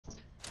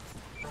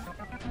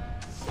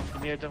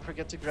Amir, don't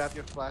forget to grab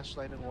your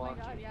flashlight and Oh my walk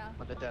god, yeah.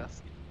 on the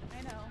desk.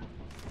 I know.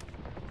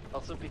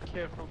 Also, be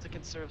careful to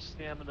conserve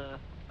stamina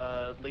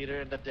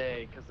later in the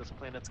day, because this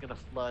planet's gonna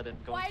flood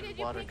and going Why through did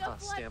you water pick a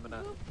costs flood? stamina.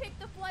 Who picked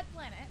the flood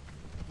planet?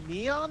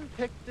 Neon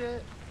picked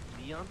it.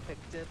 Neon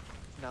picked it.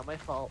 It's not my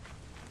fault.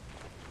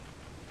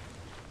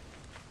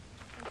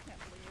 I can't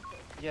believe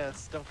it.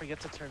 Yes, don't forget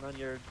to turn on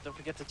your. Don't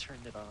forget to turn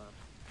it on.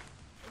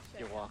 Oh, shit,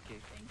 You're yeah. walking.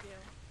 Thank you.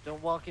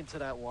 Don't walk into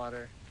that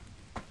water.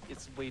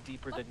 It's way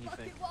deeper than you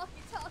think.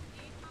 Walkie-talkie.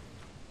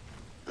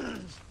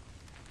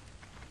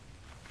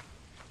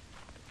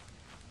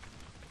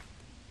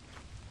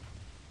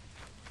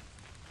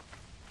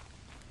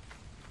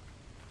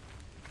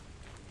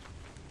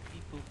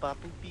 Beep boop bop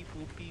boop beep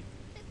boop beep.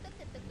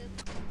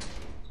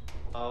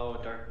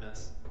 Oh,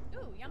 darkness.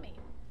 Ooh, yummy.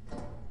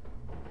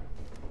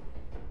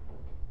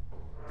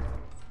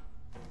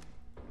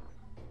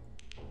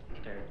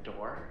 Is there a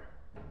door?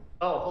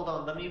 Oh, hold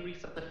on. Let me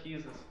reset the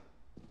fuses.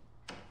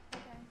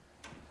 Okay.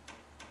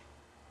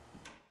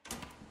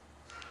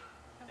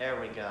 There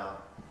we go.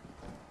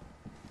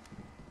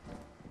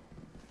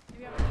 If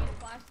you ever need a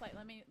flashlight,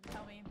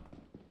 tell me.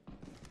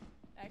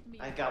 That can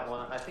be. I got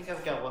one. I think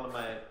I've got one of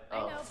my. I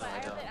Oh, know, but no, I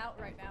have don't. it out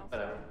right now.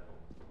 Whatever.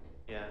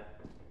 So. Yeah.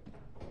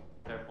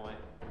 Fair point.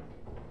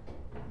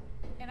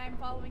 And I'm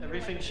following.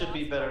 Everything your, like, should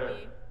be boss better.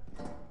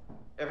 puppy.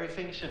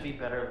 Everything should be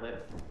better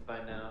lit by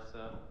now,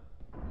 so.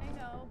 I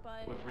know,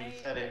 but. With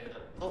resetting.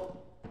 Oh!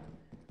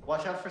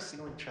 Watch out for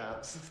ceiling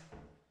traps.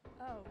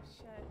 Oh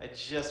shit. I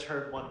just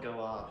heard one go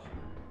off.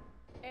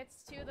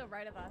 It's to the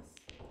right of us.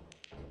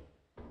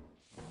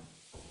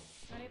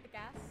 Wanna get the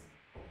gas?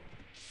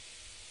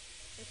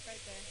 It's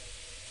right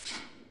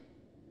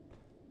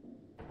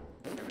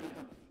there. There we go.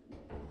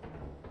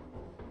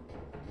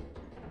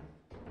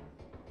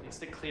 At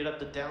least it cleared up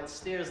the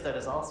downstairs that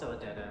is also a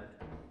dead end.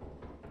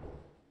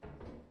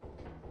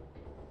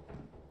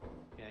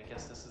 Yeah, I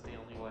guess this is the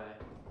only way.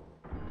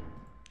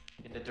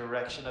 In the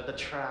direction of the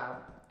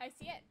trap. I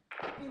see it.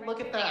 Look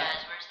at Hey that.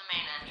 guys, where's the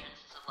main entrance?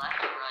 Is it left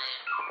or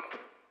right?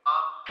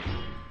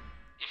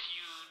 If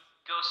you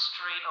go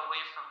straight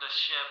away from the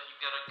ship, you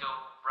gotta go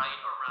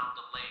right around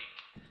the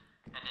lake,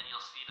 and then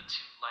you'll see the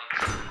two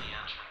lights in the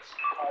entrance.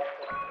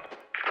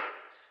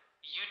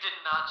 You did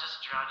not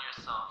just drown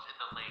yourself in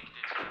the lake,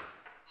 did you?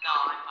 No,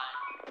 I'm fine.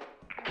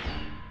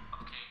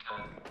 Okay,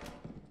 good.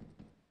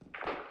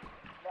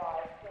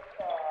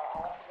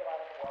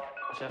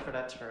 Watch out for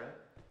that turret.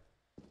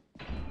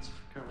 It's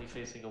currently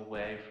facing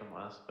away from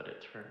us, but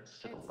it turns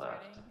to the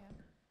left. Starting,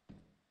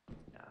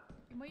 yeah. Yeah.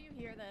 And when you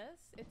hear this,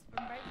 it's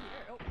from right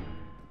here. Oh,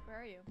 where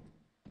are you?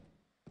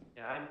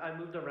 Yeah, I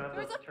moved around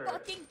There's the a turret.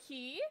 fucking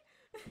key?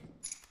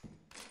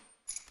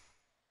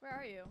 Where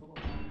are you? Cool.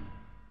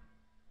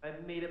 I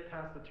made it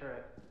past the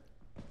turret.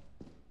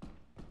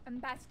 I'm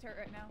past the turret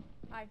right now.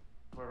 Hi.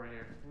 We're right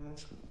here.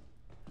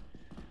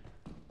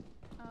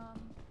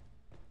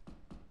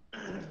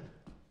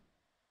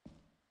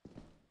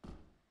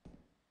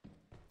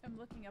 I'm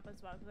looking up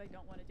as well because I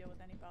don't want to deal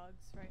with any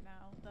bugs right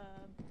now.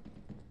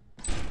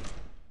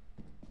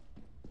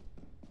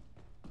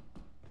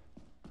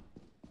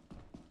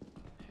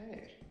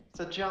 Hey, it's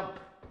a jump.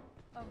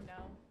 Oh no.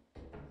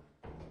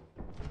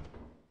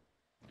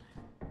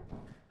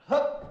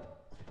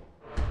 Hup!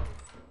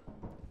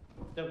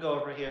 Don't go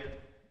over here.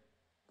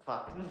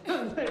 Fuck.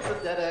 It's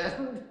a dead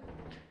end.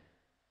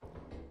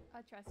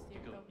 I trust you.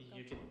 You go. Go.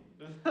 You can.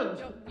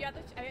 Yo, you have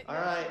to. You All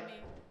have to right. show me.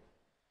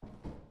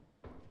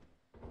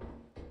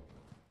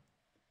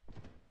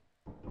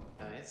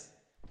 Nice.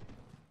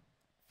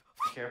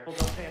 Careful,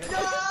 don't panic.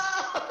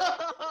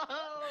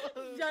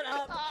 Shut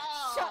up!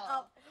 Shut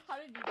up! How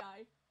did you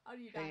die? How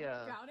did you die? Hey,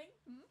 Drowning?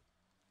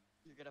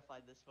 You're gonna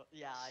find this one.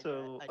 Yeah,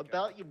 So,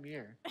 about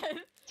Ymir.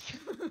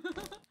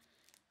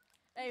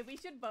 Hey, we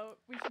should vote.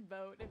 We should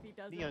vote if he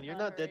doesn't. Neon, you're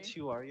not dead hurry.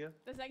 too, are you?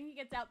 The second he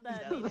gets out the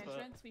Yeah, main let's vote.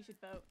 entrance, we should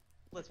vote.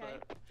 Let's Okay.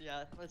 vote.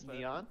 Yeah, let's vote.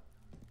 Neon?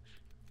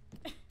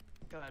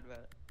 Go ahead,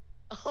 vote.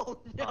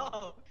 Oh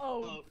no!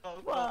 Oh, Vote,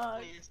 vote, fuck. vote,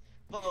 please.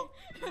 Vote.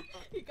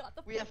 He got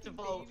the We have to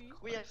fucking vote. baby.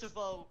 We have to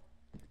vote.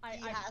 I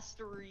He has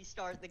to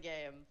restart the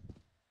game.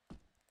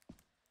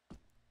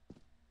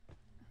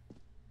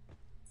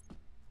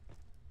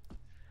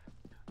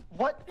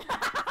 What?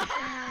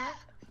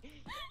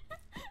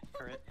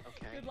 Turret,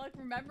 okay. Good luck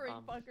remembering,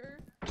 fucker.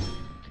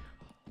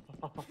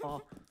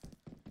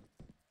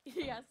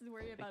 He has to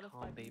worry Stay about a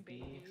calm, fucking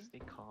baby. Stay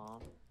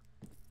calm.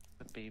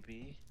 Good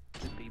baby.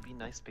 Good baby.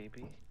 Nice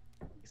baby.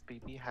 Nice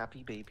baby.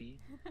 Happy baby.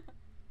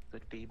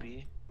 Good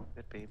baby.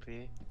 Good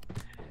baby.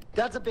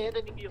 Dad's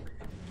abandoning you.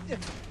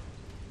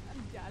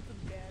 Dad's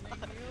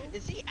abandoning you.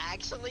 Is he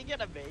actually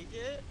gonna make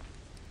it?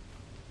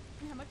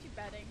 How much you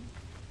betting?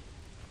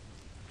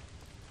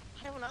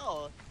 I don't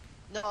know.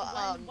 No,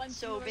 One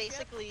so viewership?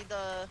 basically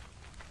the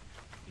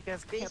You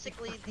guys can't be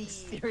Basically fucking the-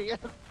 serious.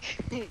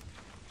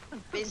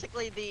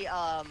 basically the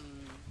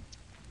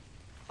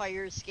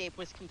fire escape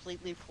was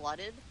completely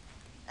flooded,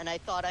 and I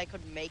thought I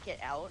could make it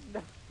out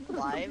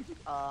live.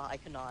 I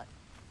could not.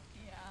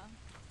 Yeah.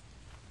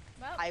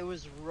 Well, I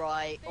was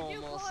right they do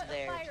call almost it a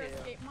there fire too.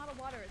 escape, not a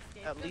water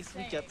escape. At just least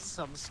we saying. get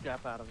some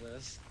scrap out of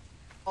this.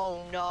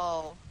 Oh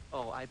no.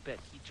 Oh, I bet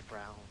he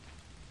drowned.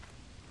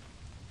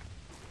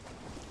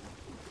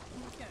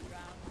 I'm just gonna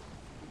drown.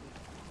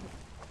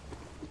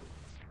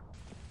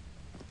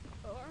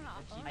 Or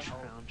not. He I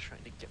hope. drowned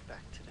trying to get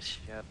back to the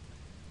ship.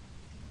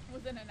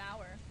 Within an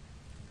hour.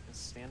 I'll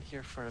stand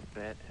here for a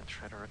bit and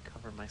try to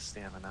recover my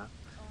stamina.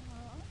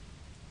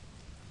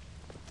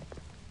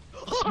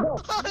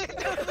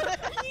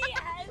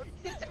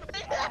 Yes!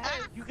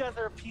 Yes! You guys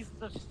are pieces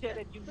of shit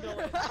and you know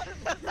it.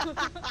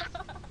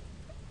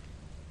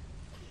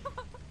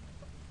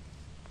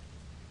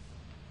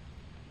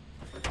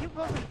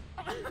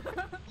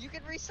 You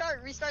can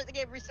restart the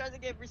game, restart the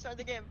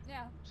game.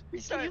 Yeah.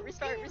 Restart.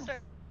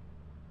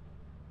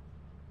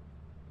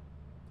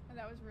 And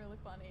that was really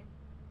funny.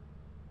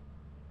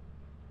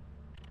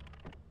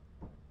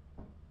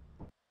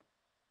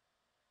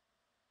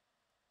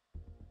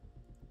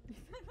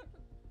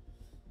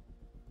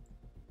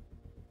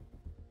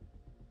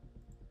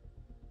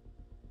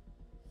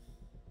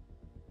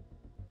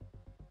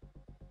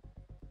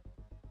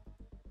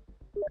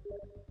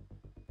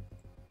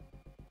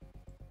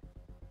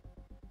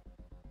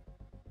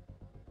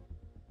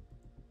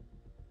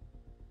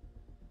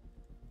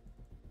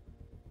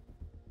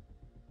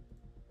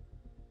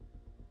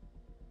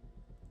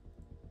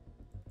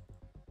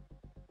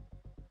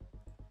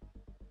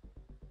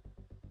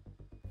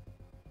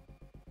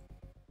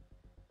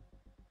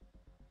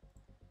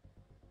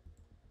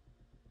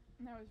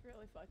 That was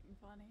really fucking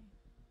funny.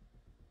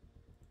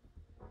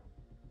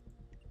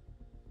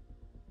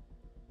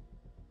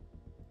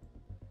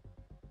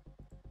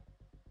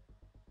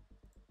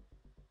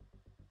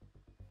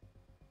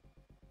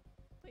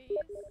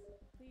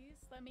 Please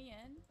let me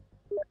in.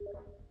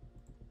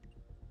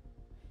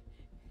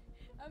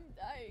 I'm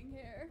dying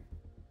here.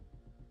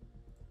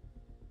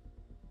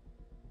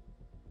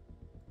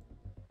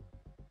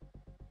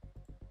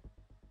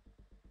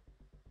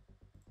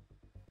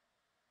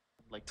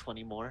 Like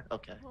 20 more?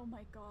 Okay. Oh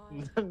my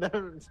god.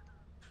 No.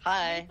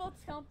 Hi. People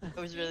tell It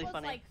was really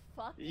funny. like,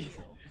 fuck you.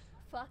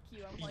 Fuck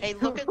you. I'm like, Hey,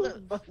 look at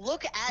the moons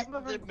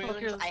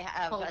motherfuckers I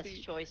have called as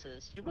me-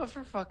 choices. You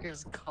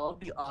motherfuckers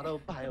called the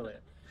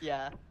autopilot.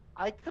 Yeah.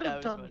 I could That have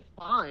was done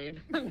funny.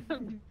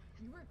 fine.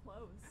 you were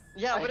close.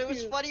 Yeah, but I it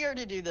was feel- funnier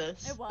to do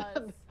this. It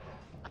was.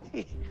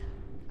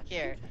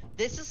 Here,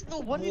 this is the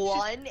What did you-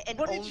 one and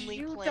what did only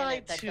you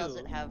planet die that to?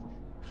 doesn't have.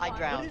 I What?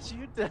 drowned. What did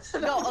you do?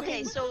 No,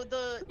 okay, so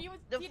the He was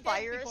The he dead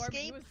fire before me.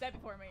 He escape? was dead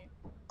before me.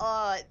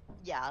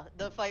 Yeah,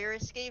 the fire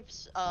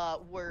escapes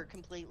were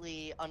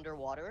completely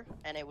underwater,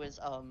 and it was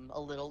a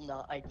little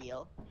not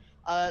ideal.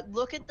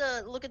 Look at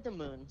the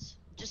moons.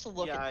 Just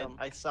look yeah, at them.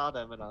 I saw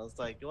them and I was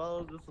like,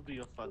 well, this will be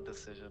a fun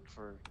decision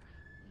for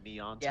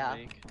Neon to Yeah.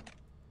 make.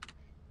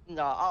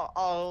 No, We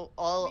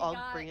I'll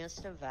got- bring us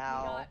to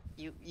Val. got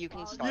You can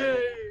fog. start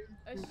it.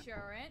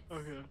 Assurance.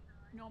 Okay.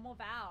 Normal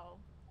vow.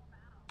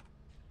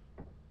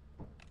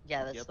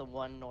 Yeah, that's Yep. the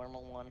one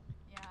normal one.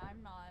 Yeah,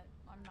 I'm not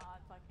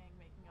fucking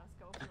making us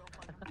go through a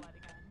fucking flood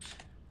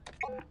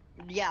again.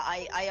 Yeah,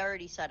 I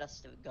already said us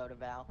to go to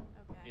Val.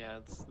 Okay. Yeah,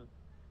 it's.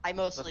 I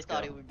mostly Let's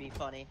thought go. it would be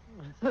funny.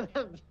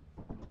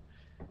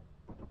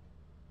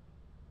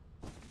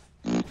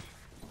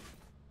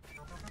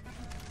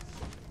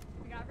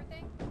 We got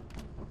everything?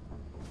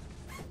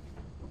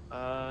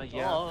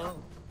 Yeah. Oh,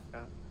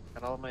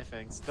 Got all of my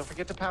things. Don't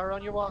forget to power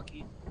on your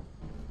walkie.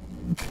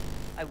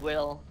 I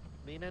will.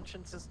 Main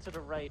entrance is to the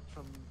right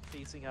from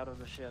facing out of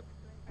the ship.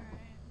 Alright.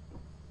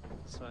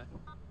 This way.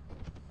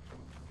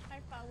 I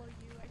follow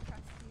you, I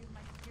trust you,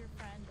 my dear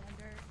friend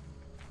Ender,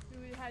 who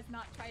has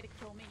not tried to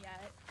kill me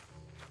yet.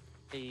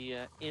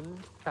 A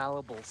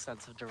infallible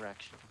sense of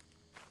direction.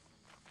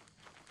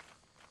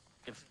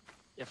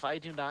 If I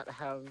do not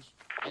have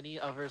any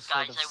other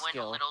sort of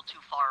skill, too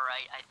far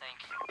right, I think.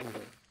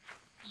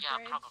 Yeah,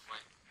 Bridge.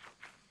 Probably.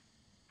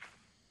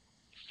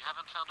 If you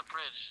haven't found a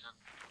bridge, then...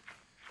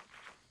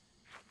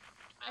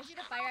 I see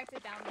the fire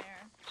exit down there.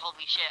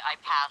 Holy shit, I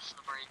passed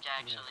the bridge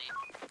actually.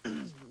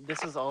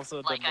 this is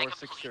also the Like, I more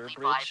secure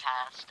completely bridge.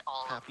 bypassed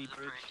all Happy of the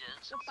bridge.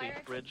 bridges. The fire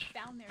exit's bridge.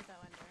 down there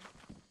though, Ender.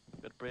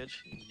 Good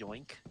bridge.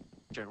 Yoink.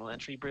 Journal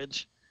entry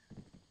bridge.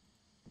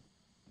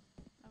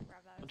 I'll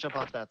grab that. Don't jump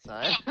off that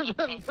side. First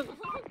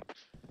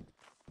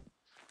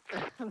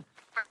in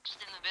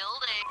the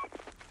building.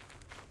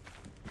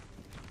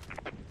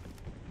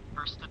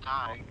 first to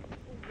die.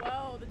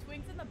 Whoa, the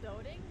twinks in the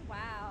building?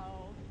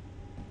 Wow.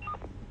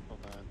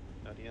 Hold on.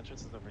 No, the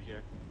entrance is over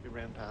here. We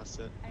ran past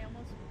it. I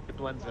almost It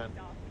blends in. walked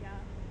off, yeah.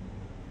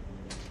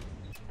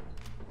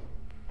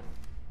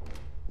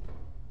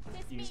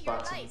 Kiss me, Use you're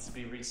box right. needs to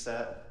be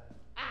reset.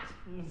 Ah.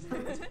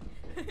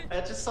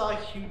 I just saw a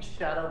huge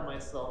shadow of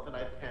myself and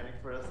I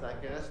panicked for a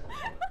second.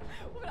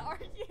 What are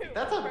you?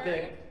 That's a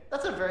bird?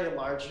 that's a very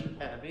large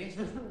enemy.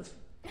 Did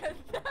you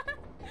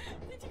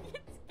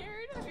get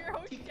scared of your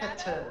own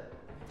Pikachu. shadow?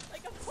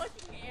 Like a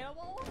fucking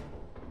animal?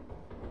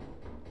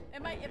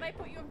 If I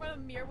put you in front of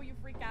a mirror, will you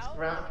freak out?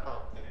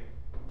 Groundhog thing.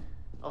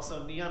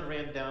 Also, Neon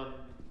ran down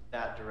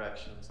that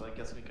direction, so I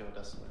guess we go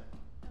this way.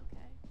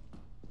 Okay.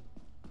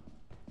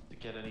 To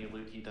get any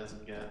loot he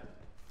doesn't get.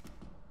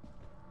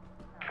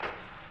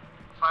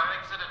 Fire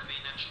exit and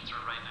main entrance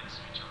are right next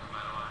to each other,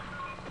 by the way.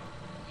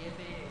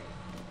 Yippee.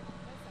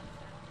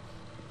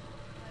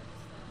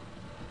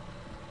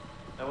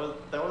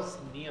 That was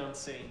Neon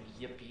saying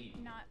yippee.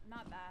 Not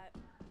that.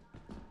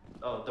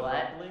 Oh, the What?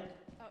 rumbling?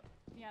 Oh,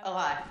 yeah. Oh,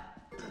 hi.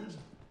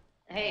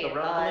 Hey, The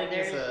rumbling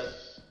there's... is a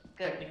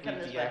Good, technically come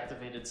this way.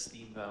 deactivated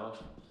steam valve.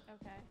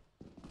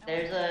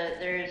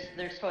 Okay.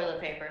 There's toilet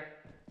paper.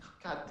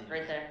 God damn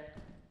Right it. there.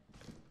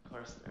 Of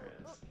course there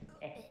is.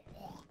 Eh.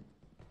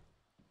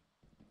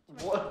 Too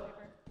much What? toilet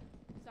paper.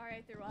 Sorry,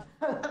 I threw up.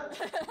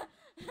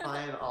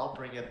 Fine, I'll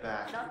bring it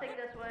back. Nothing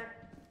this way.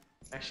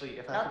 Actually,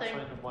 if I Nothing.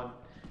 can find one,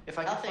 if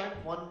I Nothing. can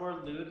find one more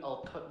loot, I'll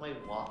put my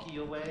walkie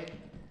away,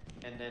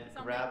 and then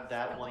Something's grab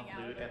that one falling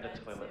out loot of and the the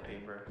bed, toilet too.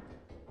 paper.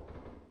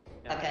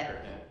 And Okay. my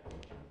grenade.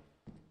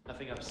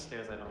 Nothing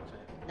upstairs, I don't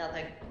think.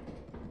 Nothing.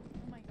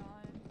 Oh my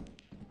god.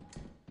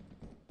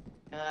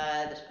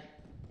 This way.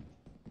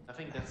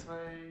 Nothing this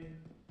way.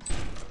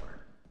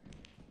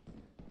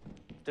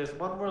 There's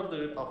one more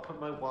loot. I'll put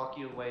my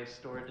walkie away,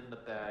 store it in the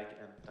bag,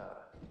 and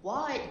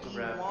What do you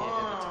grab it and the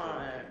want?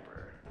 toilet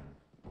paper.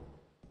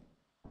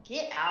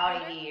 Get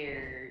out of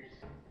here.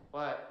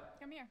 What?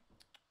 Come here.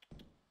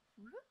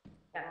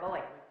 Yeah, go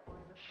away.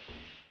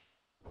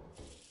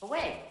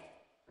 Away.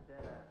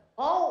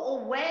 Oh,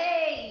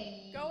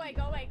 away. Go away,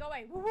 go away, go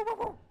away. Woo, woo, woo,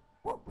 woo.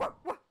 Woo, woo,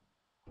 woo.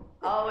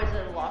 Oh, is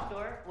it a locked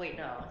door? Wait,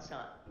 no, it's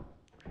not. What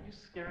are you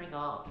scaring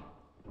off?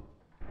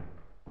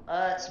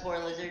 Spore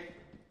lizard.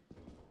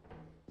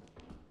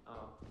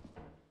 Oh.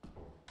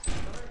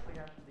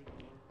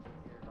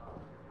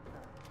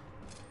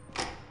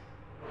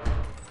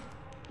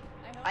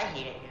 I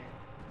hate it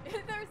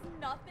here. There's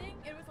nothing.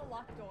 It was a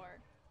locked door.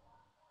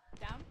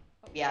 Down?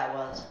 Oh, Yeah, it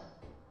was.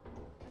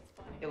 that's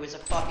funny. It was a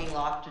fucking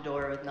locked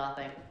door with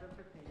nothing.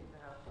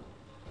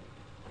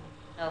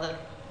 Nothing.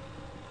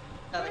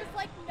 Nothing. There's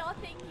like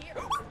nothing here.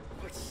 Oh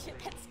shit,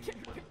 that scared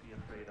me. Be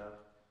afraid of.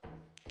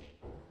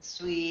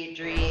 Sweet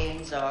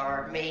dreams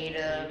are made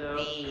Made of of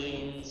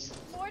beans.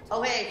 More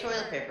Oh, hey,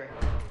 toilet paper.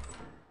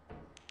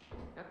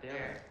 God damn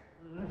There.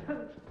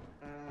 it.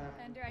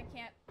 Ender, I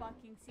can't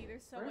fucking see.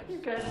 There's so Where much. have you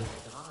guys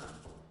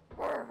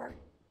gone?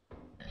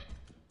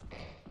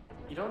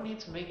 You don't need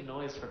to make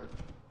noise for the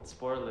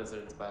spore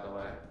lizards, by the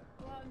way.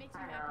 Well, it makes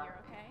me happier,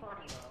 okay?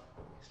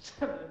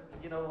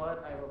 You know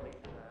what? I will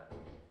make that.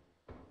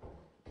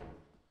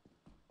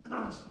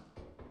 Okay,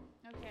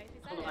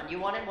 is that Hold it? on, you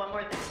wanted one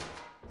more thing?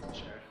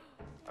 Sure.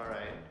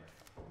 Alright.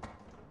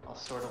 I'll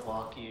sort of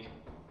walkie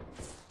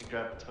and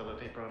grab the toilet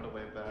paper on the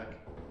way back.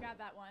 Grab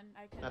that one.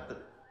 I can. Not the.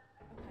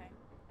 Okay.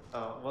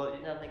 Oh, well,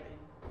 Nothing.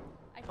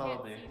 I Follow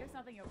can't me. see. There's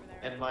nothing over there.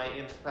 and my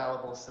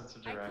infallible sense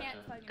of I direction.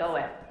 can't fucking Go see.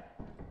 away.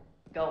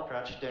 Go.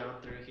 Crouch down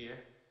through here.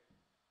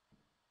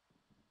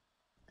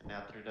 And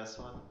now through this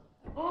one.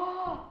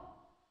 Oh!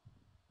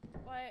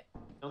 What?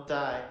 Don't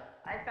die.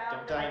 I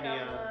Don't die,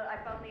 Neon. I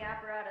found the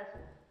apparatus.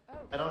 Oh.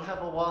 I don't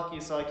have a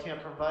walkie, so I can't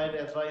provide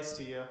advice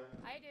to you.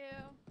 I do.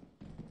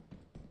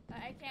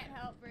 I can't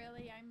help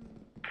really. I'm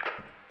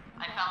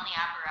I found the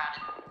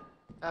apparatus.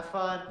 Have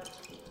fun.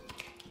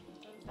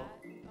 What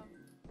was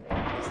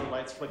that? Was the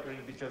lights flickering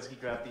because he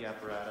grabbed the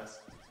apparatus?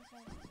 Okay.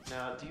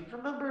 Now, do you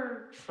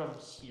remember from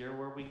here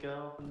where we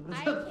go?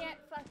 I can't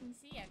fucking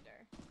see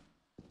Ender.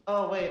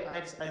 Oh wait,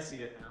 I see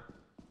it now.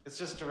 It's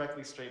just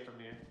directly straight from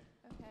here.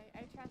 Okay,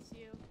 I trust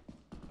you.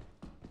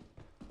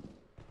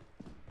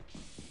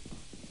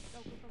 Go,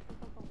 go, go, go,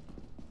 go, go.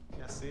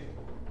 Yeah, see?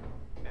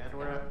 And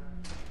we're at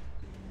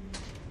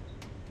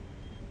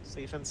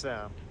safe and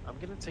sound. I'm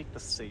gonna take the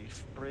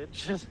safe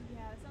bridge. Yeah, that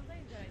sounds like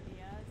a good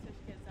idea,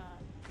 especially because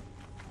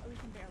we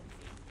can barely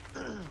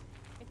see.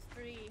 It's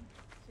 3.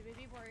 Should we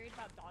be worried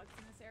about dogs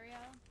in this area?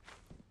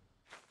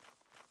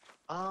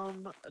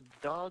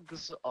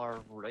 Dogs are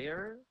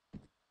rare.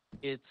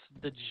 It's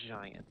the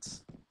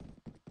giants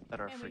that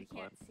are And we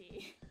frequent. can't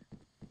see.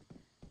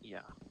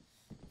 Yeah.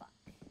 Fuck.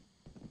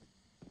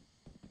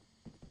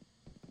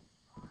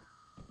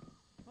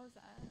 What was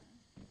that?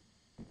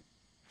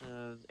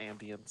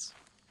 Ambience.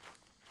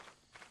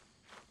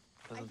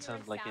 Doesn't hear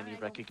sound a like sound any and I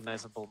go,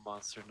 recognizable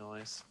monster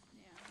noise.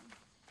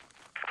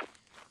 Yeah.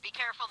 Be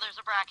careful, there's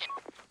a bracken.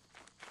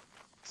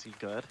 Is he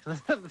good?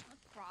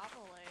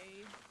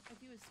 Probably. If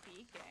he was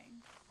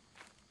speaking.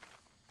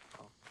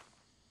 Oh.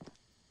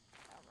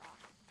 A rock.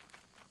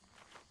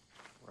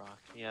 Rock.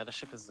 Yeah, the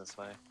ship is this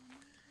way.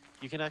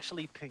 You can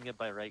actually ping it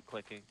by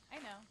right-clicking. I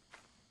know.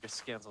 Your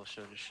scans will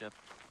show the ship.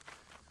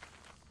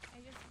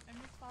 I'm just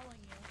following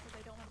you because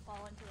I don't want to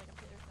fall into like a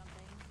pit or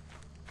something.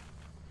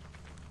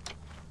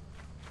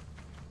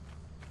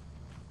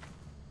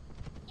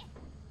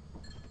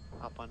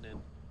 Hop on in.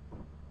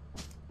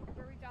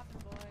 Where are we dropping,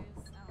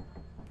 boys? Oh.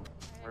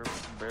 Burp,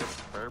 burp,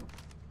 burp.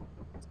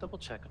 Let's double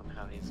check on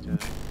how he's doing.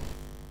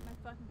 My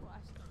fucking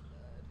flashlight's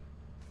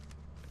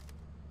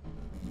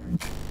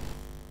good.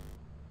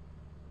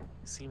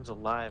 He seems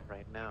alive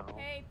right now.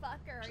 Hey,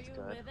 fucker, are Which is you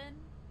good. living?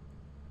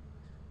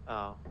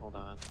 Oh, hold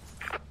on.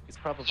 He's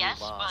probably Yes,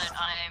 lost. but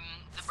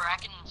the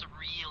brackens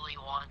really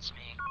wants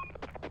me.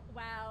 Wow,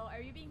 Wow, are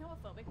you being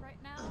homophobic right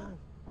now?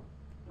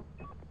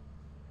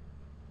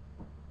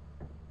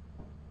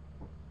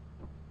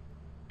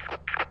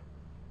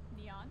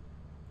 Neon?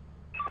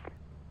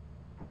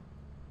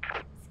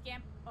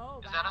 Scamp. Oh,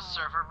 wow. Is that a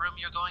server room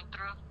you're going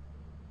through?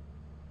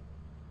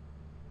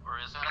 Or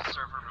is that a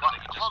server room What?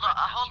 that you just Hold on,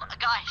 went hold on, enter?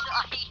 guys.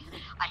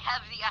 I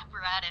have the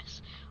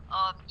apparatus.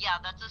 Yeah,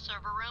 that's a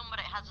server room, but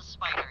it has a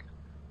spider.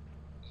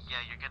 Yeah,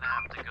 you're gonna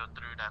have to go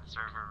through that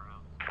server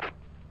room.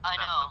 I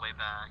That's know. the way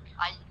back.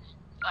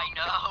 I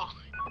know.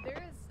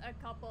 There's a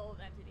couple of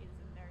entities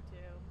in there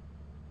too.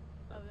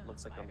 Other than the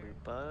Looks like a spider.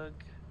 loot bug.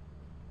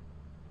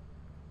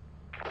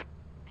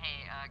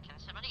 Hey, can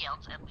somebody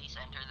else at least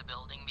enter the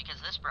building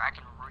because this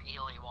bracken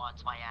really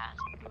wants my ass.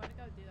 You wanna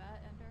go do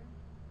that, Ender?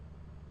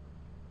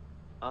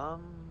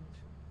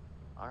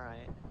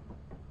 Alright.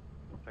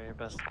 Try your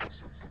best.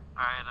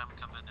 Alright, I'm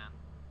coming in.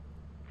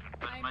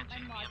 But it might take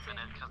I'm me a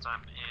minute watching. because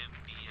I'm in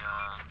the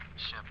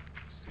ship.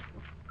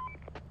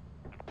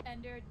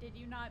 Ender, did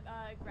you not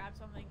grab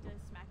something to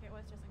smack it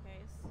with just in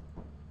case?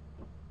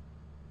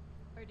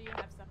 Or do you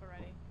have stuff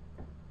already?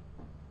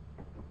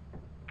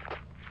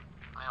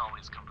 I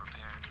always come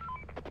prepared.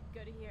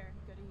 Good to hear,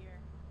 good to hear.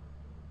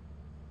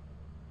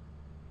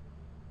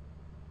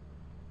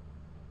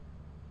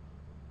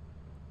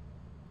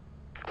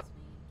 Sweet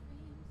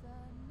dreams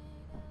are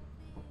made of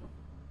these.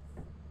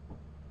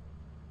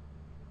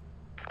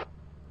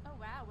 Oh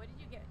wow, what did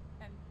you get?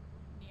 And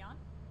Neon?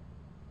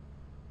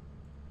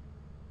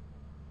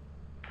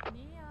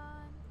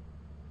 Neon.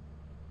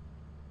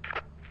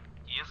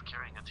 He is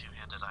carrying a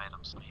two-handed item,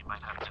 so he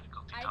might have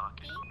difficulty I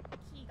talking. think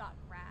he got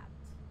grabbed.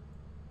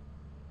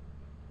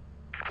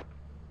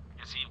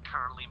 Is he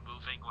currently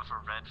moving with a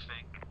red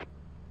thing?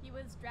 He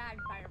was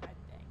dragged by a red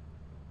thing.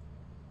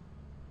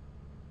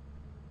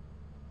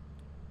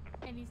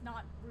 And he's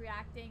not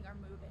reacting or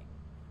moving.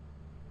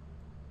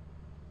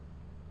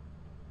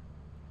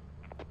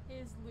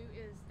 His loot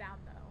is down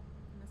though,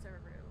 in the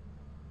server room.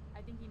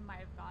 I think he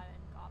might have gotten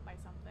got by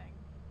something.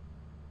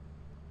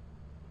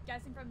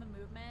 Guessing from the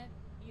movement,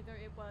 either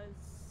it was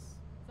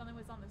something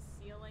was on the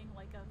ceiling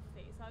like a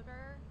face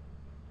hugger,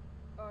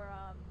 or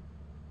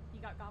he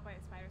got by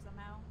a spider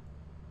somehow.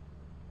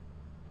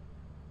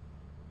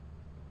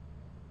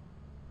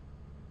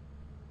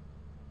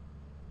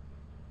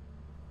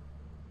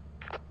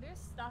 There's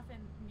stuff in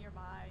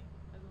nearby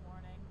as a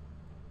warning.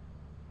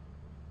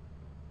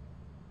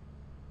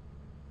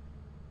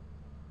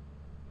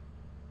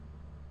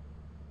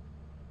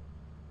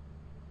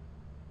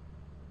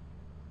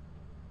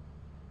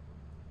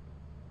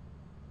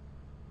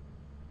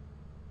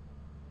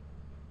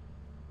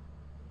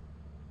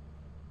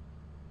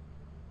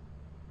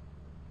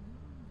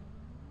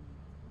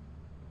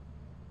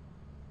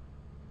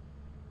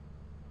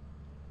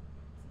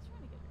 Is he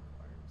trying to get a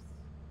corpse?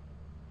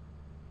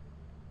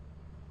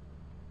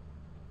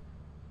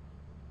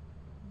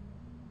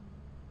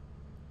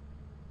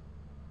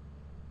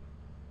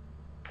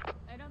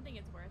 I don't think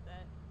it's worth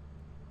it.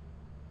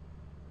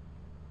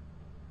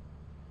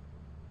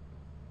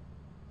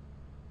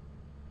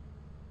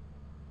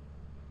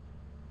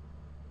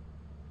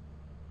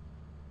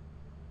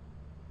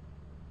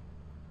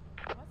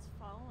 What's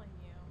following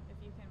you, if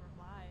you can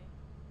reply?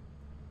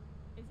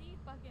 Is he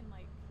fucking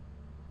like...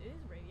 Did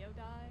his radio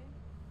die?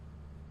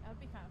 That would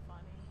be kind of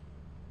funny.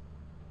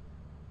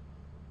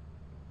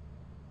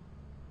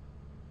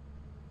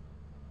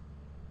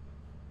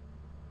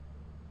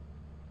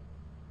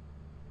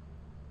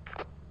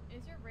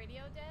 Is your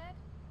radio dead?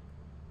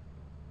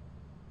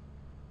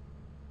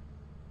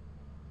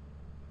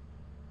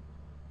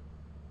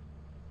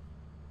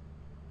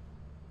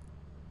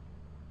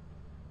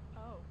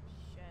 Oh,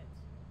 shit.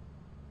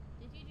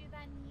 Did you do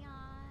that,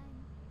 Neon?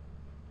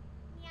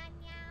 Neon,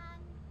 neon.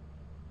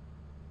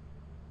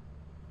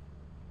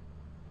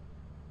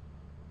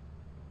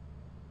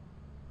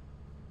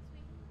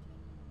 Sweet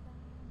dreams are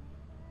made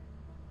of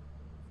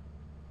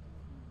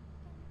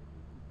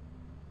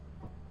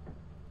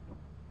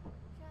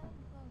travel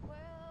the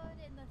world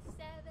in the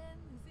 7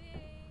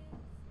 seas.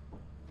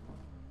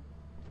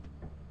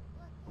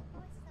 Looking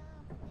for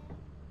something.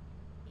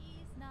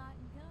 He's not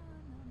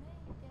gonna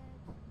make it.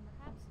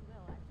 Perhaps he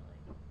will,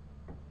 actually.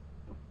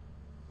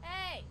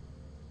 Hey!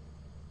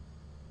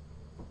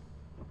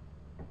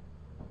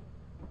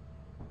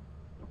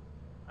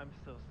 I'm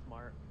so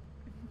smart.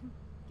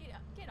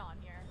 Get on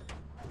here.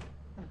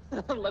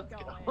 Let's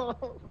going. go.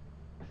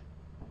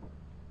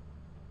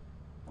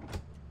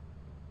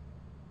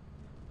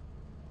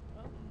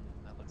 Oh,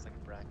 That looks like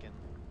a bracken.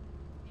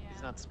 yeah.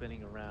 He's not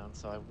spinning around,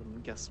 so I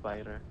wouldn't guess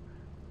spider.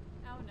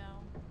 Oh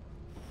no.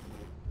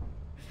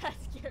 That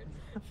scared.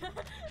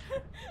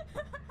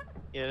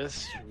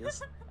 Yes, she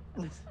is.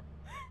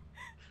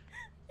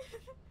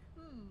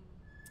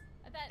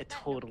 That I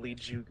totally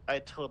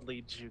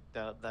juked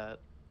out that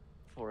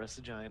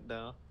forest giant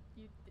though.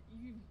 You,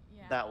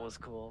 yeah. That was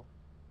cool.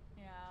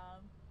 Yeah.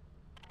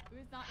 It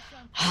was not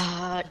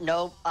some.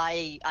 Nope,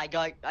 I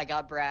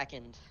got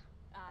brackened,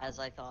 as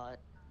I thought.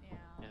 Yeah.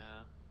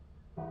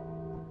 Yeah.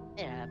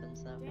 It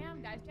happens though.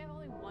 Damn, guys, we have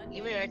only one.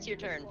 Even day it's your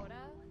to do the turn. quota.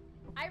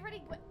 I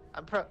already.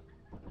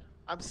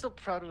 I'm still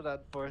proud of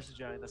that forest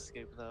giant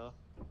escape though.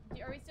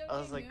 Are we still I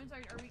was doing like- moons, or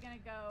are we gonna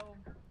go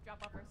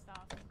drop off our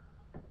stuff?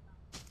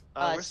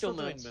 We're still still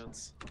doing moons.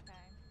 moons. Okay.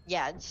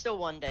 Yeah, it's still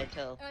one day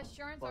till.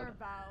 Assurance or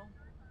vow?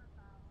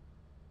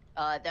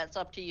 That's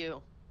up to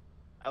you.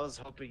 I was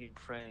hoping and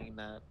praying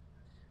that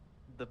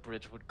the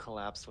bridge would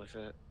collapse with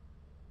it.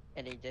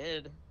 And he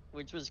did,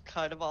 which was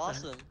kind of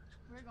awesome.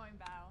 We're going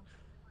vow.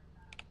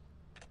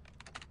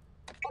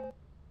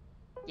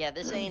 Yeah,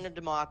 this ain't a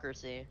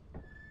democracy.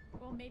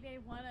 Well, maybe I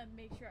want to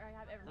make sure I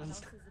have everyone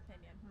else's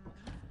opinion.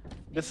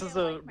 This Maybe is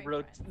I a like my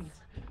friends.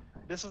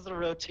 This is a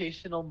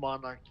rotational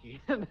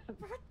monarchy.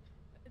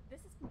 This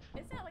is.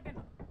 Isn't it like an?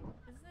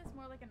 Isn't this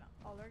more like an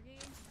oligarchy?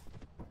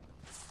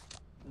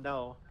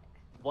 No,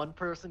 one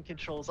person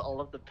controls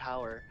all of the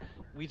power.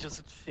 We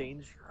just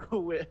change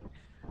who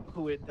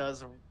it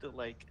does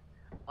like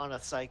on a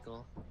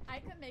cycle. I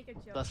could make a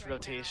joke. Thus right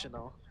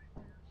rotational.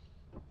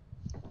 Now.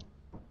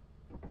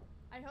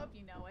 I hope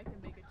you know I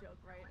can make a joke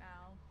right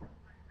now.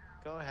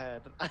 Go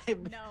ahead.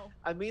 No.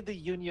 I made the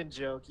union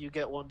joke. You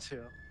get one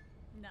too.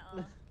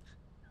 No.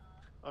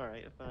 All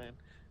right, fine.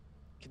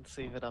 Can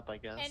save it up, I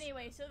guess.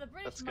 Anyway, so the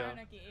British Let's go.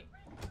 monarchy.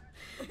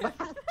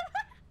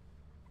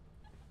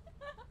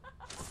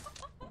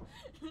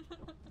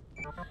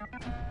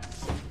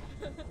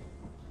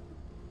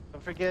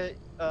 Don't forget.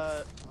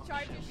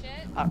 Charge your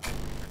shit.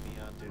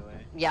 Neon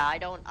doing. Yeah, I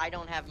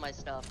don't have my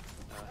stuff.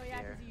 Oh, yeah,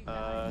 'cause Here. you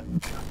died.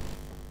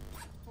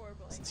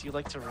 Horribly. Since you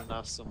like to run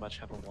off so much,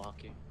 have a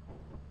walkie.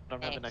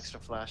 Don't have an Thanks. extra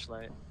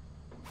flashlight.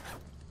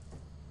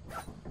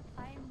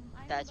 I'm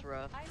That's the,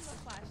 rough. I'm the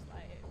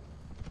flashlight.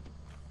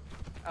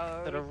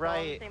 Oh, To the we still on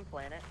right. the same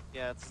planet.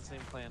 Yeah, it's the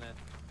same planet.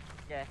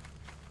 Yeah.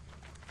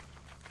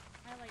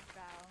 I like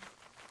Val.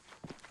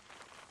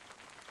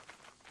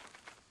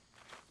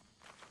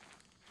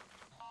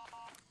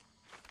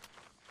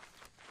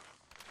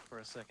 For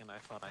a second, I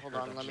thought I Hold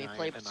heard on, a let me giant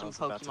play and I some was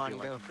about to be Pokemon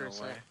like, Go for a no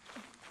sec. way.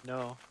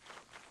 No.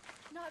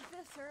 Not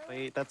this early.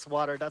 Wait, that's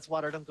water. That's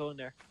water. Don't go in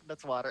there.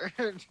 That's water.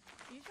 Are you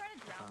trying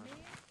to drown on. me?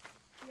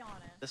 Be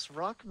honest. This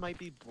rock might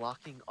be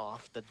blocking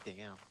off the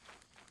dam.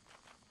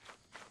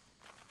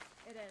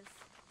 It is.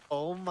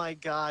 Oh my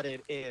god,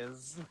 it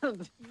is. Are you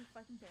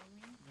fucking kidding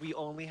me? We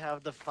only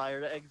have the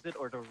fire exit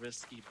or the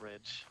risky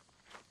bridge.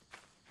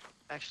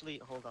 Actually,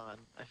 hold on.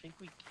 I think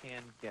we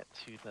can get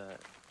to the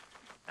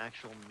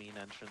actual main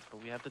entrance,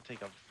 but we have to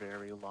take a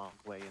very long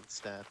way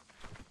instead.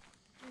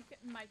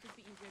 Might just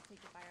be easier to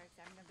take the fire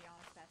exit. I'm gonna be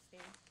honest,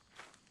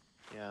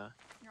 bestie. Yeah,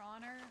 Your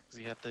Honor, 'cause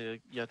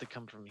you have to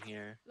come from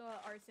here. the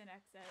arson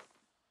exit.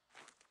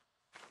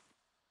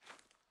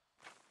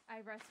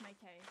 I rest my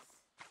case.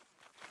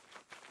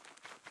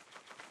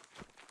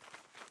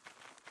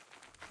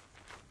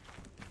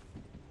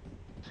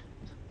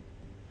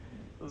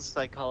 The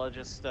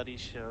psychologist study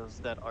shows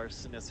that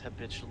arsonists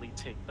habitually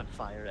take the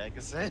fire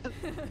exit.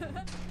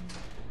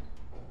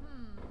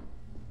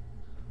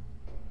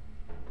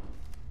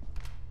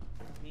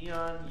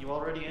 Neon, you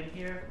already in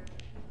here?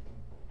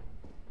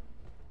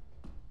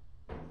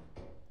 I'm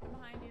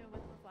behind you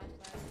with the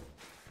flashlight.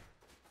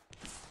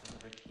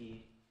 Another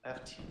key. I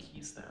have 2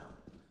 keys now.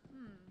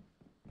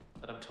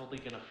 That I'm totally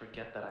gonna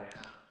forget that I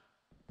have.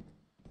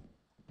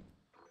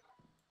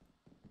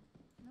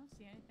 I don't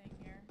see anything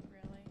here,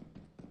 really.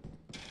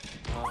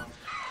 Fuck!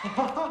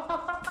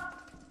 Fuck!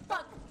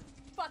 Fuck!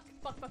 Fuck!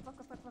 Fuck! Fuck! Fuck!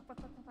 Fuck! Fuck! Fuck!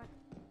 Fuck! Fuck!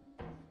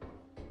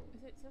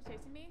 Is it still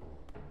chasing me?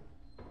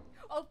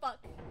 Oh fuck!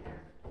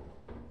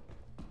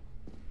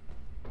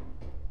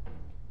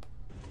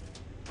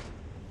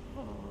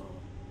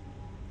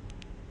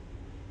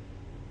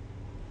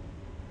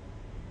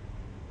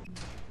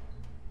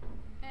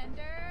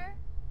 Ender?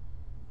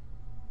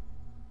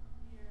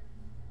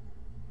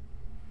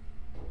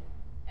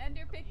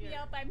 Ender, pick me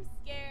up, I'm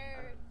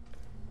scared.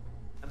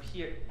 I'm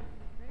here.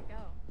 Where'd it go?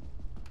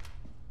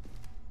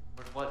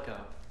 Where'd what go?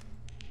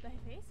 The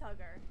face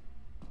hugger.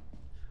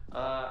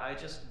 I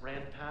just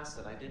ran past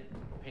it. I didn't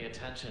pay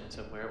attention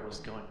to where it was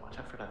going. Watch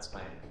out for that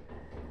spider.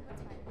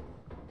 What's fine?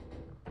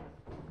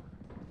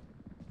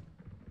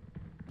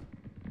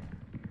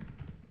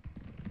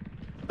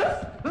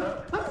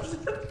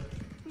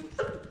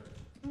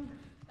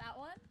 That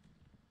one?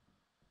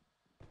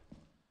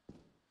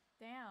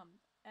 Damn.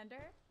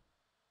 Ender?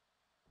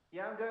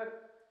 Yeah, I'm good.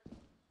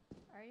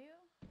 Are you?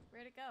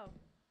 Where'd it go?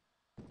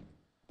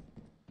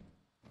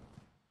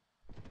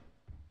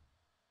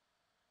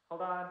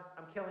 Hold on.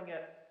 I'm killing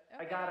it.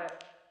 I Okay. got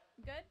it.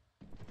 Good?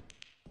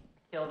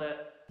 Killed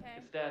it. Okay.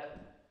 It's dead.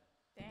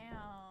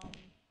 Damn.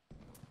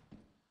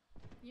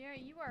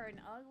 You are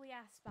an ugly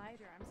ass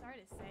spider. I'm sorry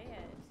to say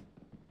it.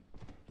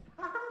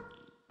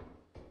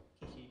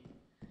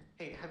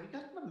 Hey, have you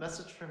gotten a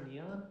message from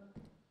Neon?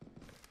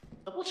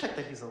 Double check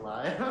that he's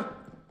alive.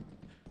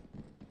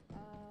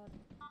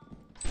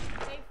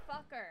 Hey,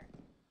 fucker.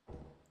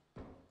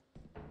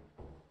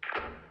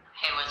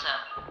 Hey, what's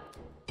up?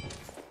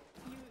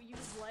 You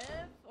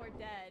live or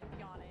dead?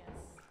 Be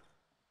honest.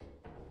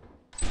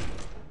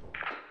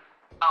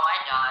 Oh, I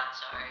died,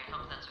 sorry.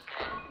 Hope that's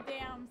okay.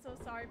 Damn, so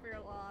sorry for your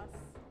loss.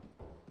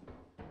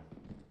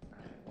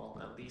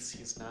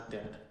 PC is not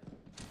dead.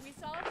 We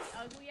saw the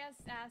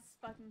ugliest ass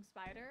fucking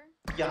spider.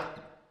 Yeah.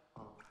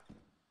 Oh,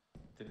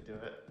 didn't do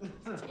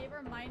it. It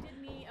reminded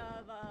me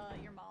of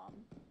your mom.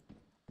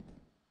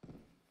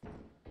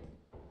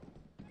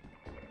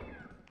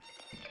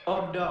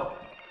 Oh no.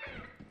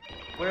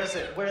 Where is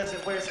it? Where is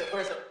it? Where is it?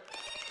 Where is it?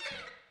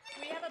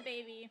 We have a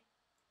baby.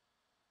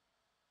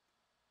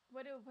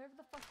 Whatever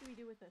the fuck do we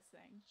do with this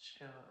thing?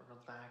 Chill,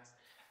 relax.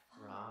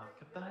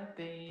 Rock-a-bye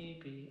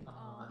baby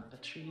on the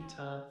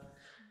treetop.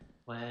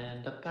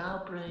 When the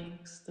bell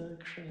breaks, the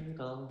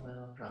cradle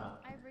will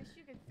rock. I wish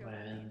you could throw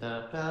When me.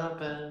 the bell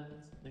bends,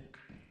 the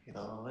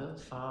cradle will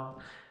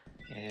fall.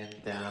 And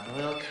down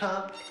will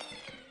come.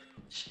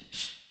 Shh,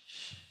 shh,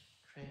 shh.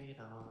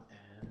 Cradle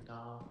and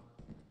all.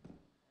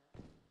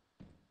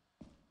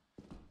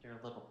 You're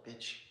a little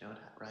bitch, you know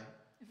that,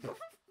 right?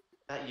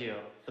 Not you,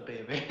 the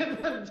baby.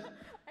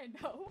 I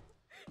know.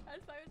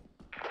 That's why I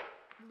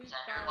was loot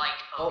Xander, bug. like,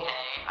 Oh, okay,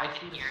 I see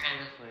can the hear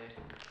him snowflake.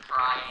 We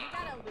crying.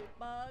 got a loot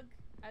bug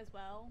as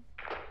well.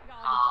 We got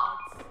all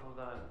the bugs. Hold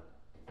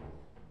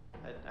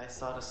on. I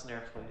saw the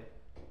snare flake.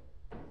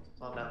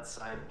 It's on that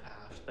side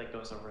path that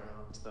goes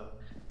around, so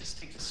just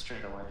take this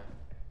straight away.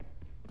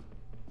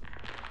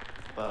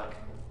 Bug.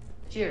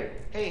 Here,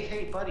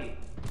 hey, buddy.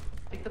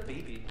 Take the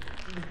baby.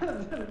 Oh,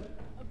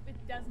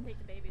 it doesn't take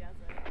the baby, does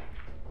it?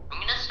 I'm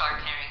gonna start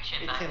carrying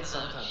shit It back can to the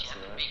sometimes ship do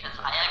it. because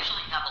I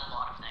actually have a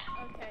lot of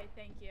things. Okay,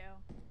 thank you.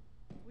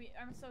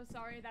 I'm so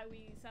sorry that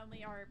we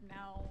suddenly are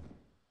now,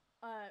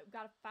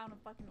 found a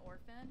fucking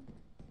orphan.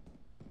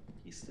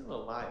 He's still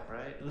alive,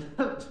 right?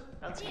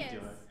 How's he He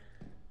doing? is.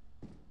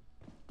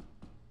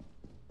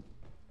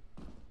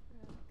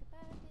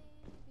 Rock-a-bye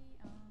baby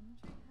on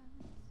the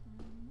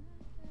treehouse.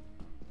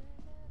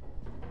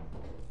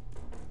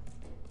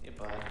 Hey,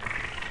 bud.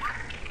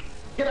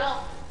 Get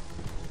out!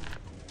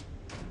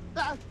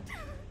 Ah!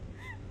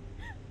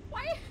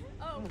 Why?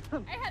 Oh,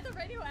 I had the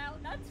radio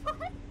out. That's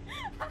why.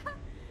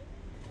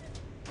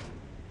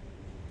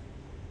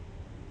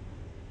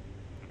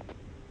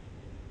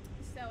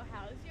 So,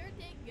 how's your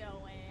day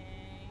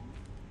going?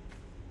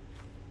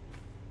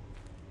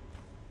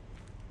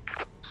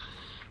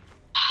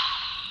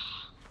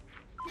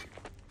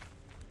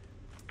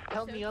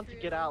 Tell So Neon to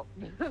true. get out.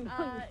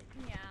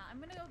 Yeah, I'm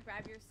gonna go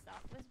grab your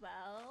stuff as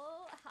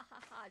well. Ha ha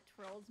ha,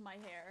 twirls my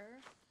hair.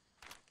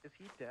 Is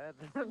he dead?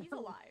 He's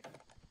alive.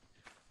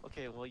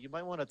 Okay, well, you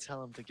might want to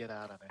tell him to get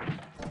out of there.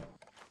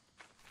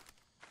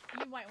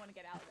 You might want to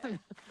get out of there.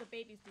 The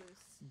baby's loose.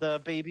 The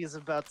baby's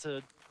about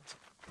to.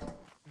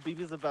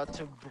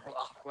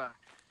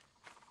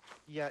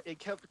 Yeah, it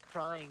kept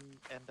crying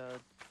and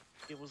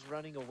it was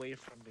running away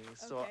from me.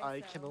 So Okay,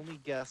 I can so- only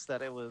guess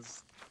that it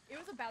was It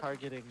was about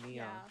targeting Neon.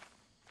 Yeah,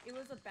 it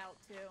was about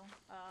to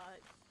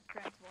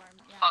transform.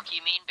 Yeah. Fuck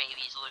you mean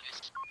baby's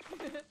loose.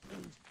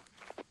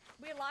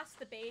 We lost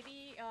the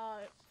baby.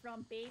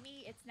 From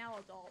baby, it's now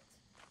adult.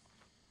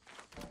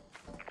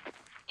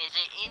 Is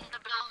it in the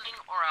building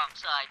or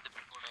outside the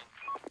building?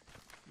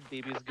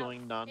 Baby's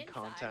going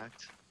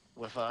non-contact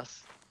with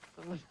us.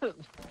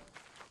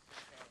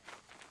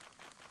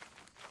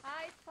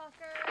 Hi,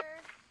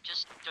 fucker.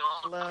 Just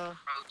don't Hello.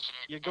 approach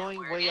it. You're and going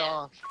we're way in.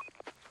 off.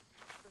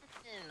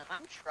 Listen,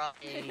 I'm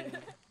trying.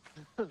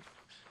 Where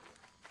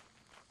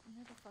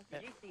the fuck Did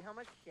is you see how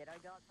much shit I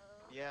got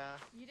though? Yeah,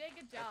 You did a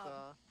good that's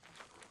job.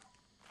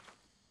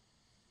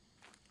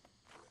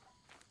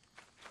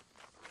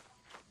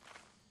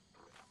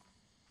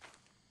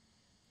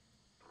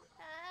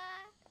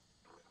 Ah,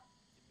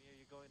 Ymir,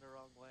 you're going the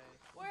wrong way.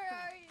 where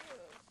are you?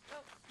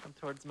 Oh, I'm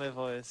towards my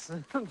voice.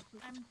 I'm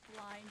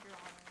blind, Your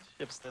Honor.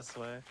 Ship's this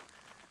way.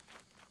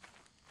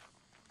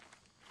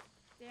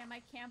 Damn,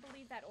 I can't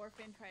believe that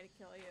orphan tried to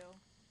kill you.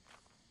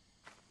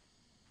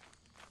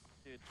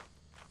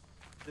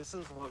 This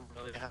is what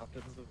really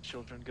happens when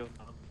children go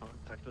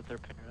non-contact with their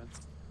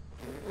parents.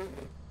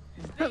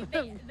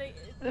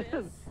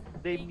 This.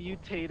 They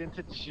mutate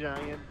into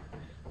giant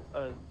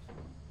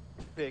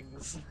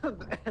things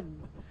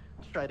and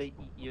try to eat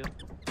you.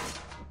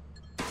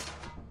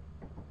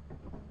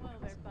 Whoa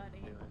there,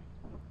 buddy.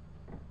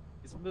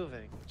 He's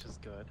moving, which is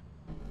good.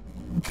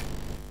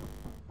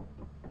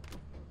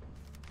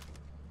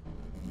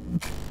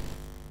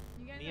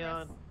 You getting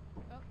Neon. the rest?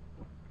 Oh,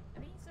 I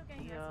think he's still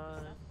getting the rest of the Neon.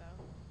 stuff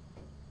though.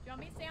 Do you want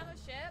me to stay on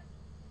the ship?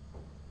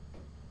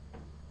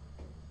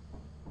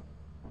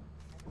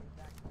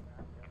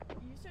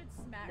 You should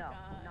smack No,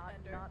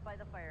 Ender. not by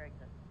the fire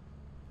exit.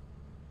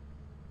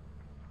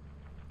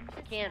 You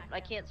should Can't smack I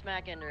him. can't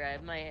smack Ender. I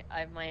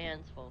have my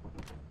hands full.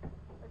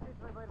 This is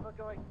my little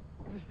going.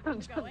 You're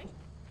going?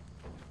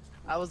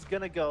 I was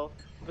gonna go,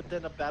 but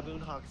then a baboon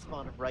hawk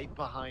spawned right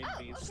behind Oh,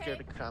 me, okay. scared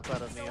the crap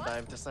out of me, Go and up.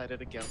 I've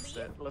decided against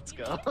Leave? it. Let's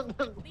You go.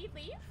 Leave?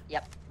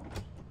 Yep.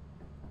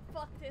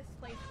 Fuck this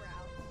place, we're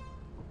out.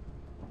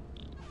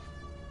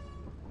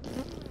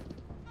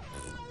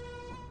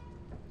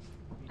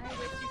 I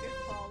wish you could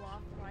fall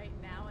off right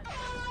now and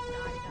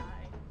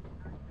die.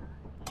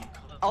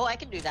 Oh, I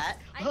can do that.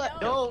 I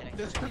But- know. No, kidding.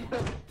 this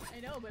I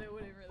know, but it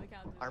wouldn't really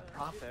count as our a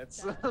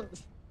profits.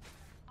 death.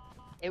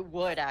 It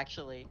would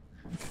actually.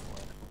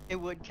 It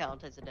would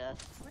count as a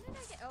death. When did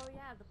I get? Oh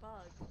yeah, the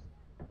bug.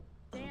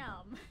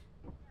 Damn.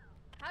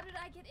 How did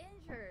I get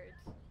injured?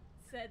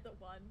 Said the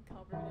one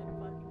covered in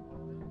fucking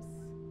wounds.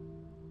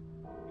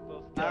 We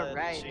both got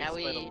Alright, chased now by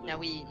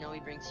the we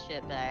bring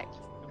shit back.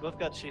 We both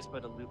got chased by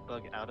the loot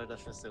bug out of the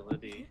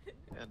facility,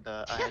 and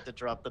I had to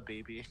drop the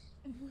baby,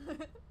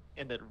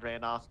 and it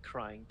ran off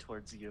crying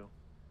towards you.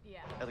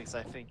 Yeah. At least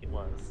I think it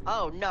was.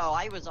 Oh no,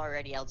 I was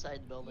already outside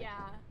the building. Yeah,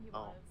 he was.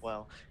 Oh,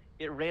 well,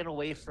 it ran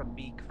away from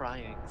me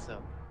crying,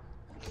 so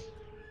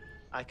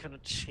I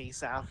couldn't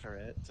chase after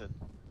it to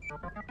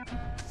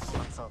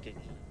suck it.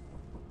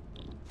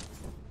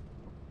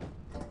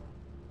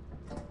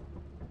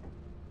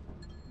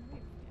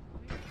 Maybe, yeah,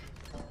 maybe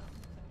so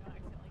I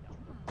don't accidentally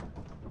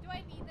go, do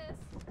I need this?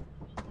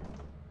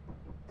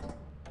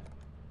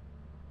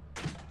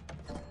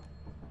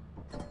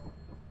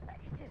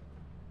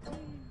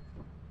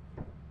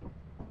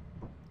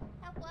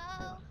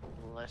 Hello?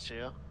 Bless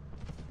you.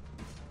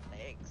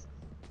 Thanks.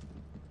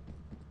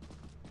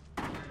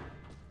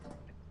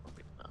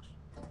 Probably enough.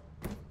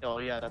 Oh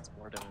yeah, that's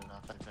more than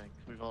enough, I think.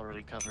 We've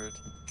already covered.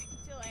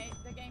 Too late.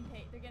 They're getting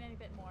paid. They're getting a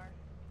bit more.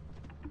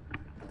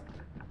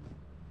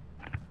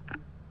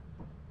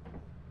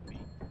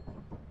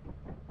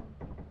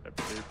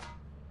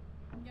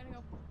 I'm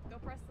gonna go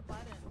press the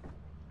button.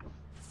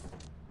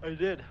 I did.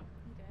 You did?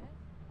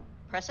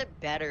 Press it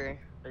better.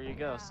 There you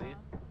go, see? Yeah.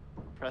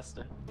 Pressed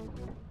it. There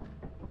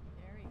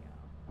we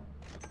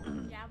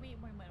go. Yeah, we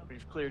went over.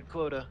 We've cleared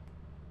quota.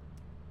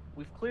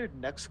 We've cleared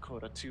next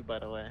quota too, by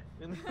the way.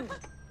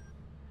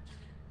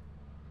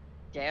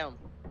 Damn.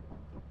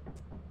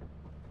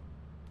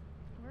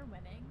 We're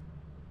winning.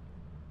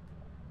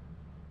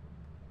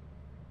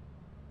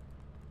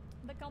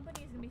 The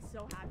company is gonna be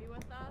so happy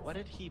with us. What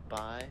did he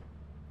buy?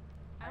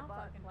 I don't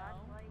bought fucking know.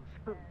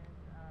 flashlights and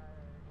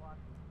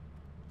walkie.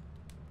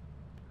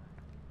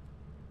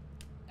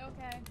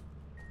 Okay.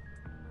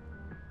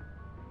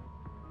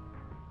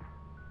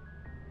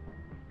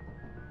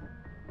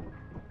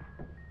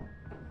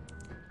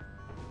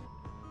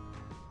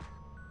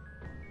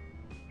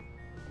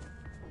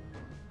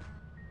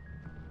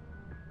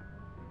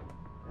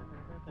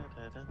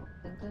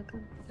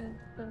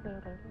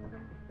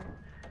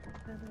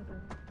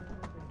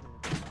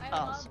 I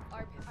love Awesome.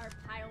 our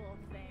pile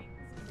of things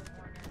in the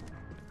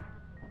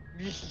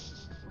corner.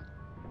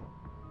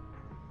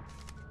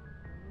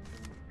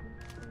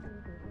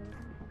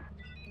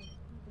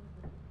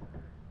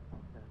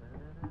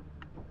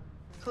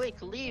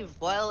 Quick, leave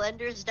while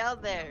Ender's down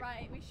there.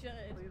 Right, we should.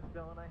 Please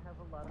don't, I have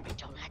a lot of I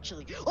don't equipment.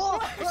 actually. Oh!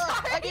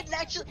 I didn't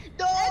actually.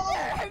 No!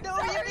 I'm No,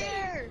 sorry. you're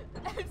there!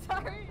 I'm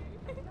sorry.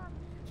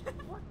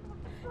 What the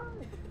fuck?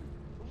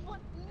 What?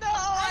 No,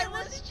 I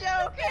was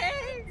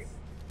joking!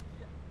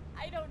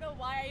 I don't know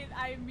why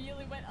I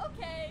immediately went,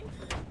 okay.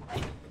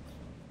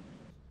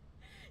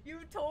 You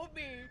told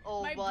me.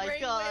 Oh my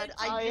brain God, went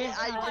I to did-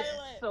 I autopilot.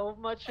 did- so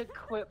much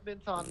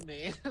equipment on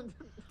me.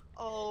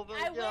 Oh my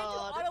I went to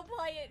God.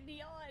 autopilot,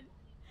 Neon.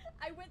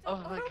 I went to Oh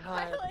my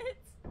God. autopilot.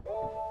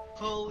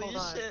 Holy Hold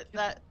on, shit, can-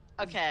 that.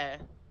 Okay.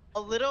 A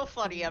little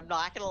funny, I'm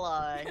not gonna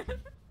lie.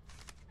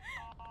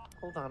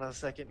 Hold on a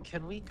second.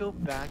 Can we go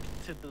back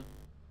to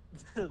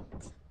the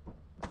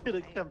to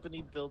the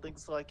company building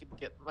so I can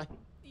get my?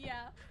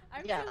 Yeah,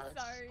 I'm Yeah, so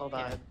sorry. Hold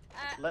on. Uh,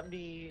 Let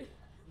me.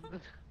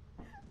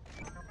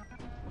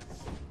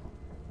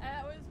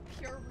 that was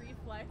pure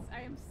reflex.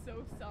 I am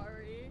so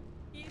sorry.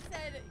 He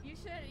said you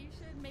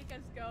should make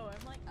us go.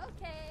 I'm like,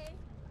 okay.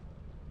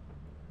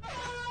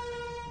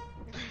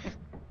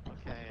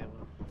 Okay,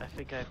 well, I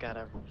think I've got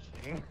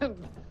everything.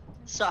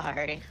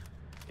 Sorry.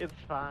 It's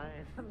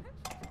fine.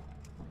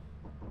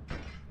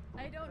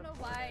 I don't know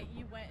why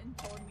you went and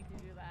told me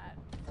to do that.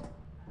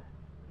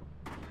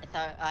 I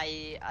thought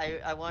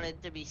I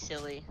wanted to be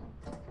silly.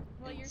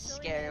 Well, and your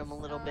scare him a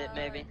little bit,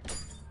 maybe.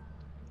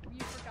 You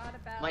forgot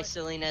about My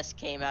silliness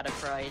came at a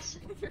price.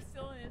 your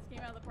silliness came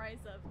out of the price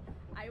of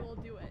I will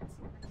do it.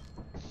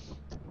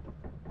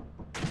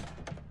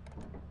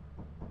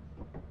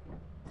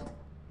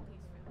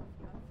 Please, for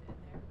the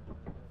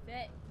fit in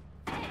there. Fit.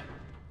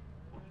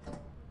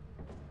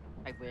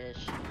 I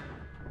wish.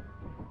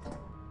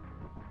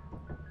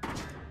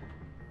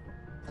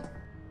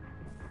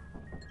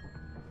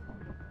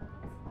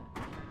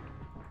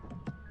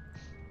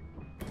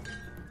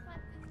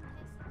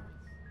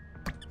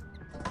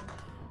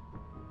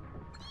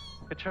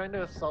 We're trying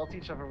to assault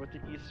each other with the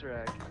Easter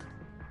egg.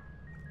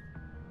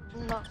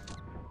 No. Nuh-uh.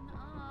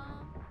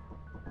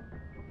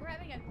 We're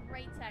having a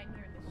great time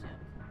here in the ship.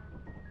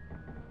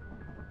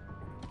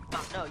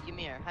 Oh, no,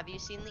 Ymir, have you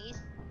seen the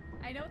East?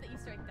 I know what the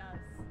Easter egg does.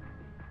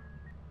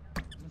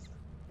 Oh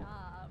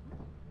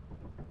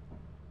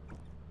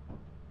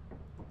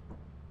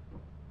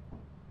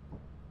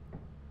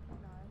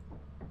god.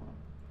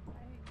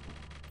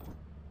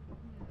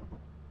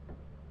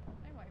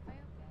 My Wi-Fi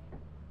okay?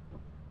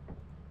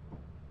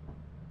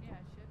 Yeah,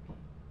 it should be.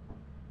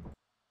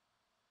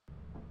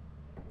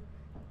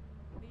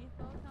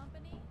 Lethal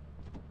Company?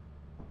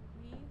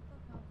 Lethal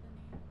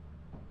Company.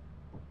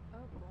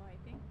 Oh boy, I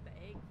think the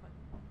egg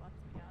fucking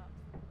fucked me up.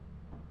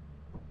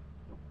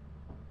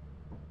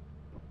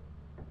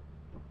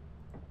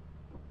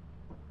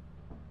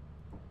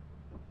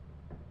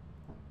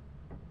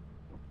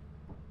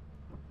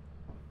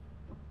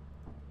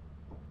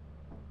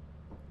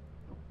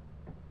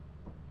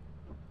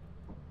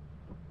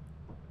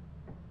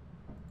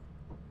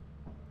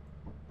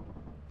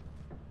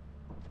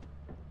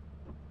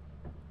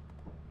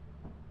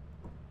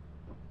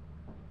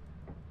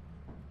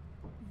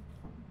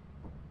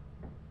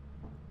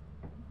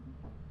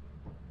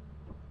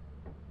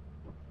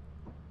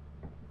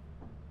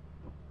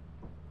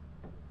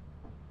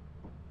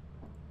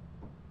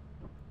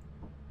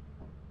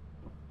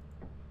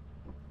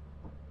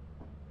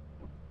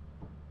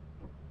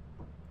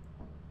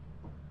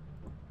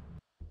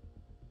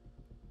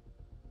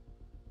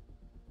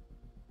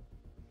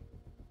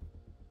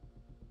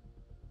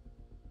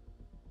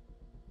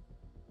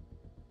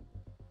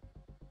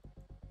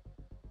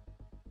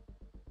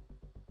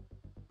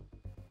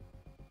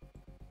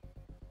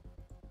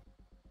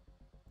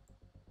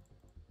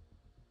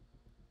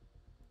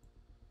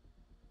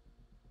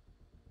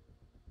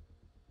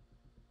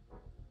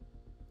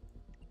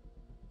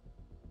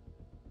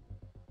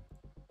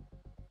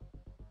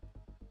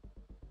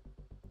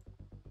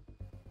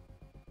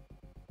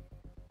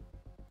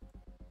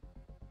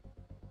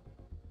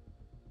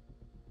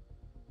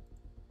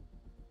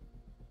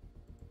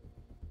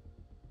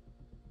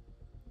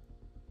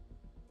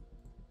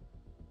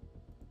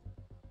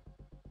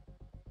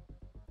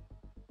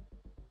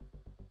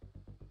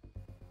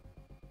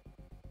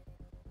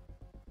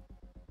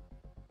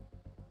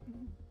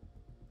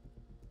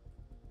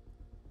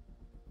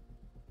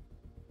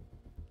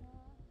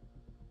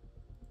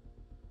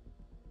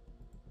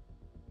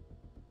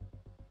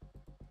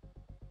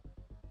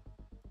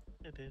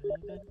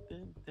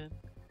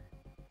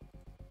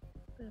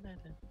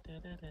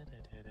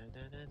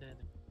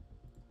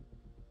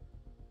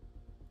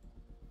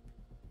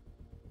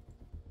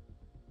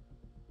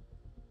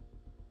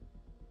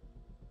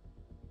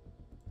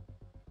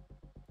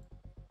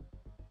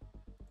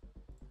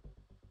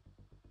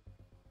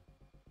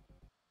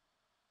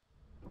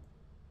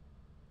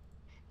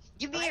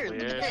 Ymir, look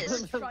weird. at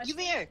this. Trust-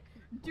 Ymir.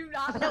 Do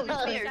not No, let me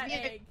touch Ymir, that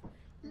Ymir. egg.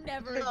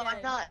 Never No, again.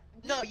 I'm not.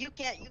 No, you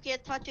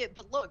can't touch it.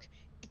 But look,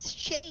 it's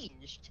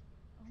changed.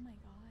 Oh my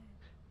god.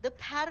 The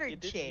pattern It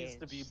didn't changed. used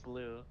to be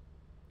blue.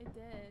 It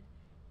did.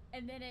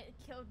 And then it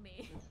killed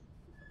me.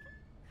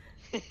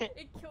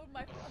 It killed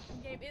my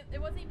fucking game.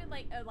 It wasn't even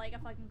like a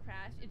fucking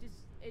crash. It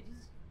just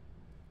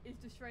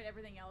destroyed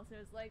everything else. It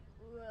was like,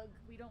 ugh,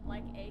 we don't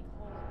like egg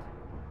hold.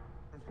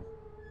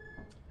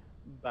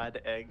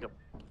 Bad egg.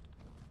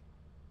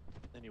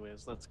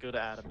 Anyways, let's go to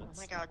Oh Adamant's.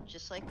 my god,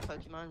 just like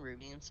Pokemon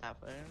Ruby and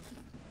Sapphire.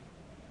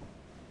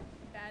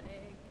 Bad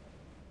egg.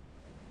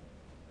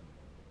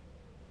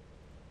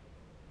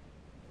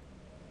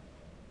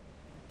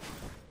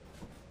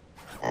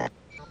 Oh, that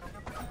was a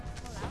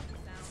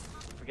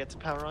sound. Forget to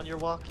power on your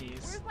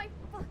walkies. Where's my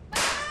fuck?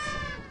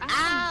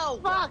 Ow!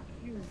 Fuck!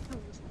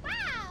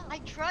 Wow! I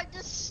tried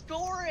to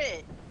store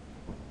it!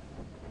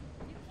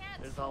 You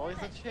can't. There's store always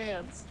it. a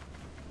chance.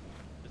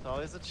 There's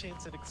always a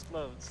chance it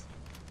explodes.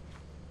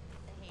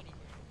 I hated it.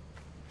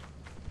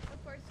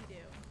 Of course you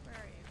do. Where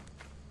are you?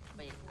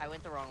 Wait, I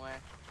went the wrong way.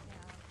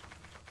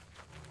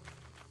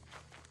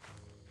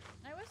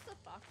 Yeah. I wish the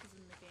fox was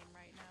in the game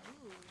right now.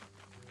 Ooh.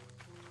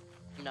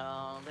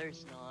 No,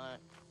 there's not.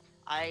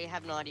 I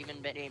have not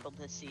even been able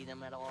to see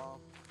them at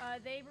all.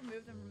 They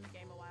removed them from the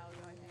game a while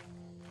ago, I think.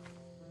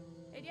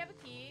 Hey, do you have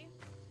a key?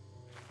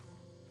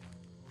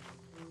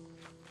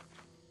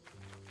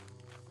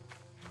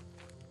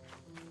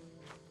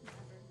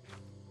 Whatever.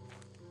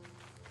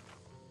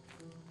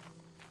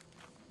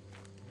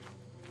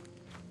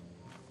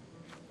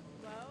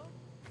 Hello?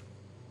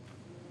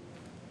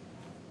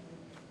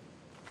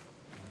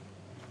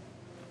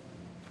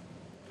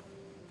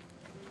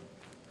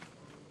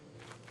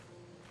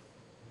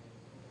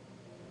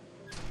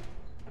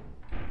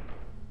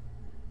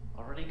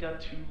 Already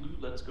got 2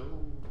 loot, let's go.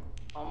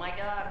 Oh my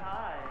god,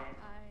 hi.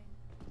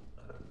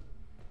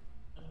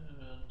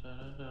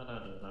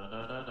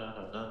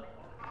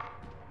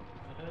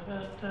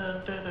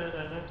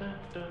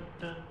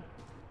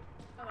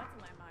 Oh, that's a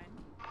landmine.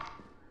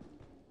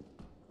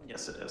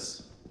 Yes, it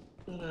is.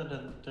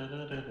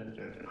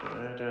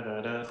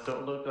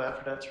 Don't look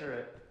after that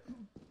turret.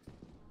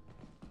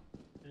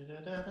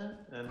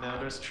 And now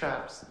there's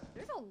traps.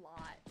 There's a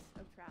lot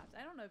of traps.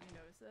 I don't know if you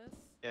noticed this.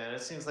 Yeah,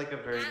 it seems like a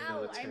very Ow!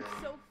 military. I'm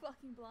so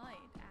fucking blind.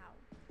 Ow.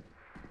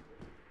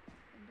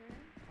 Ender?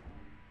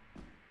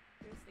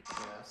 Here's the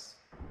gun. Yes.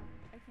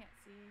 I can't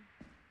see.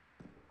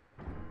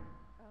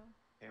 Oh,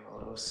 Okay, well,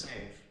 it was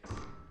safe.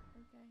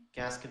 okay.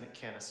 Gas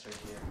canister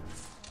here.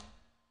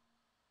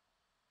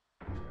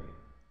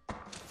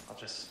 I'll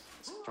just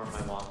store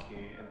my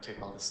walkie and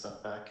take all this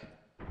stuff back. Hey,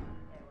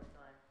 what's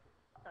on?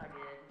 It's all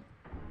good.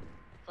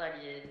 It's all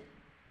good.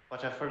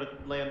 Watch out for the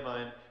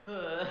landmine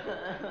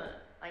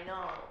I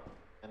know.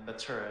 and the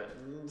turret.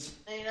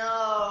 I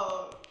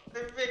know. I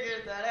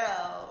figured that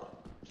out.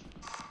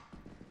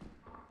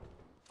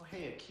 Oh,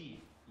 hey, a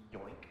key.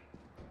 Yoink.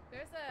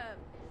 There's a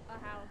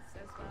house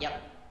as well.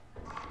 Yep.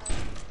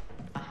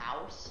 A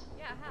house?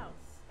 Yeah, a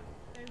house.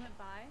 They went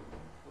by.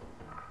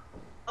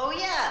 Oh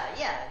yeah,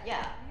 yeah. We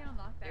can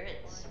unlock that There if you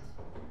is. want.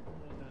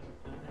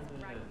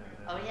 That's right there.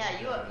 Oh yeah,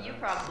 you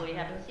probably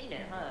haven't seen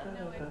it, huh?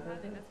 No, I haven't.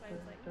 That's why I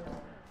was like, oh, no.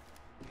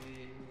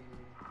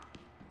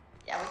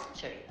 Yeah, we can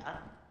show you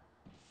that.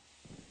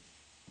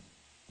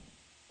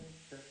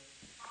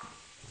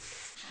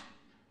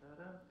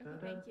 Okay,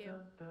 thank you.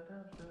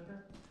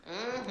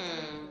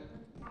 Mm-hmm.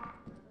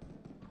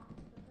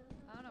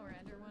 I don't know where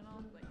Ender went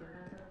off, but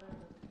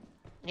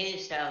yeah.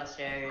 He's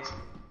downstairs.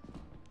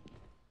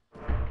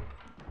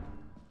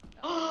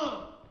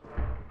 What?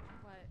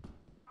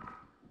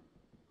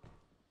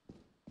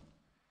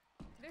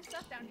 There's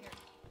stuff down here.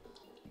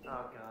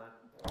 Oh, God.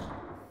 Fucking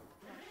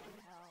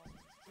hell.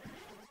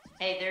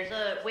 Hey, there's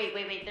a wait,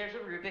 there's a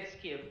Rubik's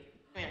Cube.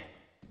 Come here.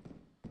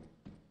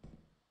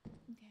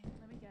 Okay,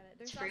 let me get it.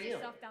 There's It's for also you.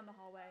 stuff down the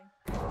hallway.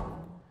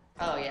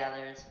 Oh yeah,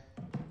 there's. Do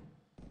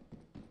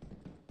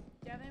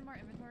you have any more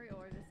inventory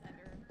or this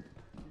Ender?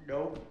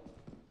 Nope.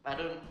 I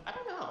don't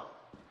know.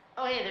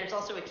 Oh hey, there's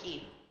also a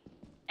key.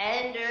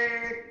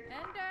 Ender!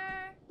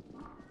 Ender!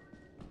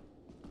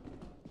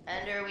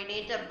 Ender, we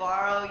need to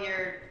borrow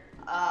your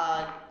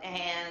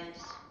hands.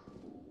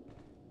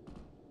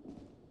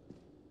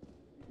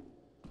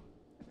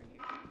 Over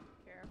here.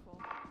 Careful.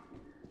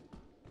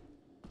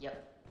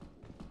 Yep.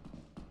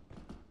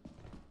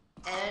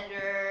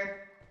 Ender!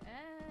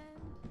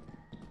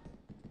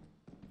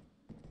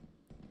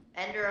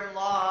 And Ender, I'm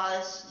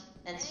lost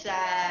and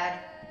sad.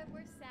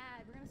 We're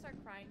sad. We're gonna start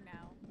crying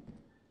now.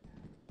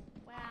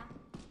 Wow.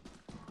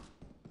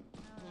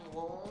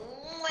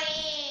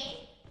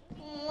 Wee.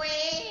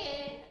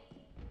 Wee.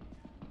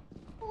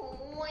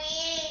 Wee.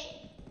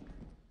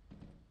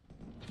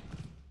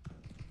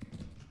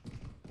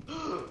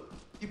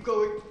 Keep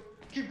going.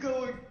 Keep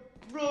going.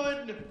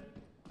 Run.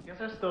 You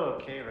guys are still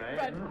okay,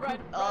 right? Run.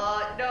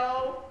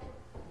 No.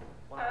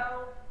 Wow.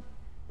 Help.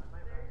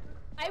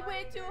 I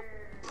went to a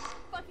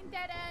fucking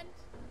dead end.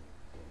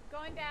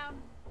 Going down.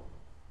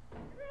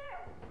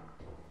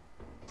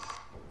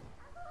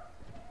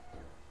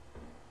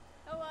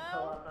 Oh,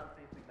 Hello? I'm not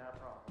facing that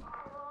problem.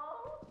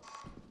 Hello?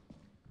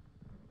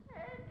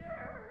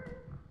 Ender.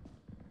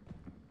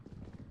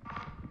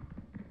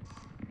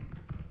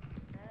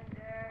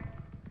 Ender.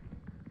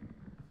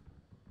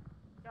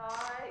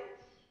 Guys.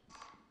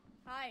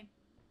 Hi.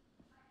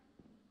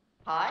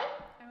 Hi.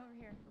 I'm over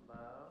here.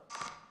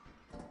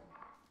 Hello?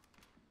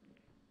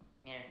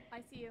 Here.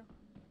 I see you.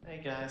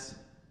 Hey guys.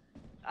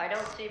 I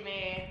don't see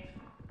me.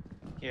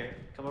 Here,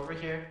 come over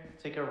here.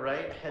 Take a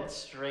right, head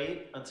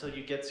straight until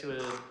you get to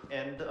an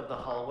end of the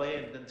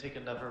hallway, and then take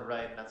another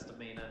right, and that's the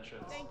main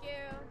entrance. Thank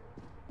you.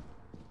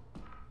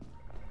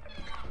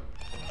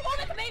 Oh,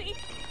 that's a baby!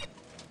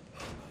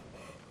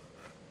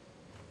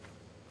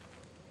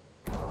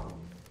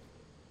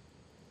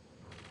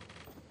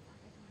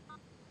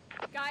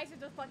 Guys,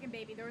 there's a fucking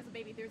baby. There was a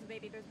baby. There's a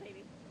baby. There's a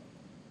baby.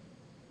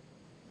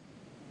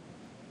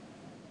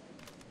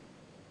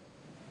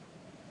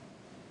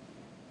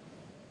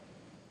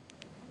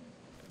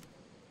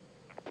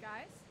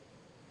 Guys?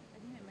 I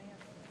think it may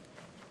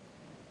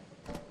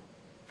have.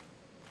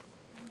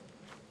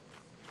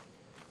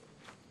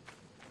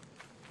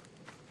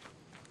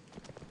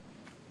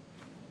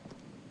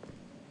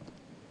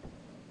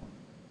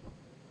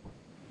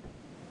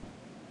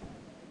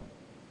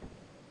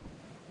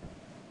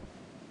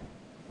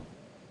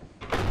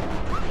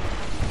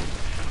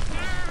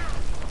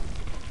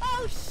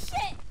 Oh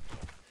shit!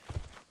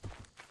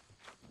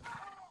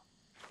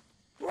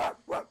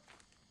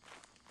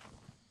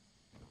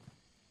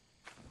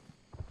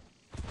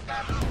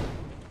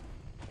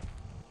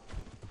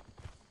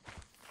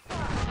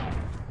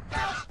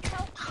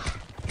 Help!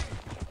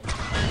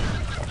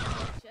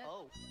 Shit.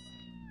 Oh.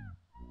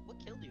 What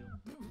killed you?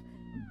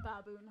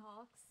 Baboon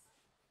hawks.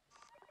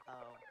 Oh.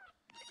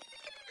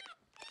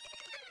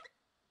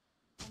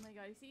 Oh my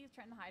god, you see he's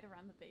trying to hide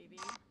around the baby.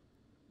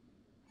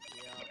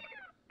 Yeah.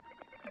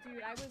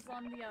 Dude, I was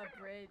on the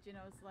bridge and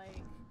I was like,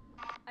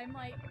 I'm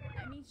like,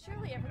 I mean,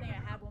 surely everything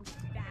I have won't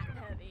be that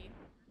heavy.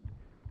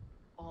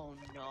 Oh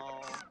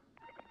no.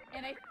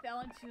 And I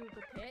fell into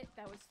the pit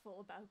that was full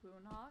of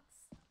baboon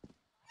hawks.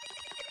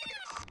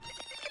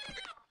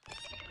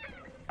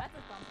 That's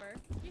a thumper.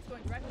 He's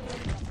going directly to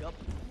the thumper. Yup.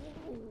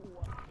 Ooh.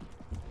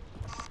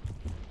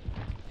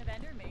 If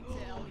Ender makes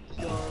it, I'll be.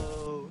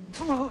 Yo.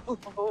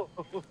 Oh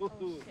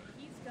shit,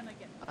 he's gonna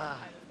get fucked Ah.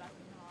 by the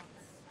baboon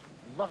hawks.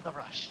 Love the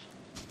rush.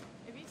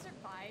 If he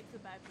survives the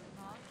baboon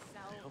hawks, I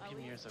hope I'll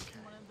Ymir's leave okay.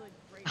 one of the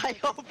great. I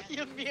hope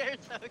you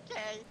Ymir's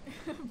okay.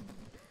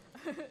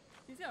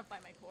 He's gonna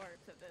find my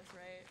corpse at this,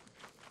 right?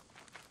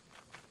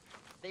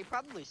 They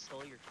probably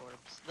stole your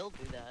corpse. They'll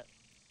do that.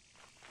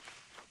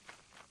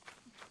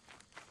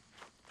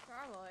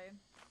 Probably.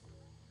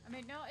 I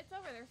mean, no, it's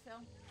over there still.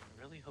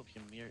 I really hope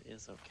Ymir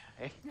is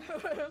okay.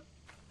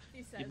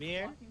 He says,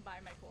 Ymir? walking by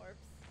my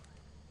corpse.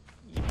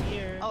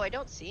 Ymir! Oh, I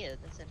don't see it.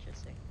 That's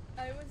interesting.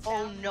 I was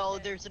Oh down in no, the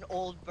pit. there's an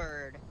old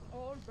bird.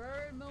 Old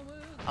bird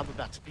moment. I'm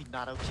about to be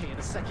not okay in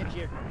a second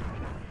here.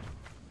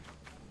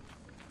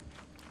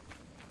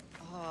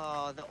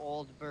 Oh, the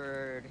old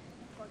bird.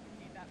 Fucking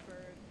hate that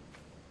bird.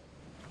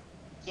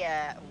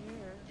 Yeah,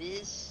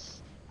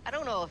 this... I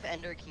don't know if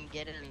Ender can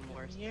get any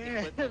more Ymir!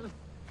 equipment.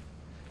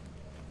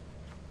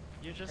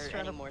 You're just Or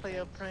trying to any more play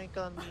a things. prank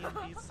on me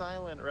and be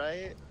silent,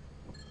 right?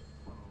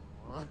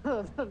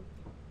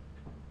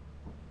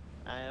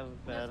 I have a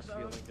bad Let's vote.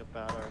 feeling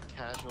about our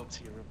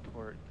casualty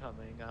report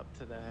coming up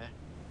today.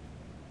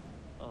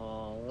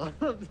 Oh,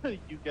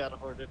 you got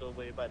hoarded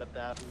away by the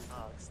baboon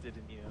hawks,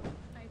 didn't you?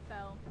 I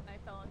fell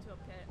into a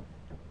pit.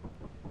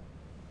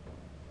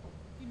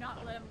 Do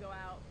not let him go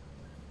out.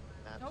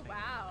 That Oh, thing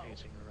wow.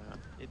 Paging around.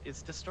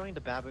 It's destroying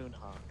the baboon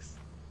hawks,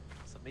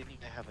 so maybe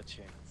I have a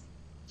chance.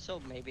 So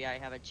maybe I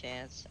have a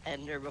chance.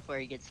 Ender before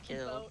he gets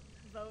killed.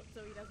 Vote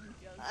so he doesn't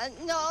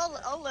just. No,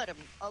 I'll let him.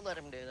 I'll let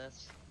him do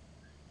this.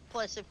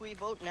 Plus, if we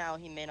vote now,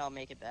 he may not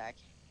make it back.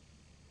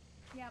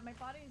 Yeah, my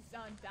body's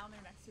down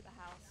there next to the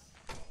house.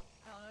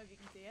 I don't know if you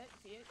can see it.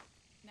 See it?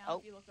 Now Oh.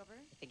 if you look over.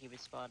 I think he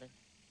was spotted.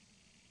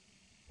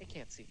 They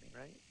can't see me,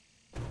 right?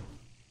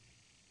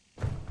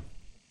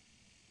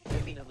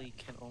 Maybe. Definitely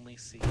can only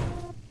see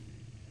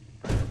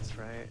birds,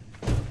 right?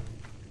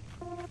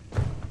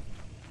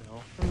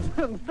 No. He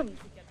needs to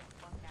get the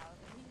fuck out of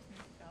it. He just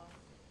needs to go.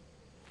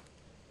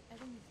 I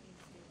think he's being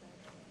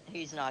stupid.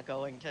 He's not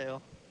going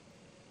to.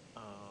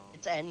 Oh.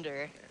 It's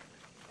Ender.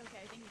 Okay,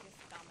 I think he just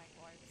found my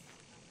corpse.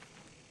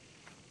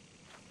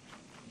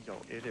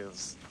 Yo, it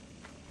is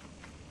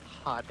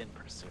hot in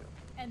pursuit.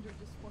 Ender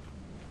just fucking.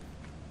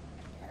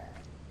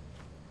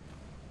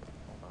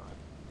 Hold on.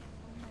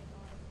 Oh my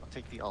god. I'll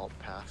take the alt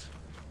path.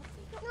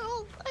 What's he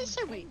No, I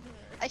say we.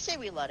 I say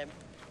we let him.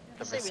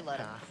 The I say we risk let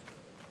him. path.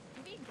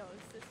 Maybe he goes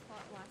this far,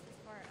 last this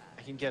far.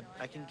 I can get no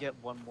I can idea.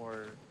 get one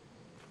more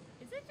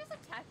Is it just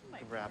attacking my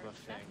Grab a birds?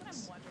 That's what I'm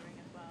things. wondering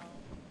as well.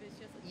 If it's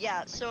just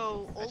Yeah, attacking my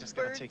so birds. I old just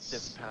gotta take this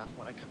birds. path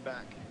when I come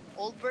back.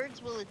 Old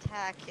birds will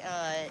attack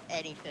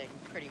anything,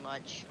 pretty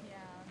much. Yeah,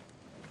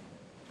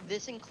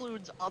 This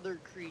includes other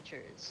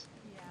creatures.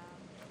 yeah.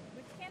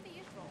 Which can be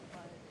useful,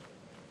 but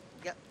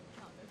Yep.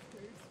 not in this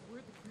case.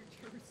 We're the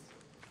creatures.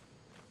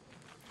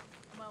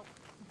 Well,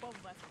 both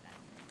of us are dead.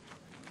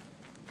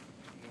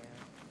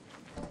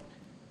 Yeah.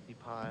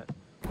 Teapot.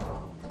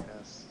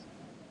 Yes.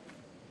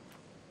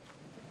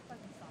 Get the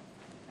fucking stop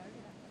sign. Better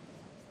get that fucking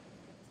stop sign.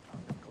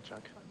 Get the Uncle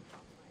Chuck. fucking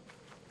stop sign.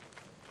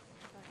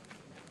 Fucking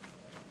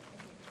I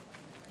hate this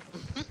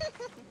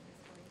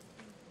place.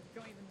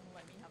 Don't even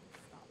let me have the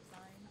stop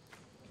sign.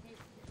 I hate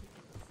the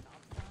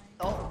stop sign.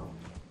 Oh, Ooh.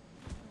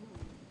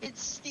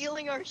 it's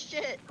stealing our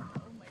shit. Oh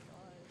my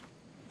god.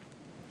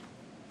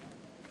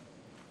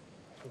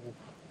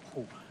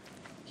 Oh.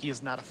 He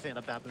is not a fan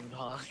of baboon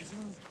hogs.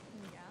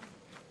 Yeah.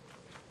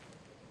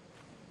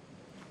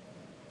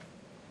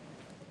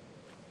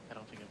 I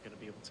don't think I'm gonna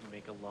be able to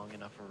make a long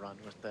enough run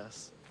with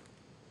this.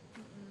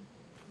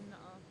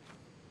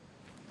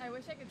 Nuh-uh. I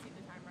wish I could see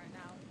the time right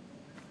now.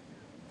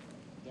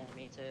 Yeah,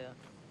 me too.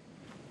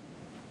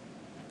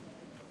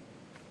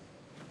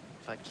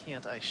 If I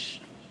can't, I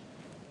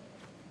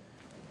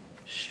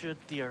should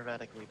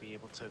theoretically be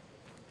able to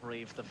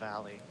brave the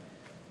valley.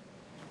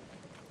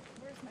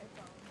 Where's my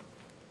phone?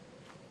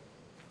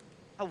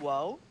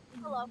 Hello?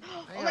 Hello.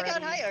 Oh my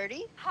god, hi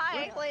Artie.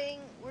 Hi.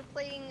 We're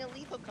playing a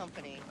Lethal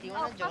Company. Do you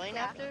Oh, wanna fuck join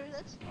yeah. after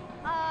this?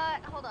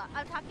 Hold on.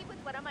 I'm talking with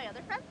one of my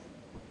other friends.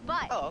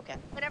 But Oh, okay.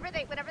 whenever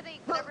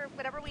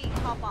we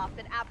hop off,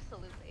 then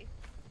absolutely.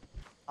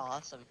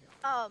 Awesome.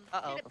 Shouldn't be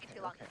Okay,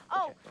 too long. okay,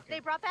 Oh, okay, okay. they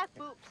brought back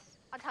boops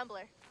on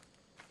Tumblr.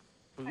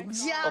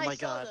 Boobs? Yeah, Oh I my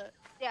saw god. that.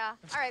 Yeah.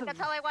 All right. That's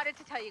all I wanted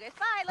to tell you guys.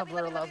 Bye. Love you.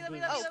 Love you. Love you. Love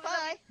you. Love you. Oh, Love you. Love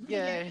bye. you.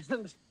 Yay!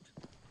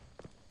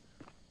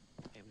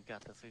 Hey, we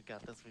got this, we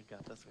got this, we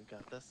got this, we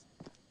got this.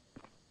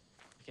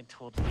 We can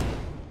totally.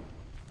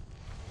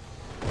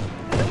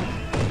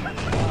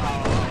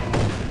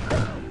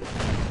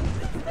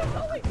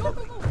 Oh wait, go,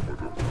 go, go!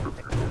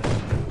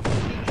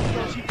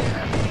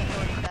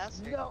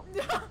 Faster. No!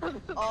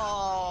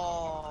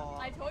 Oh.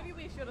 I told you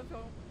we should have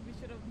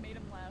made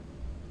him laugh.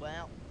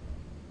 Well,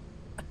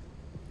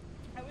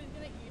 I was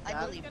gonna eat. I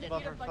I was believed gonna in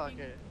eat a fucking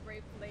motherfucker.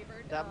 grape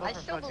flavored. That I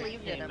still motherfucker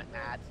believed in came him.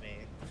 at me.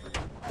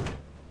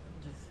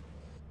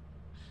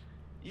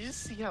 You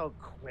just see how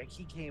quick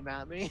he came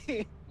at me?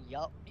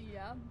 yup.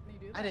 Yeah, they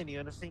do that. I didn't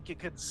even think you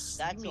could see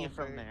That's me old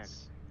from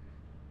birds.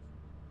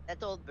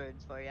 That's old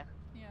birds for you.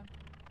 Yeah. there.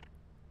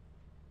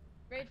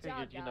 I Great figured,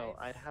 job, you know,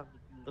 guys. I'd have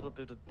a little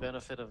bit of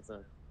benefit of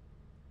the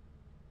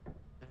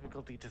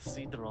difficulty to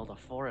see through all the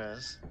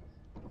forest.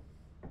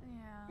 Yeah.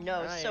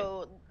 No, Right.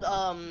 so the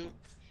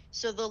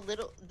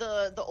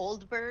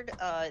old bird,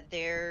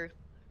 they're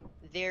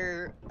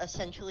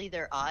essentially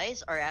their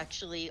eyes are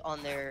actually on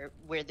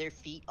where their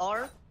feet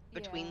are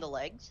between Yeah. the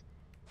legs.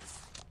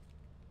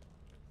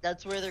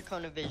 That's where their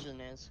cone of vision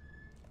is.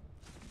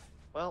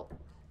 Well,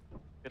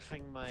 good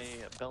thing my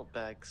belt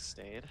bag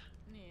stayed.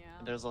 Yeah.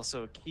 And there's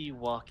also a key,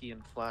 walkie,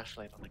 and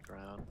flashlight on the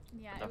ground.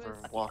 Yeah. It Another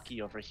was.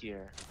 walkie over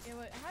here. It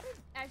was. How did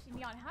actually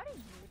Neon? How did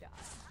you die?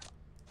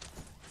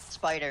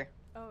 Spider.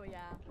 Oh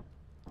yeah.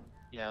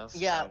 Yeah,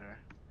 Yeah. spider.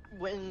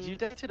 When Did you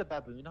die to the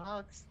baboon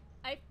hogs?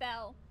 I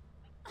fell.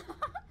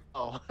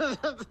 Oh.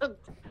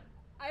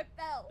 I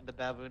fell. The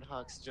baboon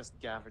hogs just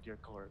gathered your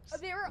corpse. Oh,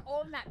 they were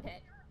all in that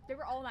pit. They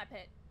were all in that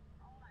pit.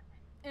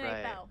 And I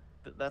Right. fell.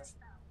 That's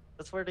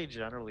where they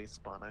generally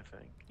spawn, I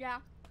think. Yeah.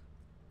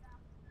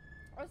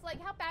 I was like,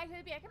 how bad could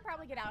it be? I can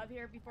probably get out of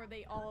here before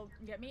they all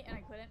get me, and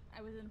I couldn't.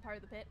 I was in part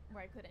of the pit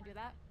where I couldn't do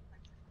that.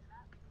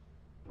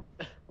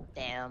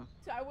 damn.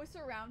 So I was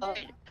surrounded. Oh,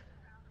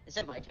 is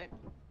it my turn?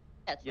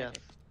 That's my Yes,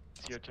 turn.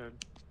 it's your turn.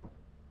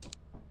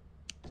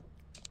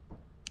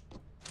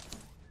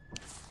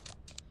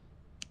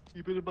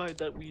 Keep in mind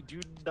that we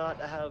do not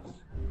have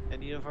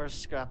any of our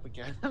scrap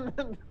again.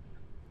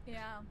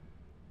 Yeah.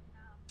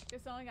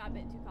 Just only got a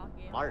bit too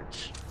cocky.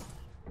 March.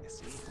 I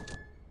see.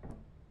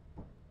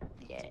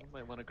 Yeah. You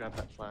might want to grab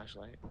that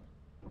flashlight.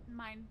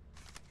 Mine.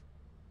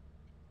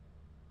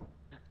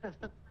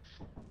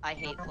 I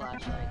hate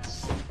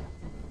flashlights.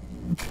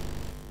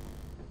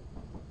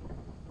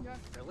 You're,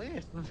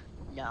 Really?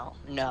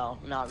 No,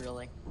 not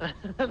really. I got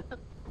a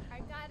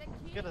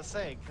I'm key. gonna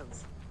say,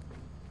 because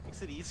it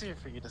makes it easier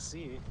for you to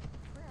see.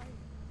 Where are you?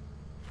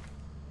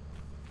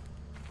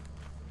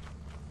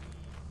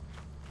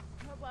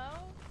 Hello?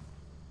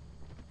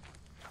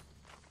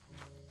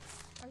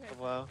 Okay.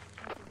 Well,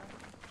 I see them.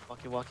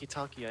 walkie walkie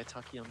talkie, I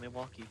talkie on my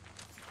walkie.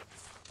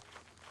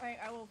 Alright,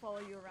 I will follow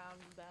you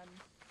around then.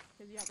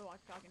 Because you have the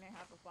walkie-talkie and I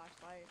have a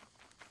flashlight.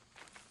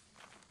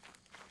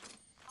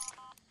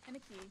 And a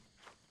key.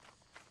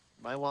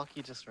 My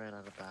walkie just ran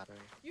out of battery.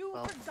 You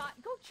Well. forgot.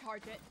 Go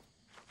charge it.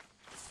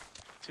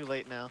 Too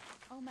late now.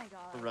 Oh my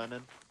god. We're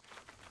running.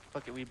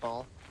 Bucket we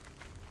ball.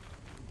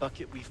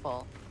 Bucket we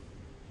fall.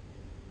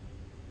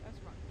 That's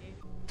rocky.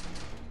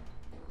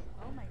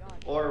 Oh my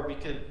god. Or we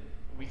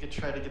We could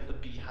try to get the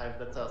beehive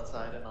that's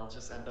outside, and I'll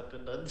just end up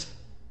in the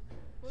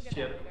We'll get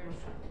ship. that later.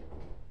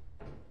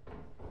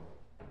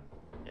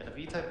 Yeah, the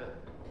V-type,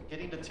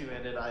 getting the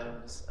two-handed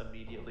items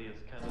immediately is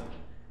kind of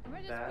I'm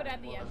gonna just bad. put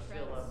at the We'll entrance.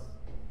 fill up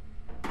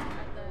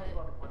At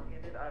on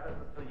one-handed items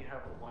until you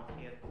have one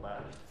hand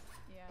left.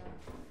 yeah.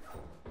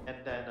 And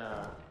then,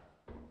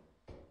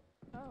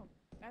 Oh,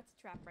 that's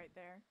a trap right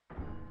there.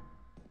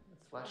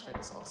 this flashlight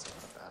is also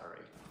out of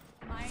battery.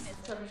 Mine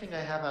It's is. everything I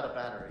have out of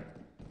battery.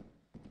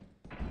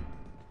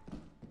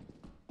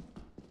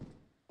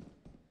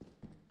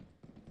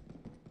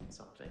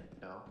 Something?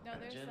 No. No,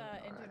 there's Engine?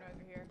 engine Alright,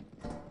 over here.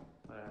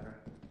 whatever.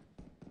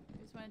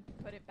 Just want to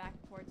put it back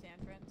towards the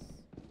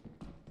entrance.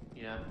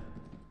 Yeah.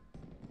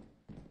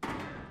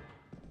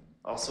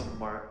 Also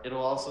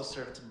it'll also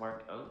serve to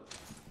mark, oh,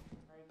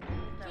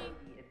 That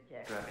would be a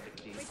dick. grabbing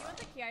the key. Wait, do you want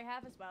the key I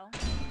have as well?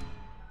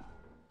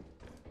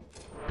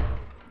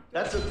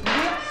 That's a,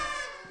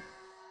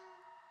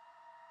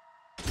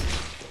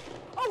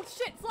 Oh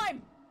shit,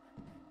 slime!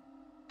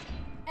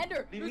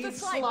 Ender, You there's a mean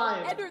slime!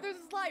 slime. Ender, there's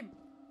a slime!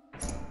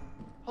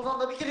 hold on,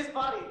 let me get his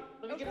body.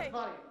 Let me get Okay. his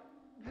body.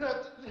 Come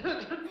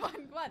on,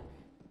 come on.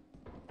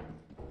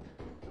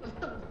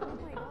 Oh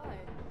my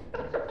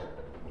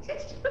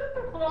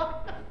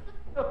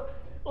god.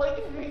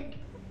 Like me.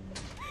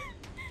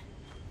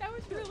 That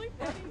was really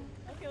funny.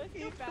 Okay, let's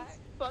go back.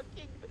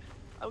 Fucking.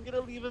 I'm gonna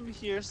leave him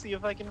here, see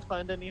if I can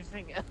find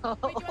anything else.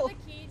 Wait, do you want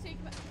the key so you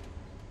can...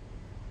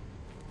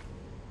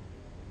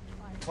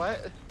 Fine.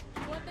 What?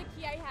 Do you want the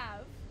key I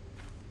have?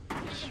 So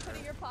you can put it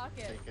in your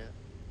pocket. Take it.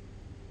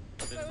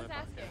 That's Put it what I in was my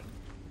pocket. asking.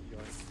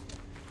 Yours.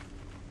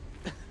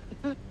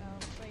 Oh,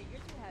 wait,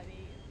 you're too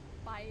heavy.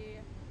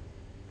 Bye.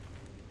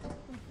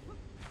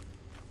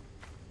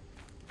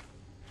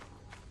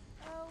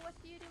 Oh, what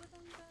do you do with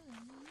umbrella?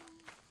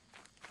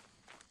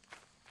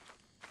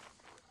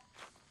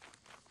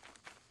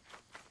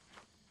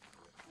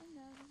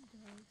 Another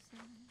dog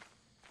song.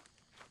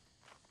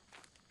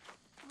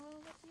 Oh,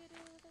 what do you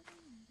do with a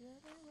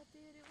umbrella? What do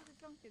you do with a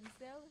drunken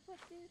sailor? What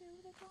do you do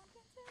with a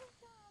drunken sailor?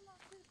 Come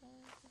off the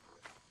boat.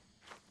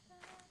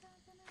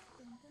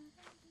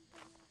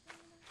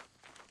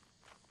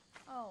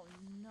 Oh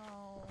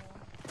no.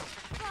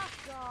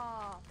 Fuck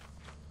off.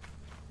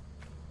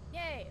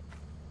 Yay.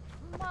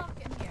 Walk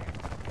in here.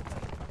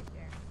 Right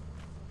there.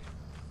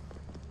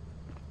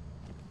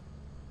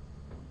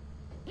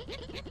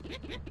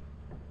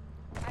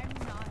 I'm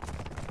not.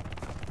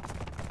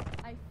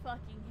 I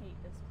fucking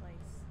hate this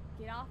place.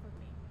 Get off of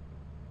me.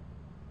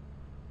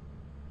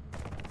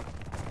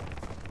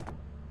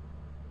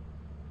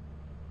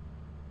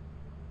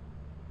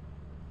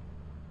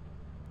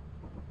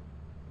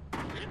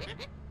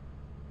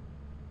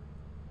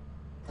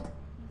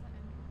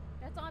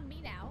 That's on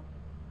me now.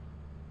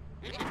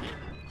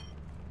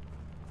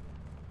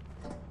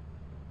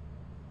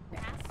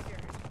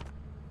 Bastard.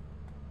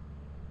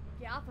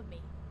 Get off of me.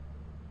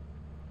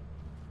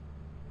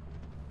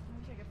 I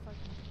wish I could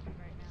fucking shoot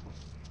right now.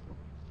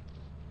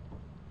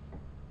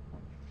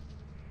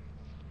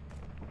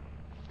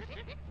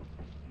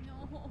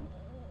 No,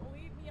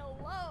 leave me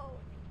alone.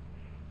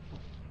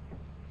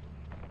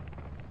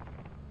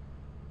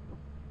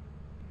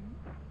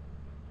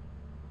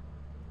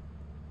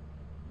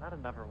 Not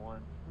another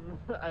one.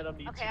 I don't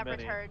need Okay, too I've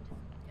many. returned.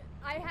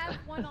 I have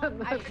one on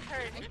me. I've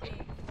returned. I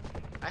think.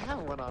 I have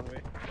one on me.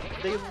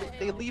 Why?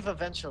 They leave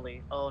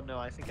eventually. Oh no,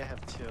 I think I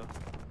have two. Do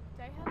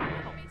I have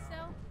one on me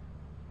still?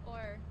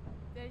 Or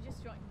did I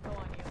just go on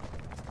you?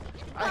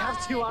 I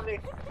have two Bye. on me.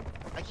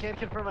 I can't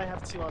confirm I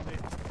have two on me.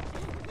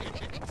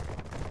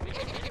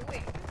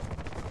 Wait.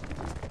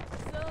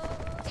 So,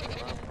 oh, there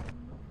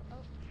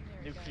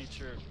we New go.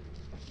 creature.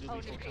 New Oh,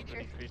 lethal new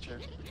company creature.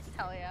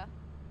 Hell yeah.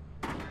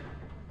 Okay.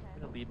 I'm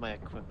gonna leave my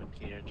equipment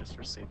here just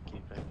for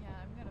safekeeping. Yeah,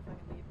 I'm gonna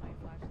fucking leave my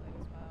flashlight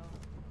as well.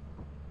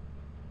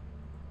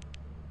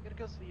 I'm gonna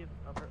go see if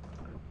other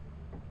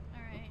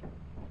Alright.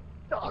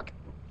 dog.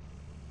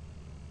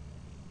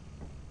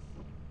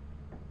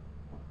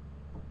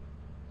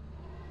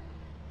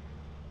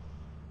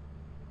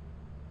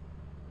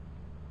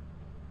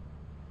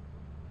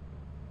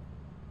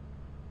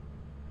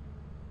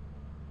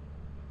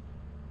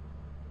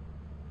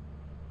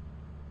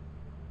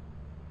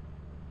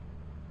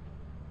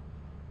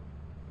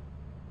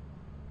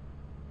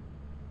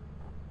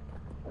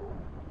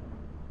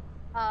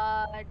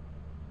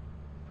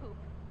 Poop.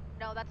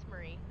 No, that's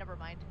Marie. Never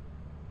mind.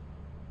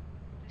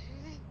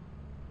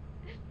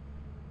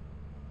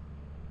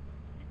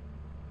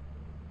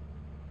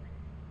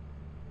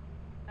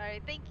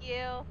 Alright, thank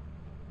you.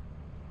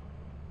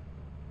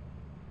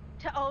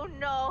 Oh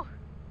no.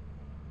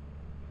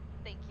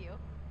 Thank you.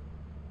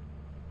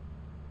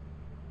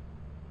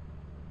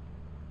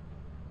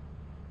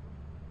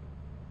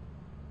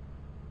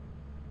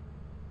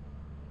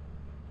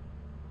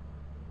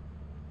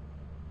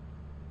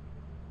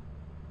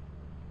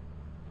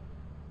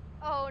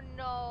 Oh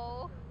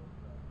no.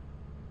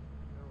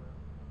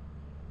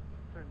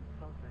 Certain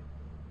something.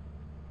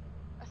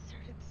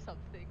 Asserted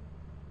something.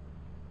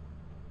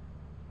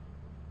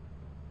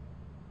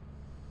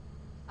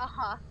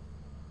 Uh-huh.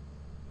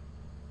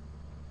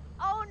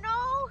 Oh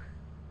no!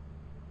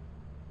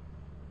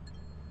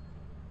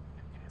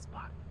 In his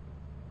body.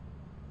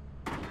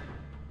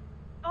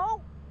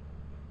 Oh!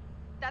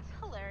 That's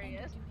Ender,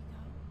 hilarious. do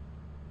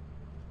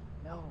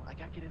we go? No, I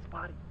gotta get his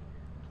body.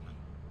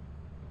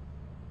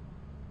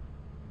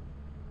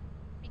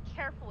 Be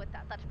careful with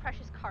that. That's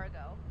precious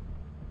cargo.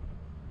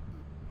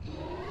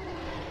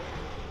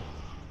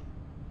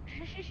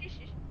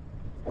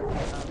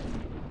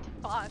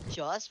 Fuck.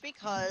 Just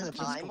because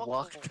Just I'm a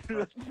walk fool.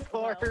 through the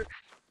door. Well,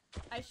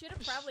 I should have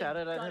probably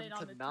Shouted at done him it on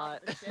to the top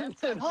not. of the ship.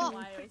 That's Huh.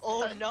 why I was Oh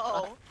like,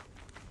 no!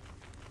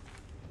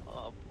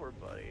 Oh, poor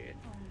buddy.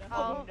 oh no.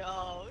 Oh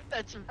no!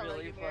 That's Hello,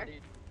 really Ymir. funny.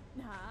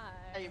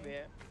 Hi. Hey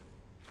man.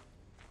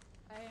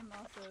 I am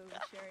also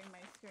sharing my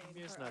screen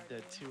Mir's for not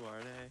dead Artie, too, are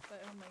they?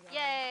 But oh my god.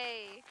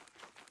 Yay!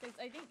 Because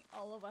I think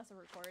all of us are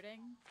recording,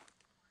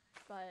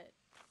 but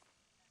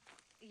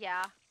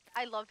Yeah,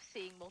 I love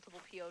seeing multiple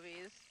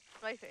POVs.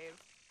 My fave.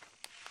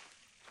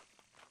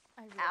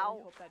 I really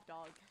Ow. hope that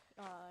dog,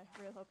 I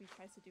really hope he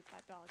tries to dupe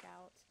that dog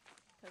out.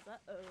 Cause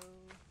uh-oh.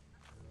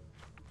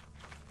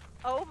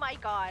 Oh my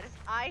god,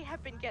 I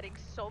have been getting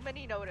so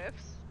many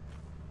notifs.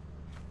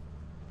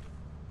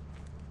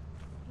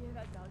 Yeah,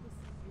 that dog is,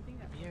 you think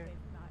that Here.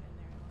 Poke's not in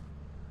there anymore?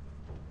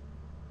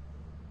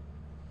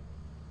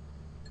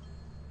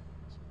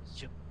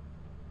 Yup.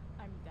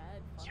 I'm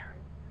dead, Sure.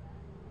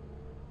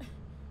 fucker.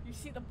 You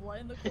see the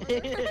blood in the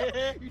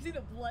corner? You see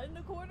the blood in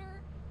the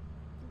corner?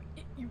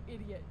 You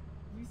idiot.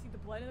 You see the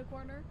blood in the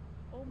corner?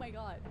 Oh my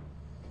god.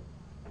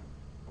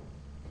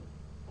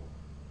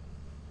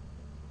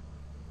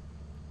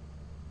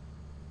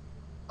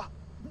 Ah.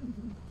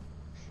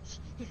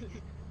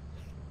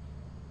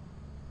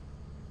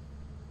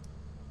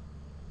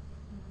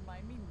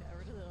 Remind me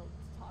never to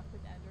talk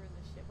with Ender in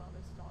the ship while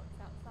there's dogs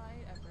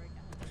outside ever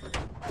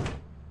again.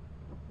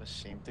 I'm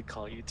ashamed to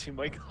call you to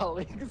my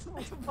colleagues.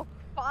 Oh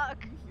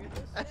fuck. You hear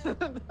this shit?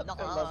 I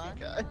love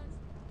you guys.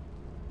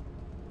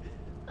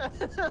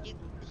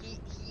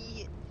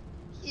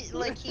 He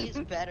like he's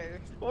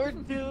better. We're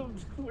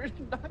doomed. We're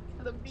not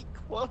gonna meet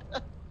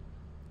quota.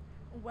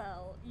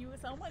 Well,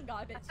 someone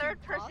got it. A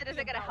third person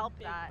isn't gonna help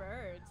big that.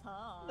 birds,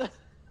 huh?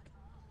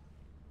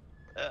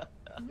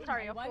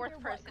 Sorry, I a fourth wonder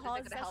what person isn't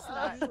caused gonna help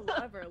us that.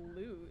 to ever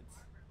loot.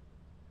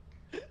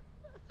 Could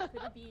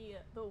it be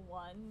the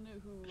one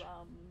who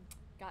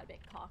got a bit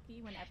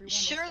cocky when everyone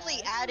Surely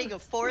was dead? adding a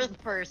fourth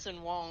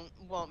person won't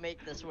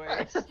make this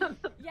worse.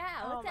 Yeah,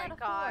 Oh let's my add a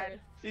God. fourth.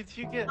 Did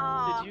you get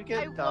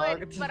I dogged?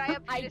 would, but I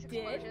I appreciate his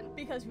did exclusion.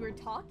 because we were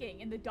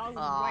talking and the dog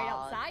was right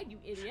Aw. outside. You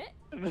idiot!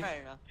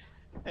 Fair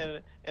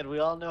enough. and we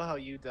all know how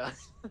you die.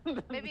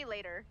 Maybe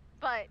later,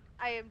 but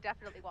I am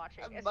definitely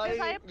watching. As My- soon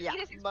as I appreciate yeah,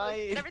 his exclusion, my-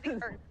 everything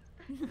hurts.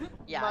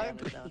 Yeah, My I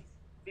understand.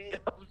 POV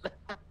of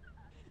that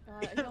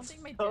I don't is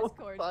think my so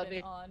Discord's funny.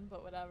 been on,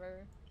 but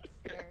whatever.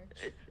 Sure.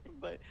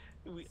 But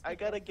I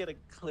gotta get a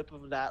clip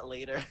of that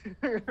later.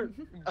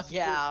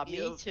 Yeah, Of me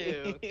your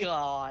too. POV.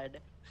 God.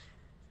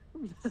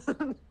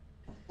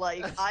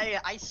 Like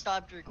I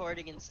stopped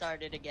recording and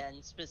started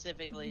again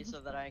specifically so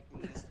that I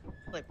can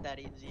clip that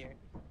easier.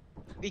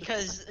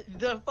 Because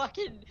the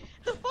fucking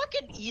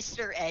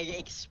Easter egg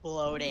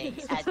exploding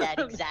at that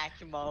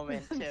exact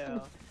moment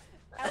too.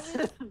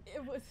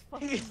 It was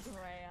fucking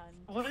grand.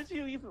 What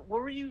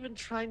were you even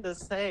trying to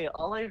say?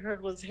 All I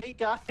heard was, "Hey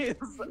guys,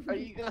 are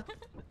you gonna,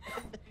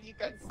 you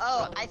guys?"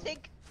 Oh, I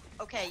think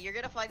okay, you're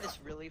gonna find this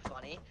really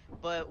funny,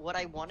 but what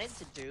I wanted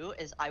to do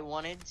is I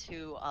wanted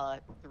to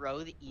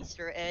throw the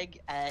Easter egg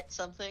at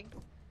something,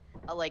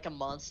 like a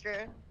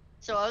monster.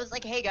 So I was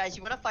like, hey guys,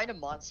 you wanna find a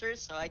monster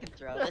so I can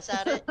throw this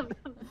at it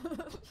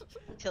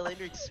till it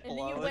And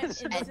then you went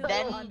explodes? into And the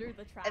then under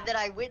the trap. and then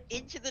I went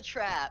into the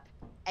trap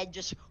and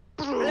just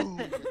boom.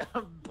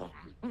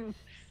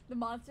 The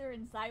monster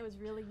inside was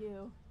really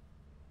you.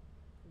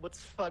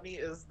 What's funny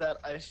is that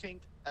I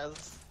think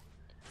as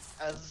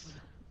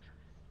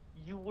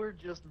you were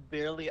just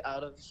barely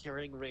out of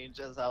hearing range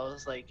as I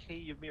was like,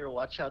 "Hey Ymir,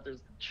 watch out! There's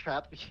a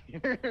trap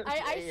here."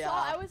 I Yeah.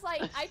 saw. I was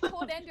like, I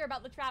told Ender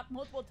about the trap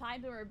multiple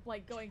times. And we were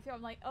like going through.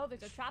 I'm like, oh,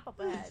 there's a trap up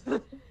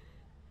ahead.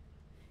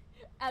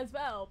 As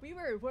well, we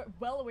were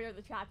well aware of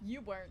the trap.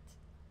 You weren't.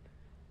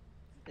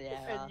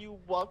 Yeah. And you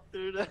walk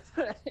through the.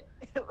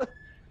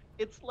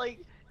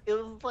 It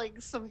was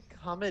like some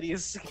comedy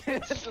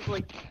skit. Just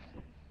like,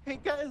 "Hey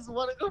guys,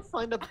 want to go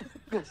find a?"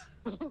 Crush.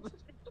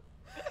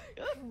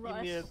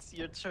 Ymir, it's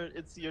your turn.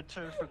 It's your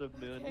turn for the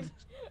moon.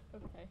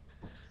 Okay.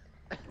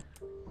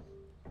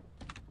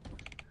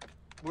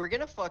 We're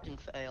gonna fucking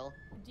fail.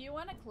 Do you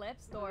want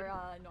eclipsed or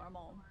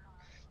normal?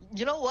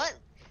 You know what?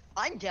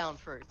 I'm down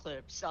for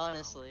Eclipse,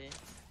 honestly.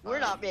 We're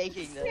not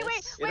making this.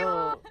 Wait,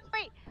 It'll-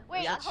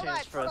 wait, It's a hold on,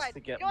 chance for hold us on. to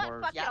get You know what?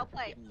 more Fuck it, Yeah. I'll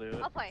play. loot.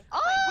 I'll play.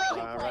 Oh! He'll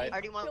play. Alright.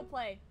 Already want- He'll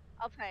play.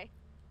 I'll play.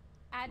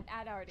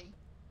 Add Artie.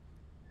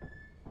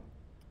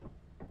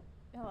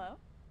 Hello?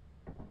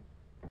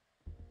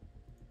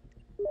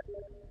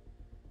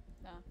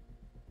 No.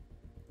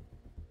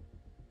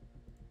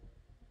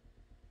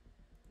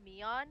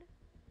 Neon?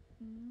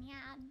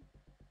 Nyan.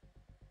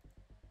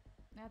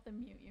 I have to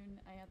mute you.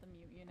 I have to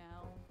mute you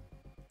now.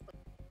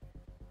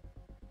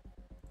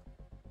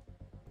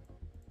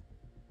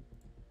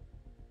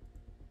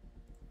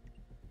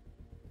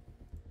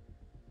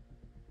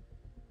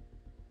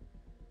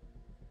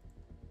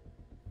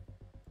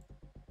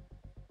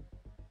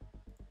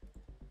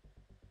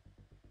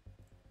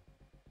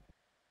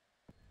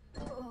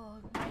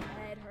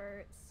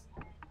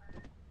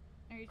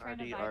 you trying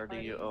Artie, to buy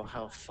Artie, oh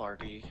how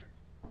farty.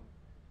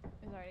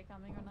 Is Artie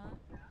coming or not?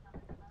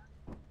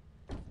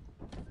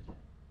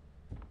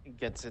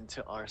 Gets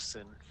into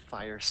arson,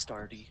 fire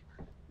starty.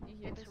 You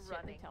hear It's this shit they're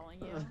running. telling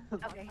you?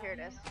 Okay, here it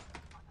is.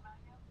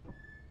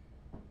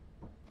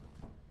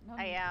 No,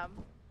 I am.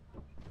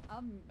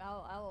 I'll mute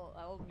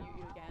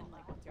you again,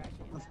 like once you're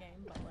actually in the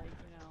game. But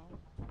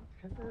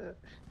like, you know.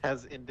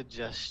 Has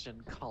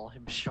indigestion, call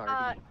him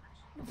Shardy.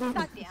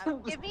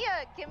 Goddamn.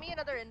 Give me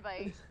another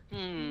invite.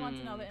 He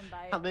wants another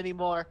invite. How many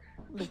more?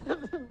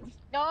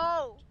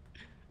 No.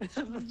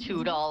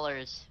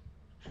 $2.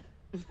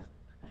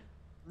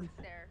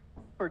 There.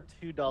 For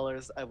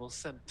 $2, I will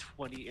send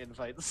 20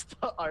 invites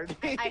to Artie.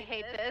 I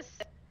hate this.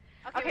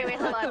 Okay, wait,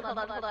 hold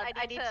on.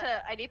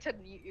 I need to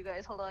mute you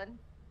guys. Hold on.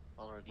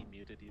 Already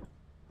muted you.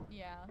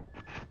 Yeah.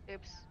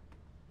 Oops.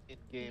 In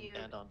game Mute.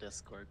 and on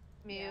Discord.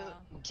 Mute. Yeah.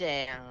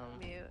 Damn.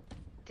 Mute.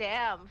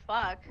 Damn.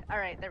 Fuck. All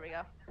right. There we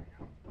go.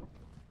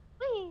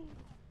 Whee.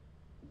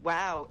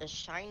 Wow, a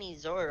shiny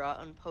Zora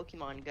on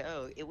Pokemon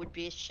Go. It would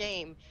be a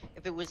shame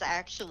if it was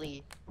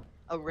actually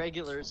a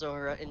regular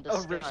Zora in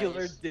disguise. A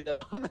regular ditto.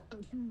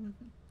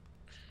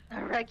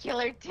 A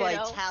regular By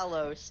ditto.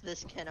 Talos,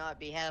 this cannot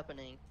be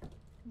happening.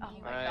 Oh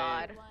You my are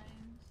god.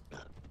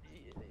 blind.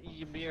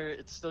 Ymir,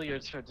 it's still your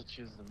turn to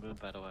choose the moon,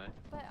 by the way.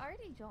 But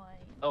Artie joined.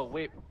 Oh,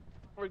 wait.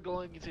 We're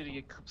going to the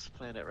Eclipse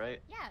planet, right?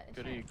 Yeah.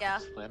 Go to sure.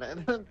 Eclipse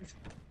planet.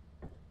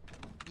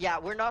 Yeah,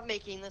 we're not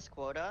making this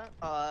quota.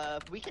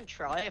 We can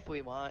try if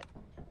we want,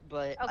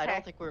 but I Okay.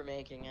 don't think we're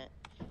making it.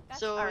 That's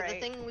So the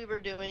alright. thing we were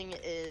doing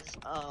is,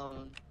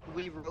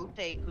 we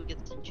rotate who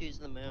gets to choose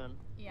the moon.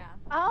 Yeah.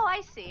 Oh,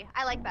 I see.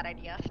 I like that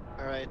idea.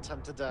 Alright,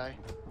 time to die.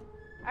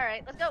 All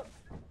right, let's go.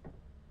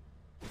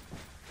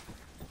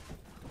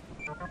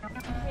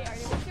 Hey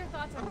Artie, what's your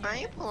thoughts on Are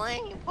you humans?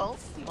 playing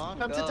Pokemon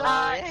Time to Go?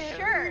 die.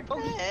 Sure.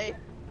 Okay.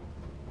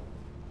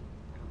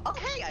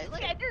 Okay, I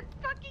like it. Xander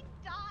fucking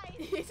died.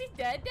 Is he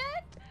dead?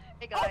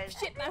 Hey Oh guys.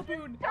 shit, my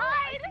wound.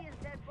 Died.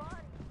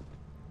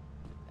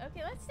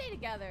 Okay, let's stay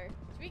together.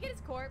 Should we get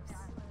his corpse?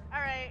 All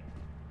right.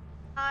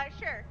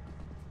 Sure.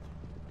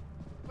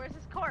 Where's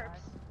his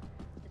corpse?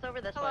 It's over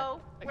this Hello.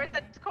 Where's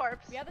Okay. the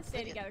corpse? We have to stay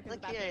Look- together because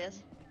look here he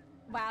is.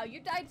 Wow, you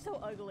died so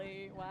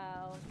ugly.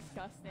 Wow,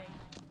 disgusting.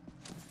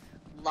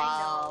 way.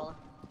 Lol.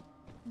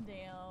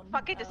 Damn.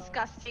 Fucking L.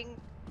 disgusting.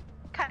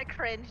 Kind of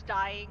cringe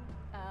dying.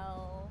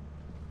 L.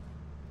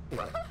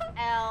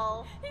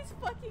 L. His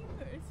fucking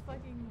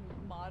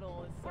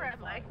model is so Where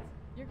am I? fucked.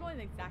 You're going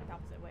the exact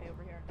opposite way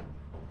over here.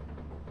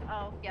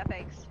 Oh, yeah,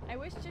 thanks. I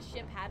wish just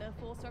ship had a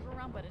full circle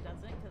run, but it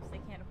doesn't because they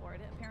can't afford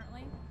it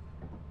apparently.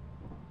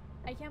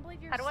 I can't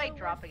believe you're How do I still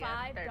drop worth again?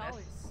 There it $5.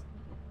 is.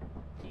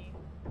 Gee.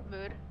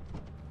 Mood.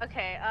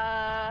 Okay,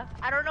 I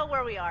don't know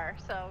where we are,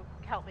 so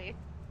help me.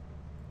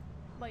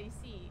 Well, you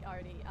see,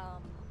 Artie,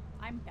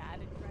 I'm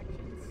bad at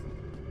directions.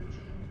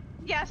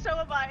 Yeah, so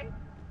am I.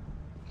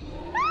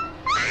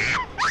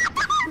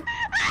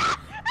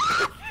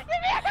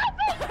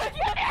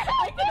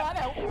 I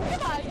cannot help you.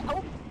 Goodbye.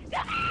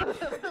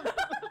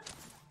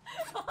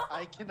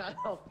 I cannot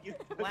help you.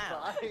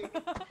 Wow. Goodbye.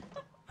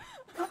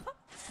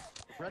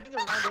 Running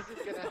around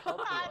isn't gonna help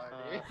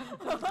you, Artie.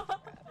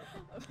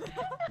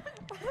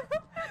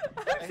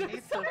 I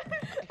hate to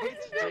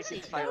break See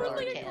it to if you, I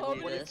really Artie. can hope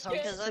do When it this comes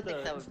because I to think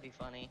the- that would be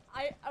funny.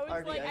 I was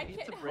Artie, like, I I hate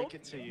can't to help break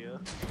it to you.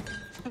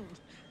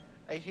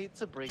 I hate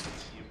to break it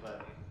to you,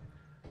 but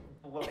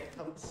when it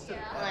comes to Yeah.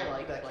 I everyone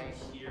like that playing.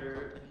 can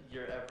hear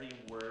your every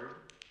word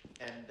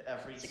and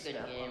every It's a good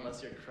step game.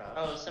 unless you're crouched.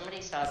 Oh,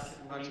 somebody stopped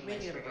hunting my Screaming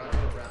and screen.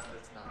 running around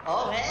is not.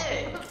 Oh,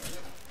 hey!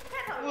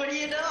 What do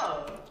you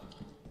know?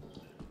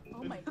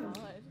 Oh my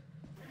god.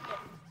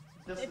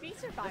 Just, If he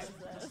survives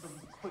just this. some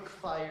quick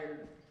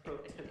fire pro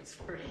tips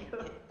for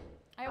you.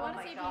 I Oh want to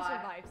my see if God. he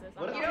survives this.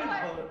 What if You we know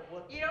what?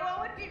 vote? You know what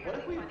would be What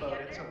if we really funny,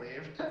 voted to Ender?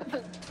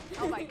 leave?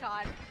 Oh my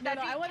god. No, That'd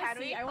no, be- I want to can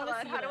see. we? I want Hold to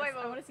on, see how this. do I I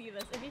vote? want to see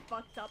this. If he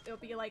fucks up, it'll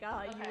be like you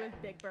Okay.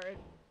 with Big Bird.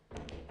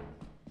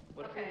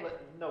 What if Okay. we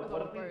let, no, We'll what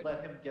go if we bird.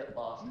 let him get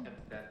lost and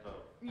then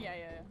vote? Yeah,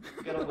 yeah,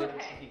 We gotta wait until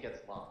Okay. he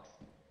gets lost.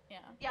 yeah.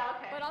 Yeah,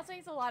 okay. But also,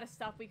 he's a lot of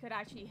stuff. We could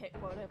actually hit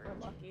quota if we're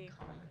lucky,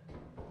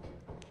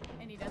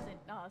 and he doesn't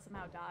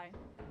somehow die.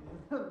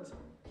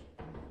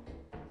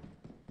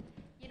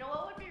 You know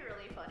what would be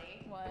really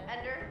funny? What?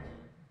 Ender,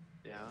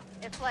 Yeah.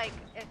 if like,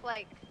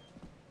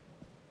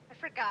 I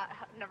forgot.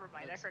 Never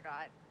mind, I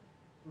forgot.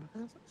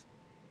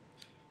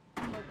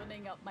 I'm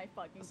opening up my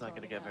fucking. It's not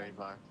gonna phone get very again.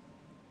 far.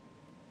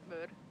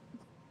 Mood.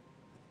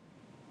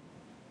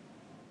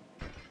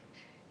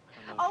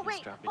 I don't know Oh if he's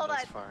wait, dropping hold on,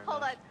 this far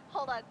hold on,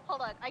 enough.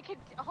 hold on. I can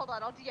hold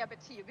on. I'll DM it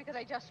to you because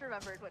I just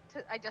remembered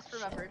I just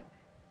remembered.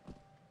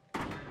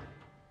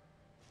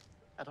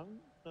 I don't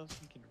know if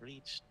he can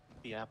reach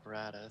the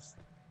apparatus.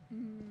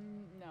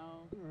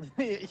 No.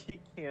 He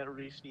can't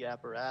reach the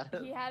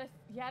apparatus. He had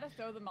to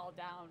throw them all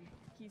down.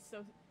 He's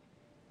so.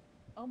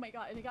 Oh my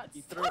god! And he got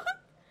He stuck. threw.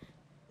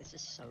 This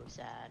is so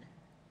sad.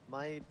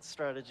 My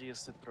strategy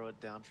is to throw it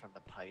down from the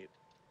pipe,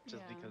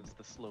 just Yeah. because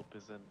the slope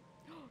isn't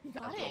He as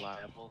got it.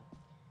 reliable.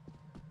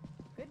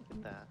 Good.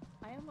 That.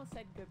 I almost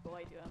said good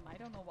boy to him. I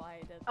don't know why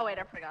I did. Oh wait, I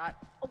that. forgot.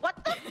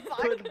 What the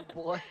fuck? Good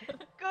boy.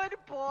 Good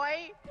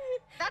boy.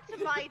 That's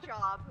my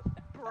job,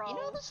 bro. You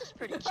know, this is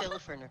pretty chill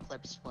for an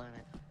eclipse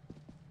planet.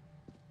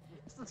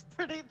 This is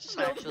pretty Just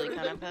chill. actually for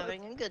kind of this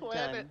having a good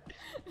planet.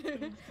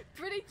 time.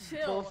 Pretty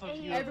chill. Both of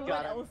you have Everyone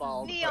got else is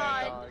involved by a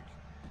Neon.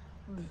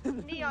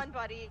 dog. Neon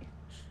buddy.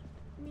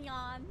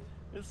 Neon.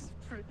 This is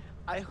pretty.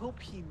 I hope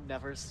he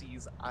never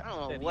sees I don't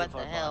know any what of the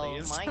our hell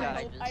bodies. my I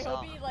guy hope, just I hope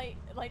saw. he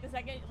like the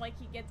second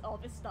he gets all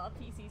of his stuff,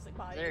 he sees like Is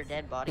bodies. there a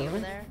dead body over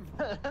there?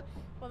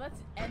 Well, that's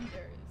Enders.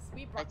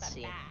 We brought Let's that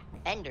see. back.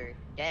 Ender,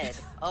 dead.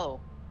 Oh.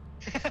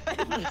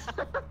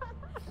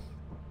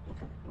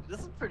 This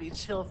is pretty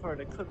chill for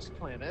an eclipse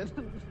planet.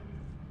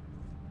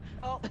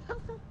 Oh.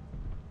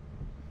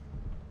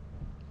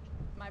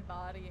 My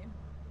body.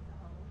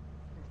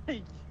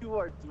 You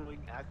are doing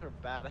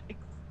acrobatics.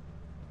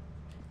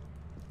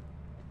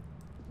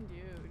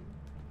 Dude.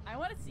 I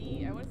wanna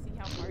see how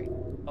far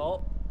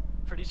Oh,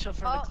 pretty chill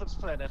for an Oh. eclipse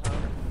planet, huh?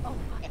 Oh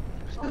fuck.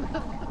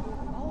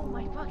 Oh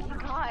my fucking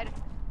god.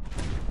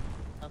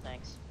 No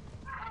thanks.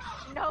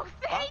 No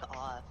thanks. Fuck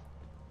off.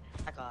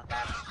 Fuck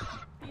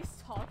off.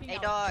 he's talking Hey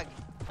out- dog,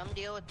 come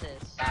deal with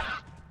this.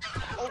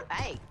 Oh,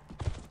 hey.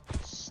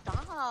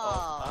 Stop. Oh,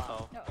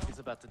 uh-oh. Uh-oh. He's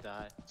about to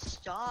die.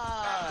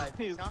 Stop.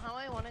 He's- It's not how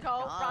I want to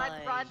Go,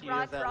 die. run, He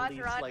run, is at run,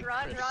 least run, like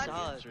run, critically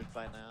run. injured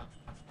by now.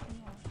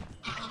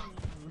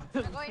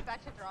 Yeah. I'm going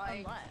back to drawing.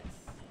 Unless.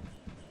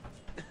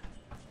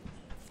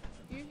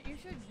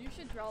 You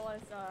should draw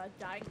us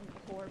dying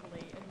horribly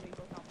in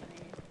legal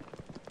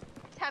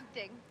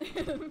Tempting.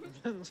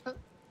 company.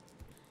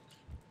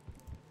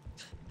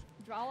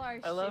 Draw our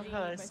I love shitty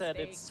how I said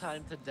it's mistakes.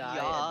 time to die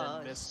and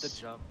then miss the Yes.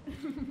 jump.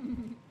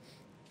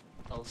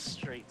 Fell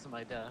straight to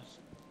my death.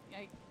 Yeah,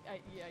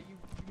 you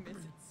miss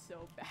it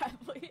so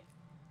badly.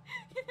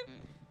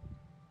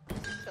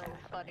 So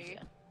funny.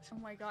 Oh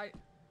my god.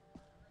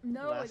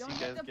 No, Last don't you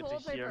hit guys the get pole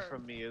to hear paper.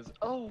 from me is,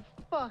 oh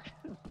fuck.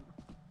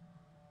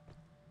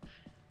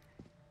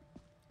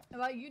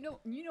 Well, you know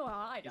how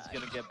I He's die.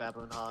 gonna get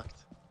baboon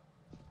hawked.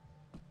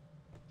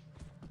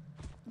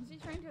 Is he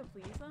trying to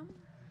please them?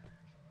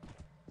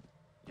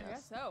 I guess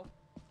Yes. so.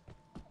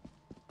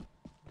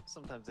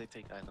 Sometimes they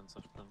take items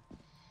with them.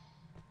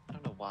 I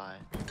don't know why.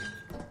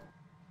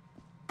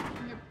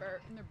 In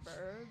their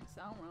birds,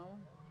 I don't know.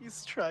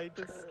 He's trying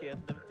to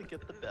scan them to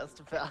get the best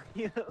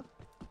value.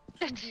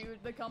 Dude,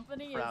 the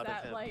company is Proud of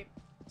at him. like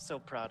So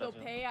proud they'll of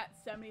him. pay at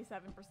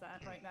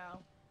 77% right now.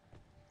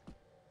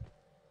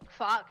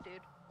 Fuck,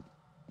 dude.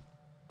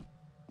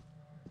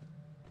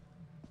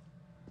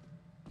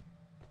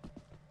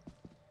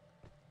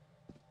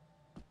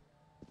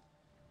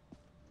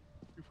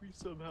 If we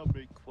somehow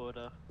make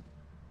quota,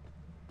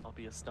 I'll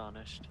be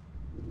astonished.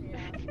 Yeah.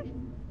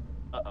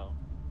 Uh-oh.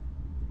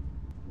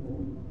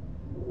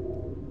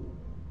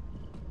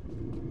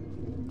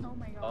 Oh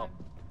my god.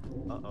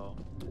 Uh-oh.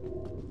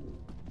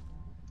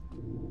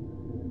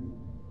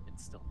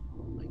 It's still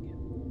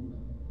falling.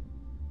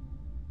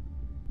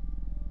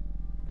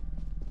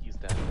 He's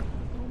dead.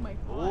 Oh my god.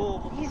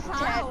 Oh, He's dead.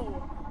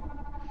 How?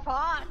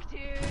 Fuck, dude.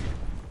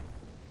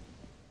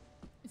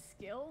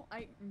 Skill?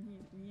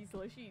 He's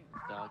literally.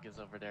 dog is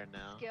over there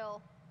now.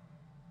 Skill.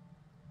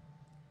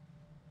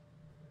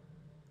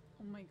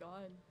 Oh my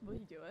god. Will he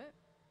do it?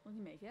 Will he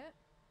make it?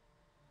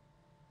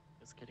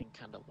 It's getting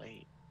kind of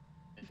late.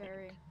 I think,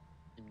 Very.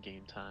 in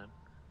game time.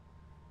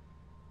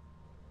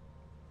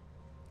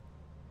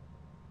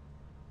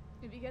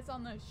 If he gets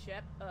on the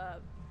ship, let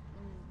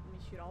me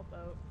shoot all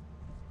boat.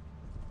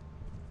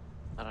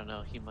 I don't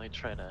know. He might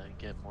try to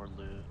get more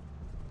loot.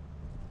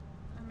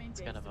 How many It's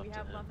days kind of do we up to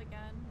have him. left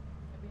again?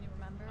 If we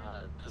remember.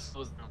 This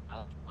was the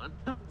last one.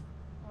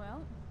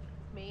 Well,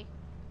 Me.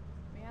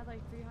 we had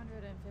like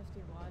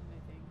 351, I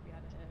think we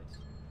had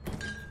to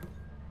hit.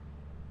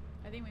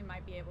 I think we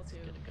might be able to.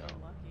 It's gonna If go.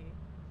 we're lucky.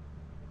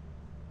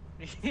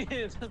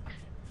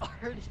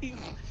 Artie,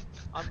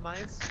 on my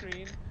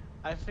screen,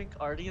 I think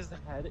Artie's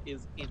head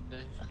is in the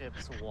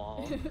ship's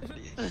wall.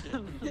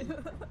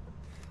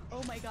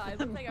 Oh my god, it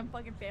looks like I'm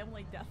fucking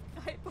family death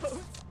guy pose.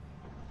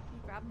 He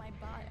grabbed my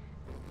butt.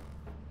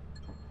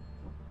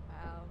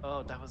 Wow.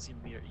 Oh, that was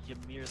Ymir.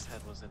 Ymir's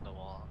head was in the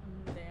wall.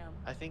 Damn.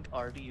 I think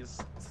Artie is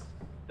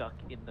stuck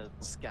in the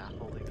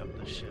scaffolding of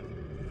the ship.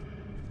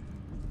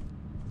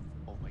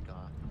 Oh my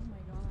god. Oh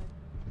my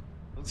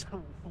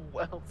god.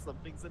 Well,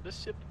 something's in the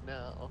ship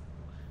now.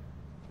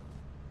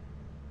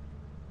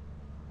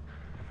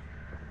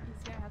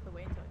 He's gonna have to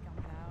wait until it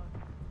comes out.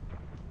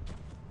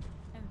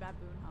 And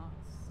baboon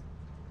hawks.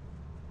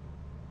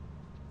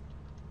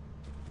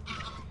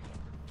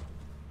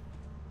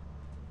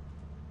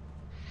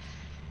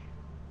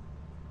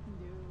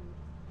 Dude.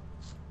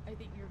 I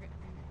think you're gonna.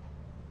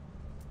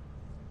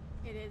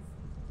 It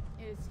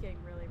is getting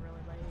really,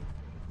 really late.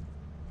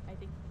 I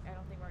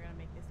don't think we're gonna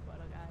make this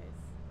quota, guys.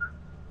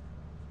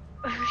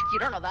 You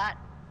don't know that.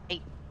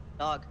 Hey,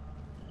 dog.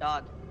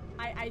 Dog.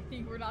 I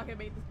think we're not gonna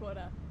make this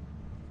quota.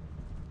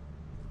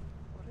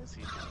 What is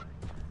he doing?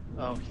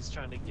 Oh, he's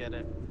trying to get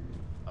it.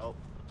 Oh,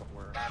 the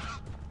worm.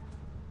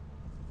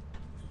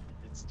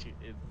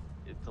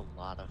 It's a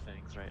lot of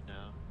things right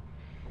now.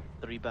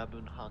 3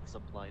 baboon hawks, a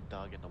blind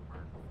dog, and a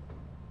worm.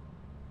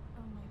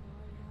 Oh my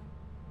god,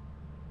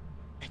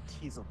 yeah. And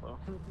he's alone.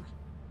 I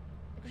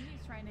think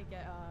he's trying to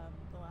get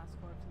the last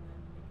corpse and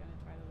then he's gonna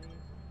try to leave.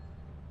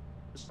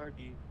 It's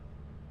Hardy.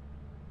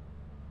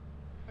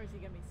 Or is he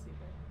gonna be stupid?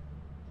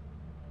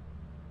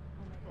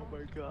 Oh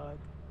my god.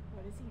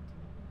 What is he doing?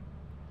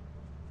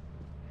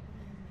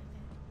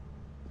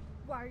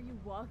 Why are you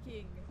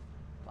walking?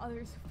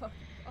 Father's fucking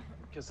dog.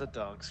 Because the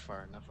dog's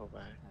far enough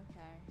away.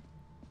 Okay.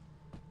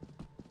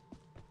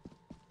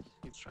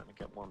 He's trying to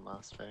get one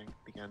last thing,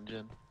 the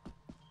engine.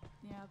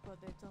 Yeah, but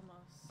it's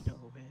almost. No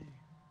way.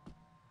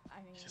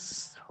 I mean,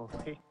 Just so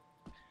late.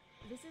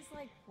 this is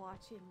like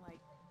watching like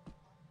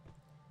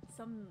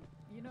some,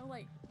 you know,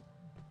 like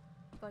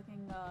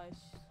fucking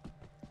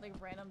like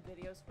random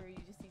videos where you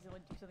just see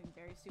someone do something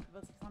very stupid,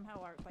 but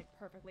somehow are like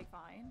perfectly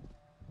fine.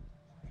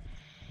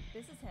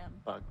 This is him.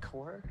 Bug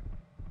core?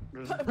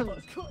 You're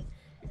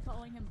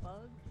calling him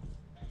Bug?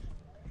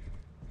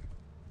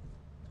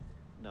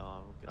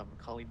 No, I'm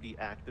calling the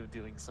act of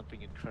doing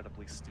something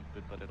incredibly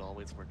stupid, but it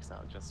always works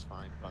out just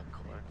fine. Bug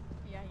core.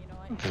 Yeah, you know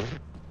what?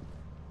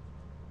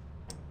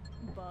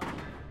 Bug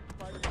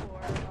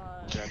core,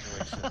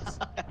 Congratulations.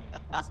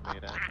 It's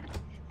made it.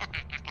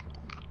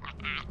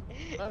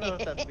 I don't know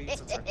if that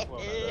means it's a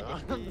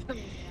quota though.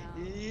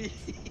 yeah.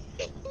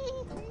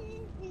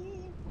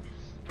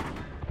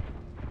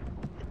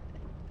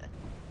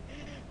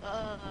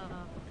 I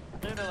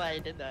don't know why I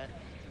did that,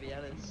 to be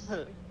honest.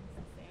 Insane.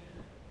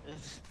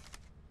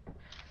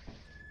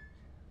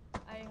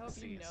 I hope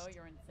you know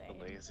you're insane.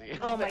 The lazy.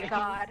 Oh my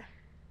god.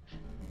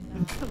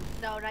 No.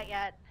 No, not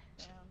yet.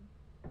 Damn.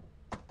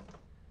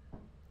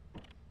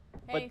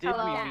 But Hey, did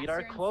hello. we meet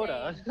our You're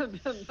quota?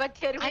 insane. But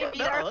did I we don't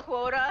meet our know.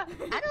 quota?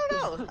 I don't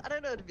know. I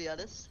don't know, to be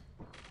honest.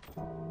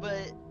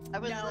 But I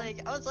was No.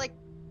 like,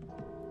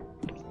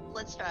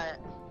 let's try it.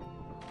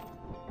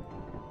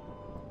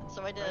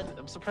 So I did.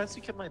 I'm surprised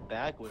you kept my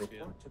bag with you.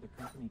 Report to the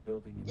company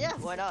building Yeah,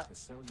 why not? to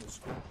sell your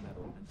scrap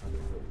metal and other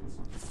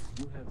goods.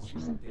 You have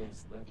 0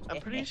 days left. I'm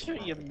pretty sure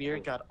Ymir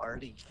got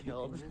Artie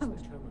killed. Use the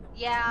terminal.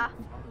 Yeah,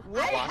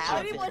 What I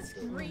happened? was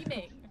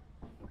screaming.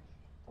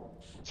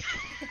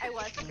 I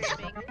was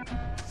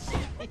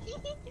screaming.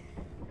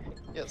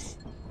 Yes.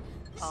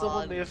 Aw,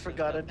 Someone may have this is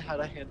forgotten how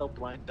to handle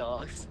blind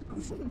dogs.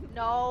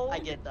 No, I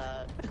get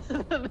that.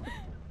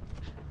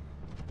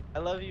 I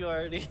love you,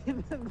 Artie.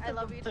 I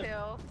love you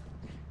too.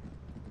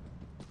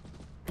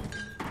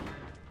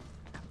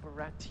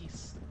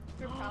 Apparatus.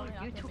 You're probably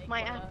not You gonna took make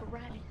my quota,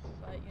 apparatus.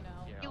 but you know,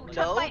 Yeah, You I'll took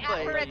let No, my but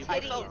I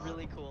apparatus. felt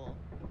really cool.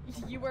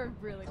 you were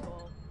really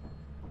cool.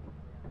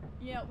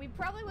 You know, we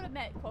probably would have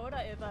met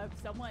quota if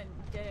someone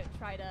didn't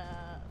try to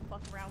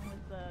fuck around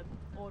with the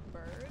old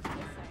bird. Just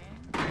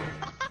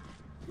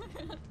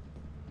saying.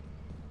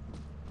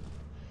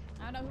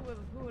 I don't know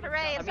who would have.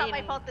 Hooray, it's not my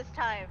mean- fault this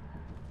time.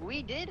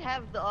 We did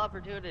have the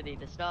opportunity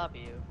to stop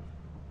you,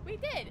 We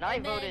did. and I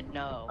and voted then...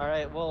 no.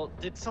 Alright, well,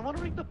 did someone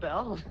ring the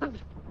bell?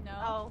 No.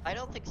 Oh, I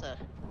don't think so.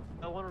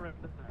 I want to ring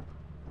the bell.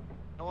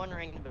 No one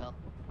rang the bell.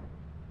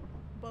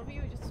 Both of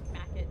you would just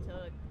smack it till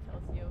it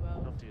kills you.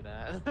 Don't do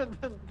that.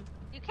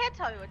 you can't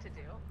tell me what to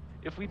do.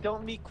 If we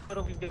don't meet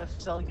quota, we're gonna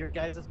sell your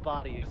guys'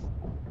 bodies.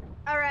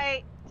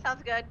 Alright,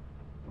 sounds good.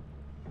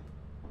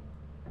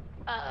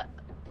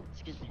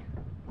 Excuse me.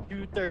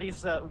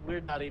 2:37.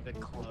 We're not even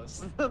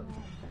close.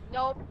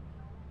 Nope.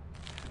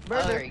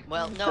 Murder. Alright,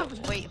 well, no,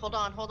 wait, hold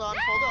on.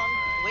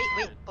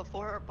 Wait,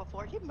 before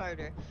you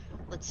murder,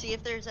 let's see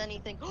if there's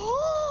anything.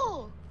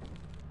 Oh!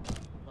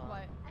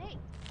 What? Hey.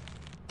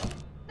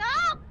 No!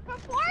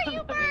 Before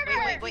you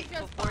murder! Wait, You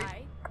just before-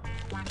 die.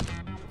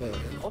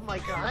 Oh my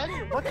god!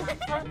 What the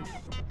fuck?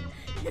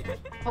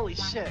 Holy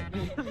shit!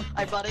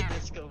 I bought a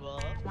disco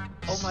ball.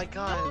 Oh my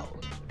god!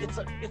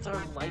 It's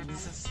our light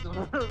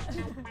system.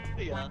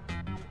 Yeah.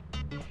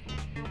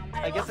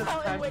 I guess love it's how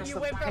time when for you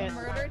some went from pan-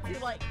 murder to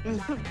like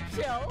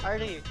chill.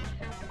 Artie,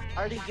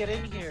 get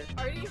in here.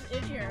 Artie's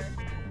in here.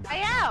 I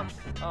am!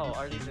 Oh,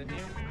 Artie's in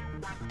here.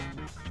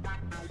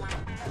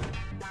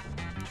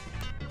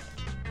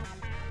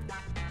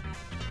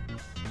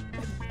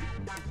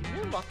 Can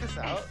you lock us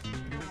out?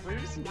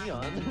 Where's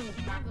Neon?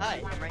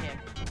 Hi, I'm right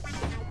here.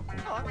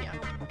 Oh, I'm here.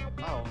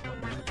 Oh.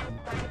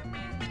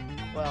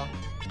 Well,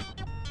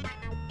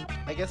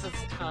 I guess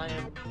it's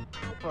time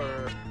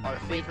for our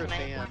Wait, favorite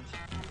can I- band,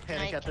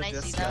 Panic at the Can I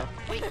see Disco. that?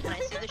 Wait, can I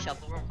see the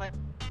shuffle real quick?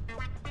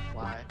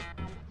 Why?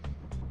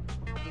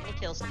 You're gonna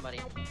kill somebody.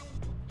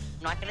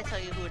 I'm not gonna tell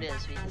you who it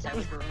is because I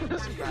would ruin the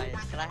surprise.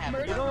 Can I have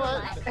it? You know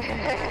what?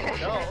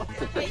 No.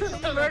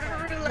 It's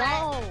murder roulette.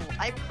 No,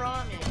 I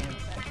promise.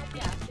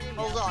 Yeah. there you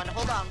Hold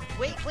go. on.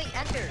 Wait,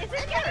 enter. Is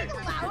it getting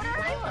louder?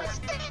 I was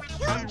gonna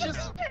kill I'm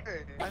just-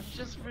 her. I'm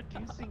just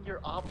reducing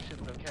your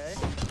options, okay?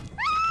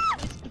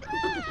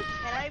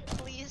 Can I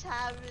please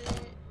have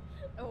it?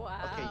 Oh, wow.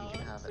 Okay, you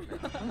can have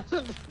it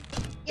now.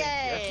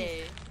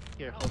 Yay!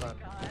 Here, Oh hold my on.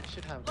 God. You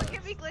should have Look this.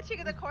 at me glitching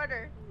in the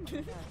corner.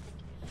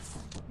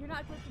 You're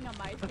not clicking on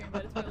my screen,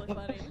 but it's really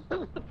funny.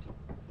 Oh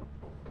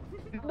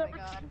my Never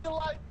god. seen the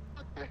light.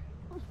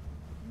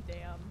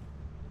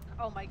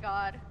 Oh my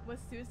god. Was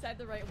suicide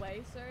the right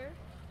way, sir?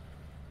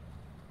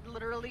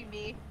 Literally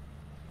me.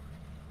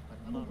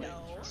 No.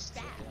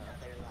 Stop.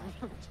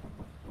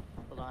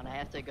 Hold on, I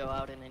have to go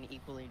out in an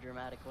equally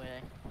dramatic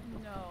way.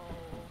 No.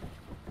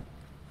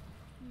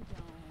 You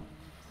don't.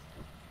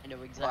 I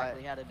know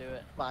exactly how to do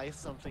it. Buy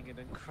something and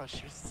then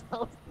crush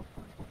yourself.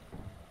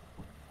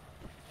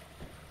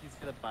 He's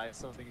gonna buy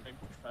something and then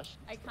crush.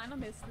 I kind of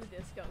miss the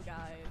disco,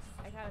 guys.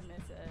 I kind of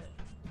miss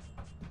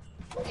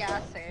it.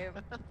 Yeah, same.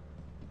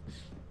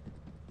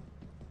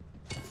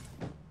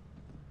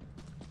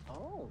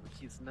 Oh,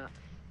 he's not.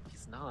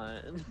 He's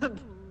not.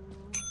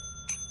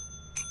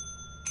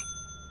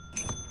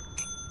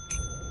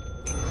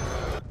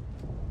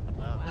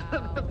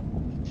 Wow.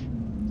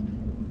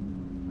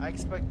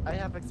 I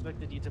have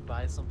expected you to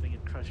buy something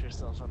and crush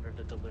yourself under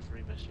the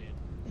delivery machine.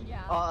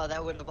 Yeah. Oh,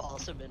 that would have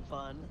also been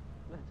fun.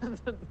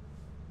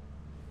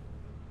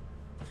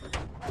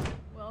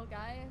 Well,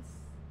 guys,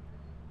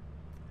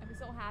 I'm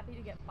so happy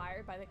to get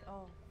fired by the.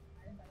 Oh,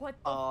 what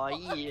the? Oh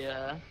fuck?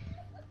 yeah.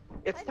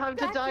 It's I'm time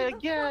to back die in the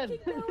again.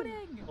 fucking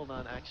building. Hold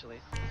on, actually.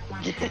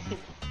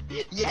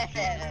 Yeah.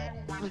 Yeah.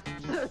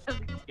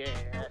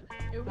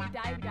 If we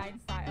die in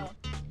style.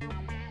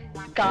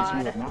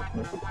 God.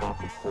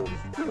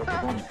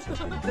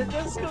 The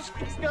disco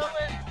keeps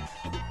going.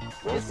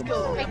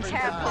 Disco We never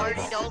can't dies.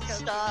 Party don't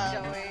stop.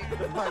 Going.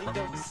 The party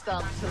don't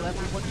stop till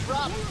everyone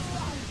drops.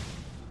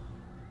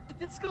 The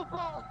disco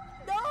ball.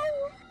 No.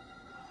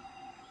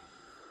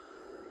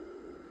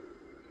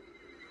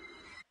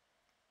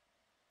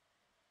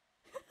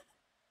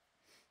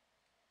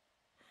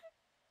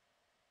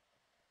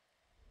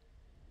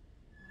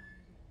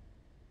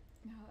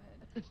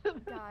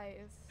 God.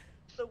 Guys.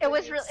 The It way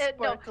was real- no,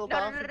 sparkled no,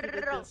 no, off no, into no,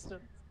 the no, no.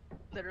 distance.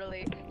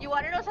 Literally. You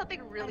want to know something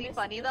I really miss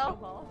funny the disco though?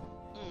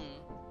 ball.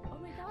 Hmm. Oh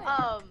my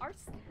god. Um,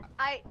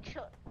 I.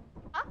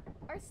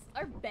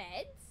 Our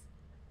beds?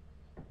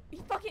 He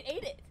fucking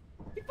ate it.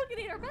 He fucking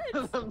ate our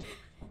beds.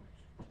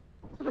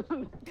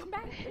 Come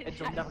back. And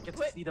you'll never get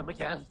to Put- see them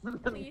again.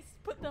 Please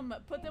put them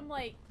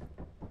like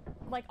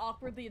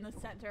awkwardly in the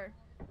center.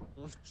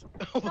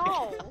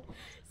 No.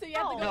 So you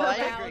have to No. go No, I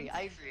around. agree.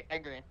 I agree. I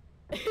agree.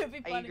 It'd be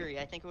I funny. agree.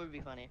 I think it would be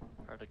funny.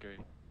 Hard agree.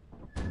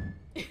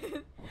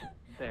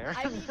 There.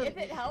 I mean, if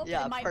it helps,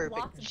 Yeah, it might perfect.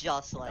 block.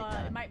 Just like It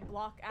that. might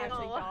block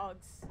actually Ew.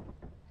 dogs.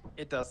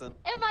 It doesn't.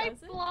 Am I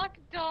Does it? block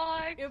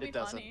dog? It would be It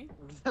doesn't.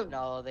 funny.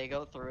 No, they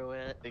go through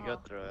it. They go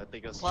Oh. through it. They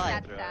go But- straight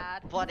That's through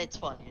sad. But it's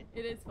funny.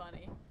 It is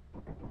funny.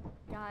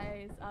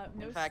 Guys,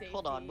 no In fact,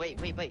 hold on.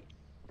 safety. Wait.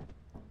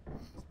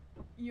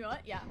 You know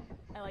what? Yeah,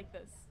 I like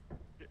this.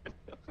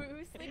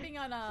 Who's sleeping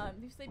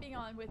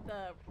on with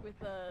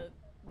the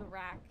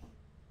rack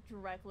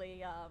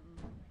directly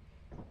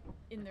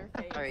in their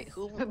face? All right.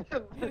 Who?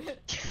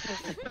 it.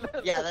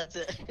 Yeah, that's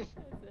it.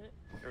 That's it.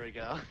 Here we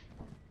go.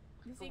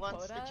 You see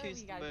wants to quota? choose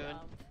You the gotta moon?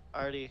 jump.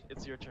 Artie,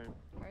 it's your turn.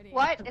 Already.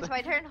 What? It's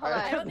my turn? Hold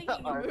I on. don't think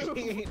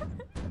he can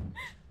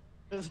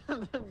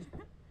move.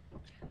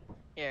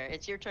 Here,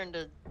 it's your turn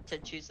to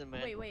choose the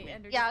moon. Wait,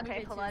 Ender, Yeah, just move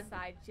okay, it hold to on. the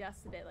side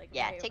just a bit, like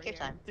Yeah, right take over your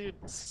here. time. Dude,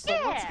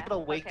 someone's Yeah, gonna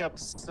wake okay. up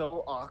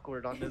so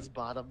awkward on this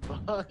bottom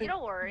bunk. You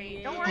don't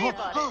worry. Don't Yeah. worry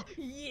about it.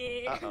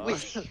 Yeah. Uh-oh.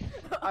 Wait.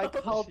 I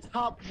called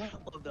top.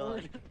 Hold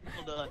on.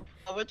 Hold on.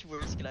 How much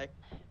worse can I?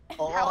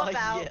 Oh How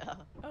about- yeah.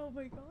 Oh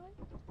my god.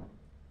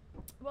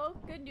 Well,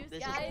 good news,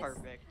 This guys. is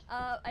perfect.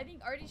 I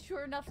think Artie's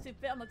sure enough to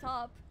fit on the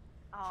top.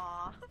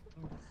 Aw.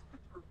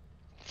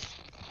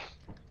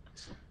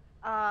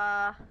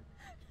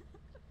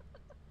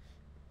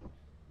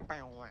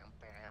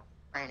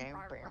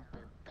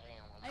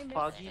 I miss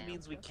Foggy it.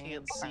 means we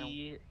can't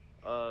see.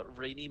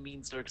 Rainy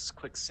means there's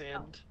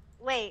quicksand.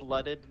 Wait.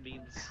 Flooded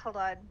means Hold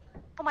on.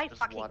 Oh my there's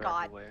fucking water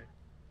god. everywhere.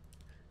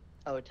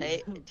 Oh,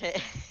 Tay.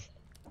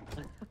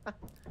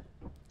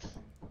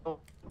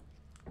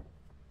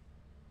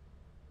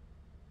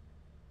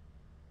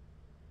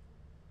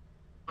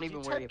 Don't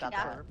even worry about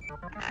Yeah.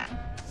 that.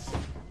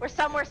 We're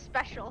somewhere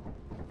special.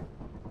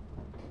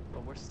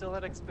 But we're still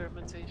at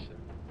experimentation.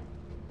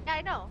 Yeah,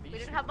 I know. We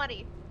didn't have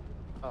money.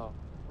 Oh.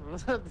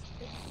 It's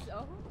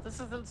so. This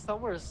isn't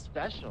somewhere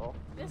special.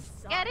 This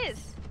sucks. Yeah, it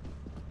is.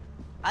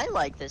 I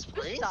like this You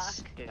place.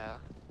 suck. Yeah.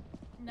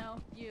 No,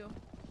 you.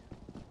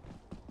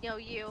 Yo,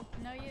 you.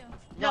 No, you.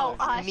 No,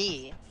 us.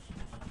 me.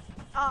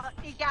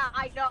 Yeah,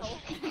 I know.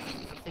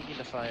 I'm taking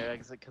the fire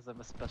exit because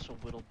I'm a special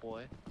little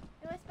boy.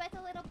 You're a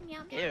special little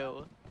meow meow.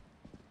 Ew.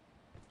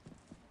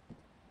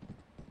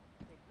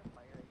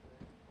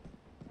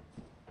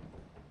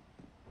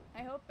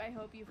 I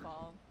hope you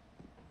fall.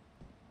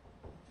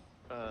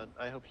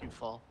 I hope you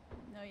fall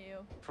No,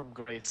 you. from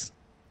grace.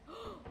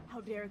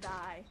 How dare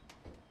die.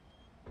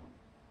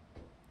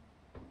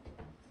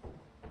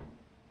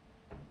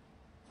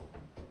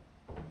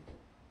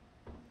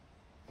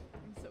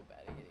 I'm so bad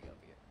at getting up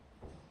here.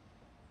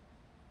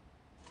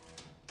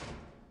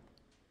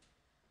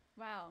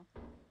 Wow.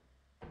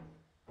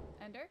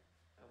 Ender?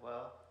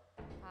 Well.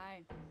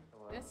 Hi.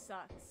 This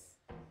sucks.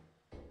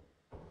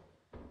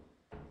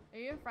 Are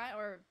you in front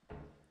or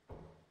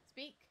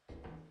speak?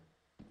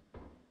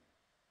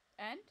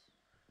 And?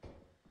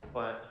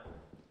 What?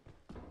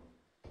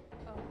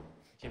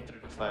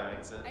 fire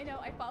exit. I know,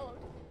 I followed.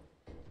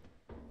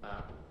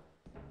 Uh,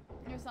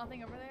 There's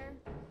nothing over there?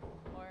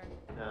 Or,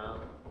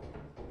 no.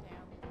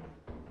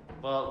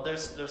 damn. Well,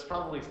 there's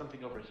probably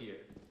something over here.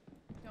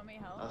 Do you want me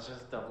to I help? was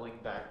just doubling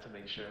back to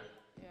make sure.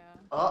 Yeah.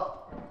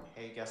 Oh!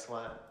 Hey, guess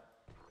what?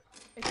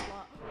 It's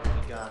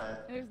locked. We got it.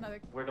 There's another.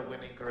 We're the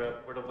winning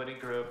group. We're the winning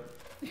group.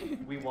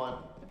 We won.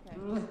 Okay.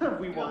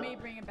 We You want won. me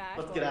to bring it back?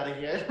 Let's or- get out of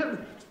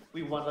here.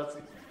 We won. Let's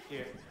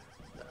here.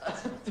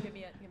 Give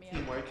me it, give me it.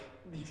 Teamwork.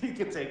 You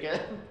can take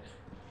it.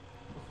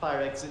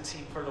 Fire exit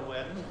team for the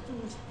win.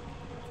 Let's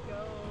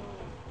go.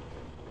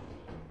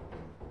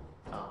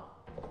 Oh.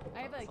 I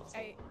have a, That's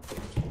I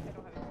don't have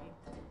a key.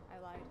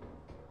 I lied.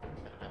 I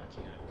don't have a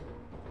key.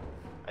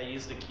 I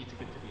used the key to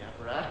get to the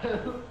apparatus. I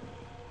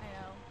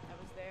know, I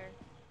was there.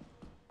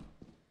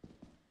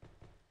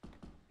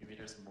 Maybe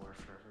there's more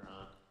further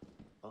on.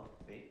 Oh,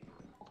 wait.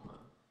 Hold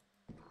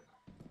on.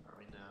 Are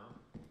we now?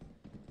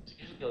 There's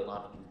usually a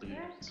lot of loot.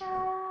 There's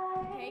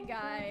guys. Hey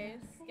guys,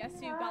 guess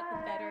who got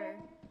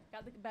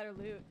the better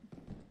loot?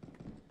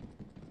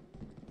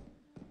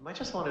 Might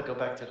just want to go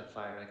back to the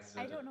fire exit.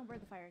 I don't know where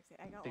the fire exit.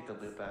 I got Take the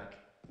lost. loot back.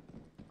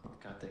 Oh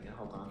god dang it,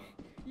 hold on.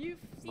 You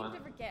seem Come to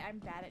on. forget I'm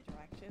bad at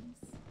directions.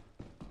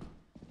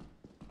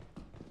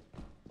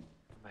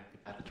 Might be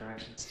out of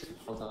directions too.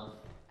 Hold on.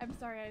 I'm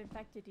sorry I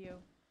infected you.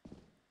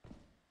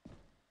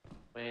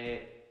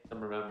 Wait, I'm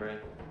remembering.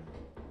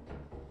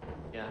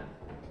 Yeah.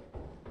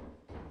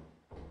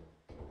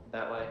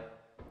 That way.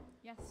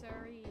 Yes,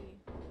 sirree.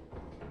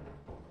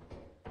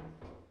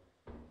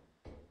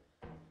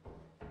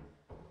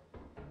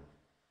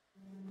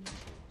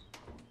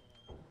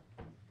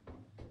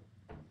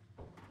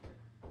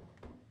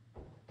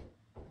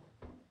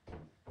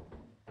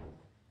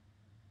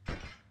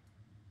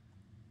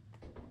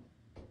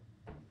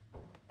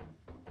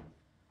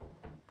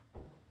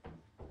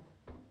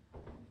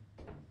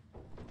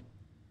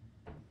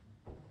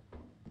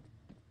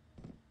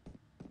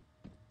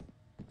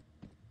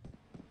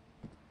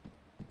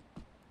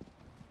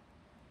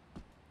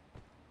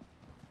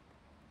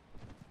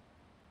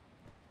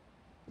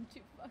 I'm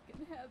too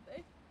fucking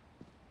heavy.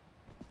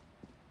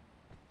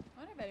 I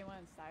wonder if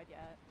anyone's died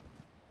yet.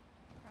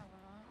 Probably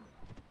not.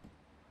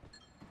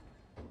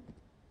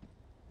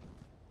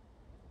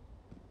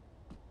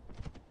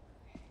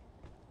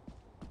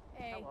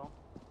 Hey. Hello.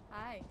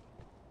 Hi.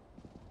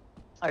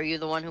 Are you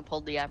the one who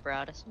pulled the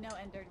apparatus? No,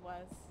 Enderd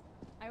was.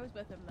 I was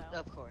with him though.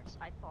 Of course,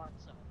 I thought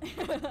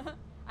so.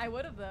 I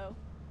would have though.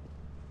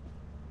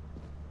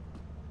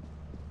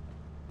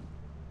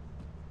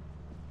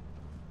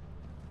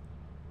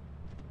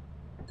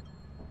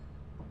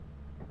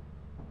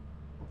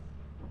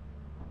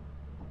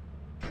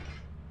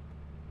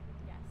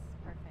 Yes,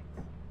 perfect.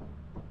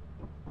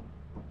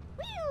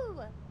 Woo!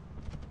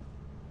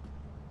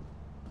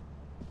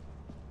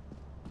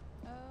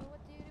 What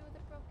do you do with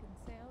a broken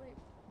sailor?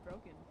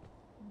 Broken?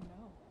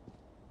 No.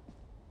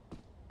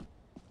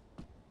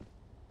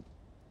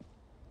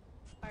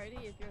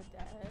 Artie, if you're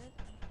dead,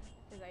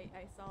 because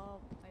I saw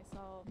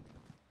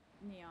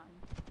neon.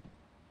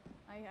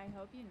 I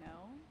hope you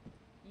know,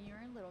 you're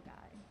a little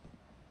guy.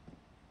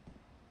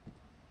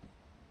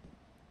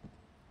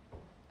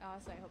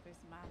 Also, I hope there's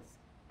a mask.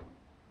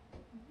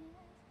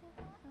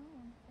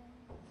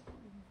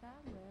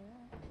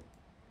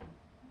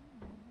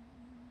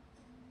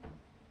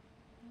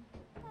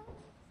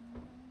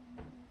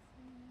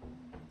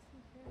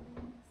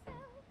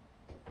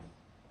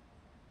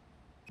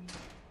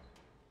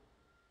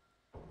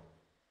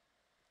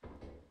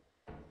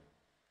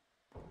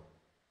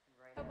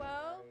 Right Hello?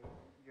 now,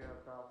 I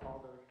dropped off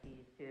all those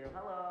keys too.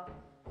 Hello.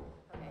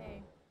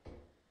 Hey.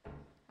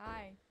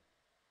 Hi.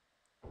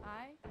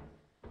 Hi.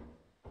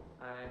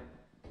 Hi.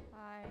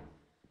 Hi.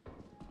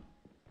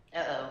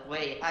 Uh-oh,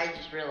 wait, I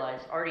just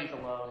realized Artie's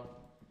alone.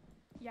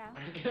 Yeah.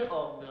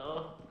 Oh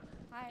no.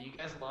 Hi. You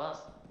guys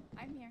lost?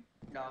 I'm here.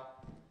 No.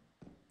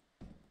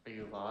 Are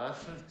you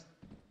lost?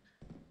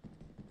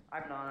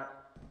 I'm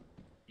not.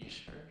 You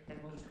sure? I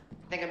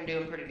think I'm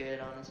doing pretty good,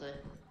 honestly.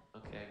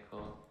 Okay,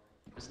 cool.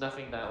 There's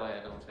nothing that way,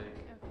 I don't think.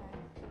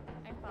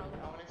 Okay. I follow.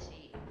 I wanna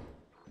see.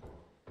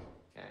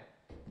 Okay.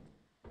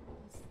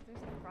 There's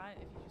a front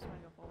if you just want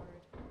to go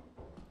forward.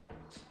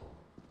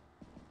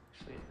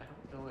 Actually, I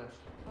don't know if.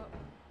 Oh,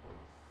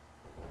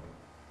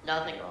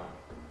 Nothing wrong.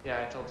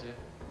 Yeah, I told you.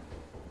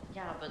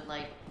 Yeah, but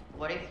like,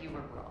 what if you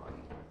were wrong?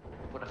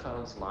 What if I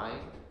was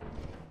lying?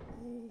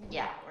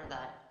 Yeah, or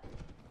that.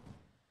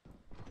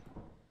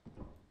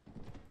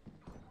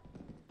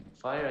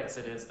 Fire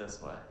exit is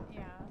this way.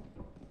 yeah.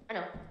 I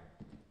know.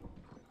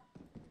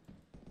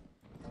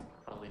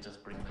 Probably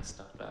just bring my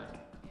stuff back.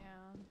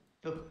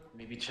 Yeah.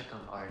 Maybe check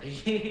on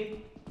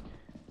Artie.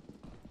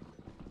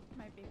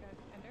 Might be good.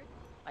 Ender?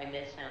 I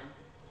miss him.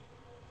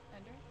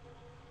 Ender?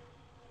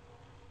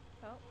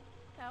 Help?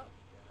 Help?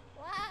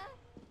 What?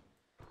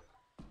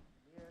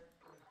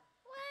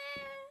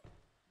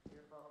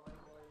 Here, follow my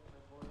voice,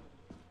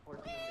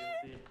 Important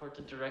is the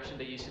important direction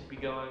that you should be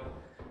going.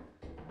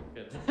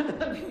 Good.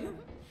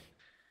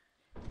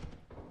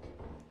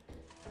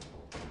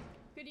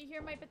 Could you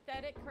hear my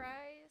pathetic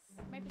cries?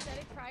 My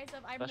pathetic cries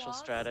of I'm Special lost.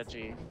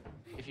 strategy.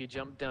 If you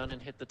jump down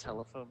and hit the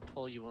telephone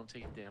pole, you won't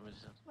take damage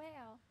Wow.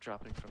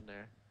 dropping from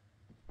there.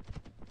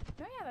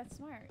 Oh yeah, that's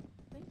smart.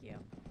 Thank you.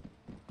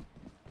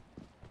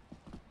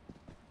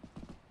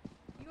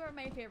 You are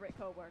my favorite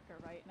coworker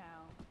right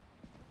now.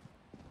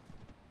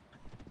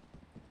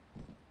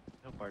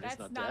 No party's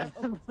That's not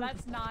not. dead.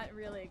 That's not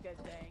really a good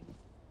thing.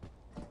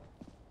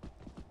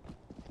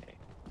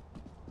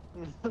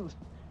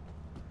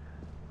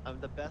 I'm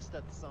the best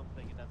at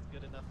something, and that's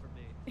good enough for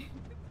me.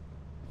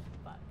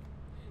 Fuck.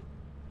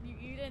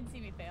 You didn't see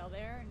me fail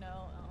there?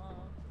 No.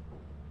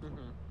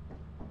 Mm-hmm.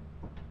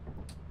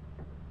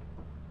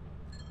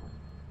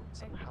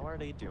 So how are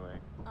they doing?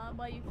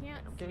 Well, you can't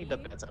I'm see. getting the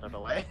beds out of the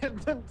way.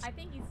 I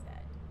think he's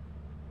dead.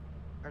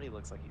 Already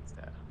looks like he's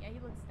dead. Yeah, he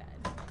looks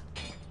dead.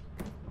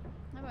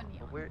 How about Neon?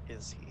 But where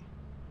is he?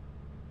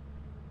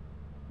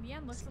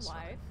 Neon looks Seems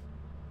alive.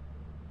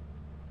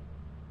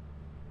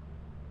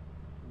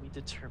 Let me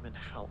determine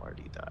how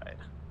Artie died.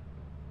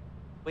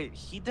 Wait,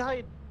 he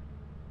died.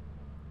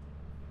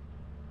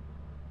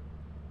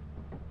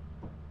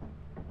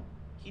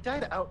 He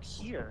died out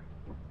here.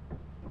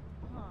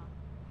 Huh.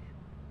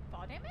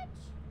 Fall damage?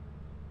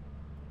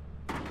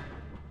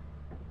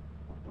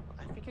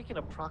 I think I can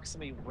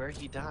approximate where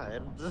he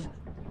died. Do you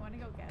want to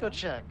go get Go him?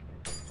 check.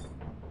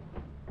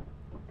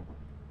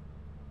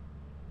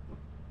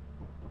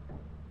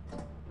 I'm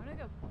gonna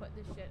go put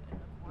this shit in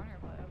the corner,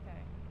 but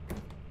okay.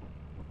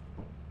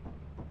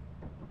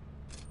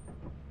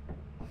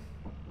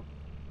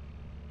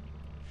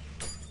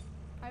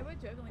 I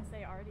would jokingly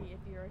say, Artie, if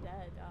you're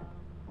dead,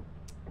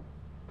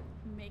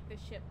 make the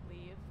ship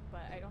leave,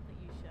 but I don't think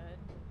you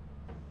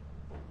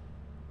should.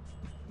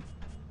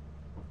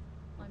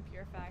 On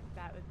pure fact,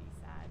 that would be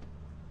sad.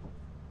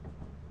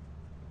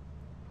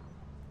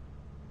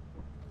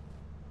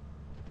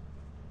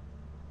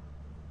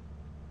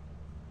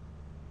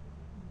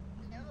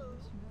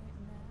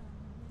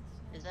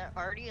 Is that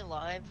already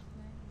alive?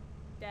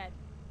 Dead.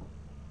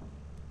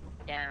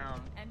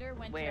 Down. Ender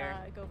went Where?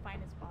 to go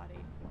find his body.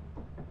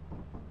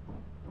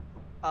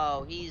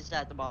 Oh, he's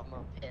at the bottom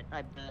of the pit,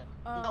 I bet.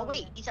 Oh, No,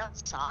 wait, okay. he's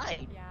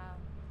outside. Yeah.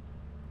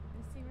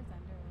 Let's see where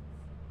Ender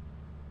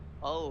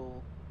is.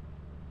 Oh.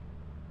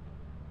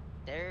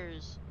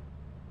 There's...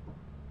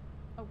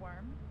 A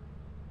worm?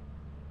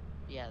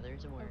 Yeah,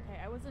 there's a worm. Okay,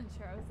 I wasn't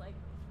sure. I was like,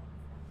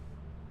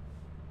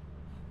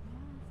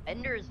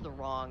 Ender is the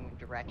wrong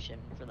direction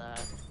for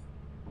that.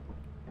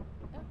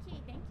 okay,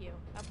 thank you.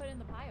 I'll put it in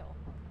the pile.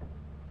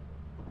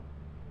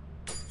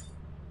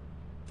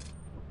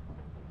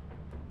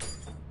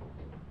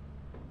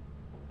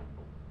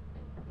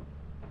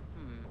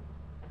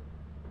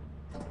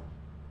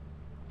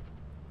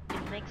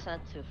 It makes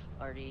sense if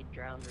Artie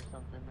drowned or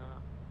something,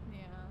 though. Yeah,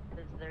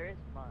 Because there is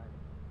mud.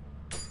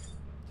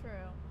 true.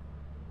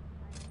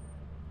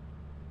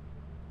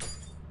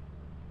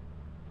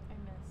 I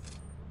missed.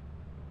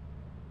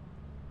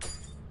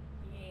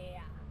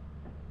 Yeah.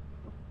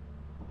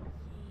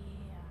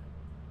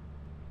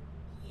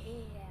 Yeah.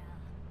 Yeah.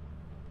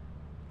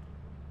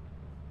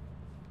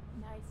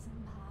 Nice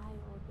and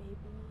pile, baby.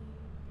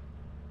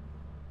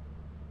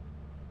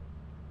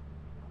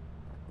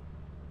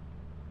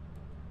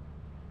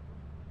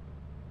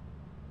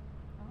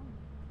 Oh.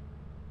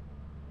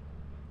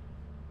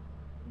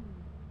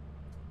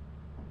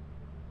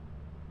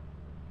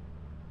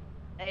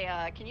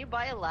 Hey, can you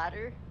buy a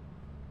ladder?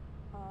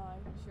 I'm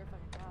not sure if I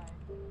can die.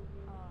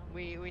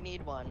 We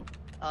need one.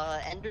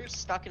 Ender's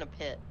stuck in a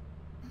pit.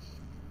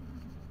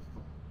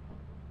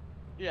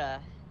 Yeah.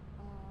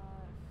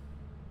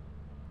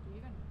 Do you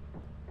even?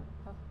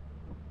 Huh.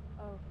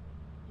 Oh,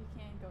 you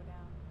can go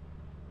down.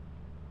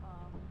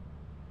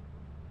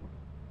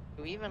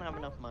 Do we even have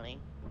enough money?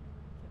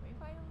 Can we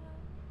fight on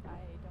that? I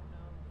don't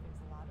know if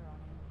there's a ladder on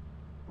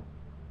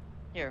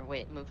it. Here,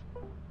 wait, move.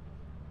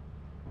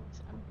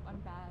 I'm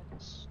bad.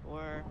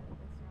 Store. Bad at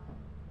this round.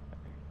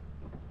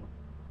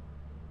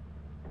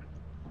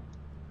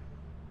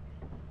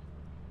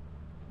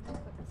 I'm gonna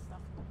put the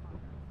stuff in the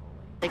corner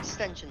fully.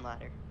 Extension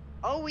ladder.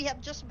 Oh, we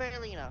have just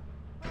barely enough.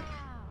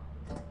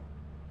 Wow.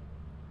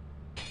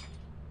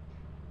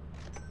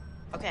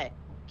 Okay.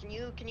 Can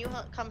you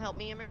come help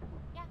me, Ymir?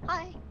 Yeah.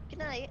 Hi. Good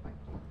night.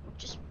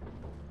 Just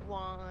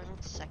 1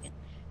 second.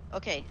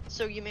 Okay,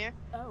 so Ymir,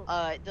 Oh.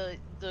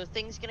 the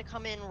thing's gonna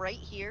come in right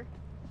here.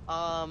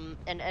 And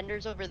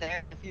Ender's over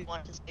there if you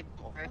want to save him,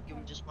 or if you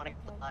Okay, just want to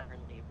get the okay. ladder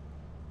and leave.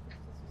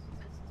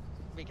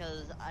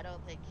 Because I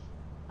don't think.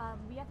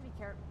 We have to be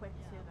quick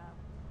too, though.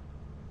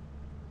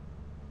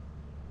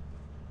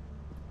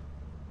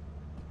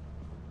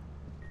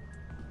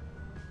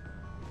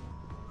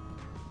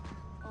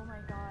 Oh my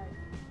god.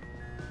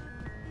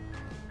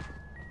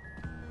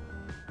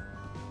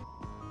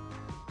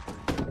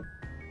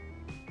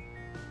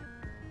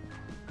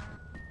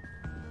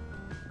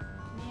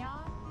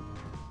 Neon?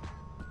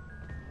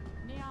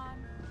 Neon?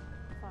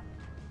 Fuck.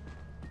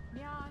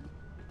 Neon?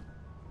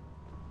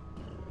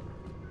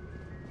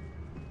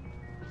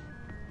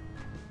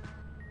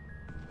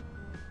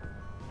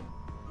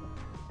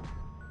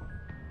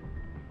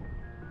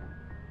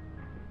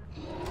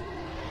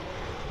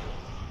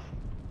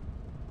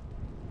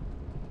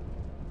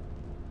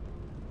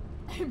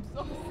 I'm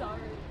so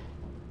sorry.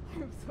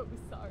 I'm so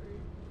sorry.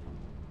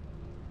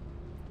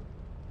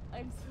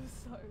 I'm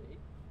so sorry.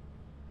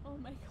 Oh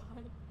my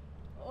god.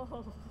 Oh.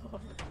 Oh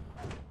god.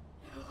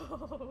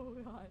 Oh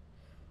god.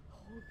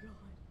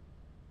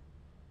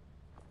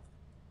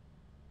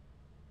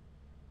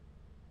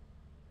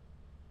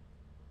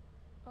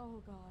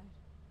 Oh god.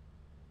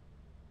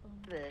 Oh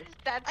my This.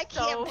 That's I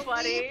so can't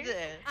funny. believe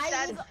this.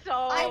 That's was- so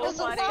I was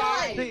almost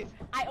alive. died.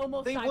 I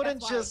almost They died, wouldn't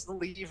that's why. just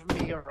leave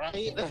me, right?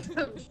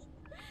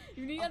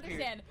 You need to Up here.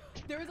 understand,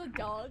 there was a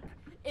dog,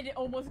 and it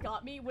almost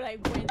got me when I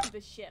went to the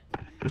ship.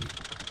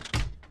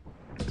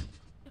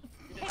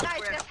 Hey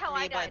guys, guess how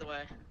I Me, by died? the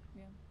way.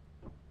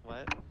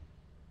 What?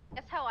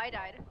 Guess how I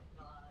died?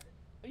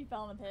 You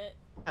fell in the pit.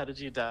 How did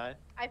you die?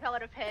 I fell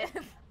in a pit.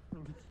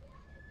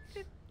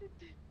 It's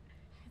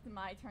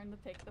my turn to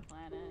pick the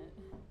planet.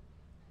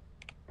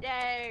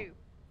 Yay!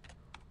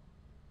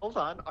 Hold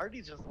on,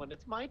 Artie just went.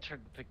 It's my turn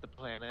to pick the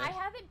planet. I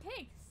haven't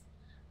picked.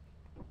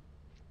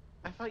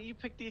 I thought you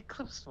picked the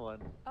eclipsed one.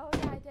 Oh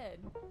yeah, I did.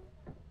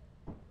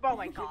 Oh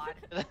my god.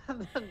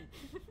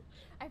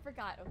 I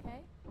forgot,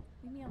 okay?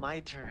 Leave me alone. My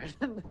turn.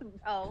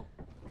 Oh.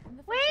 I'm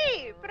the first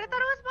Wait, one. but I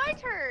thought it was my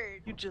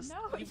turn! You just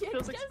No, you it chose just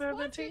was your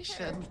experimentation.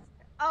 turn.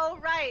 Oh,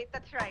 right,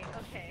 that's right,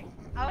 okay.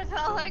 I was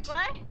all like,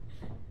 what?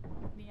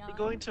 Neon. You're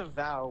going to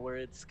Vow where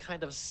it's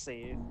kind of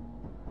safe.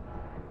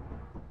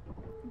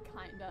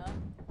 Kinda.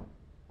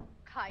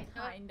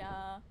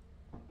 Kinda.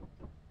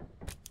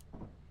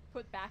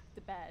 Put back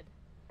the bed.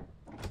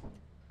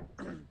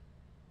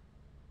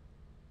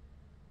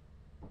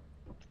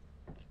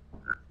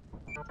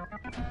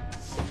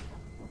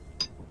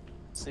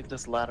 Save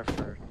this ladder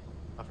for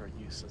other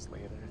uses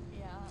later.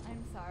 Yeah,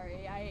 I'm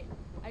sorry. I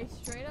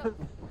straight up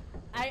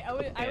I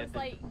was Abandoned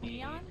like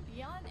me.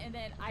 Neon, and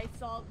then I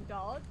saw the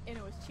dog and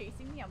it was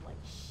chasing me. I'm like,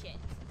 shit.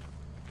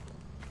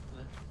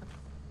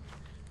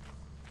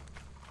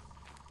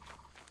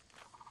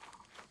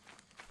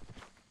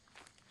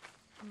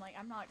 I'm like,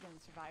 I'm not gonna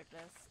survive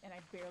this, and I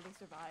barely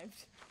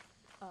survived.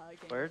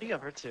 Getting Where are the shit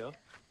other on. two?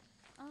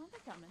 Oh,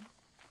 they're coming.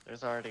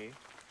 There's Artie.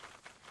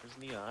 There's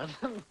Neon.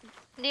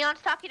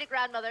 Neon's talking to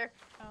grandmother.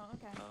 Oh,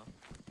 okay. Oh.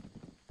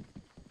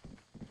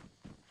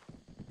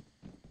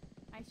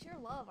 I sure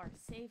love our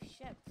safe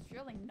ship.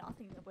 Surely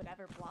nothing that would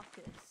ever block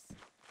this.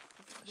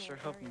 I sure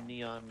little hope area.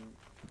 Neon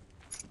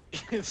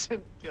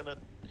isn't gonna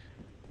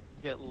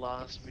get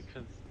lost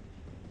because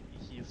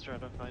he's trying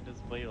to find his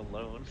way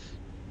alone.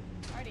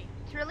 Artie,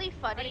 It's really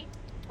funny.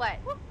 What?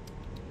 come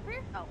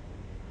here. Oh.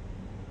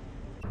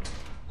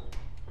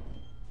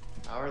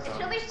 Ours It's on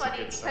really is just a funny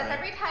good because sign.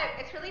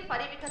 it's really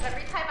funny because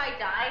every time I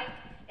die,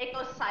 it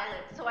goes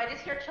silent. So I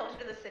just hear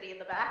children in the city in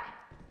the back.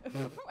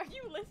 Are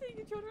you listening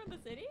to Children of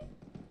the City?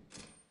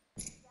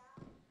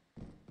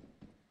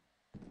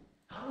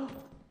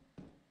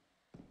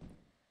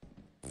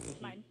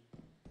 Mine.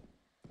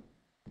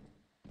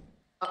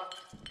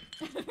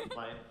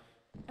 Mine.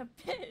 A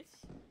fish.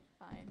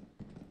 Fine.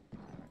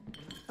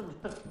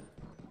 Whatever.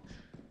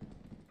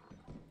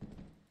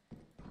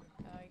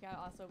 Oh, you gotta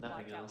also block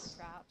Nothing out else. the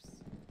traps.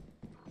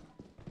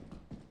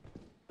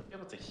 I'll be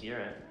able to hear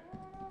it.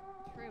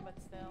 True, but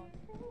still.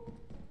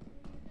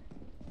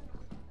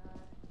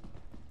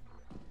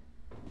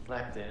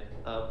 Reflected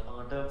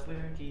upon the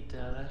murky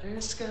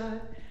daughter sky.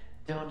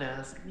 Don't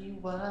ask me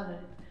why.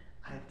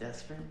 I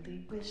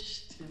desperately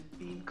wish to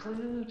be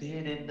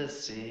included in the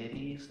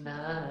city's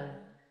night.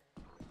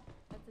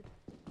 That's a.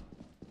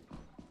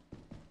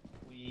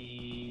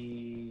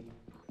 We.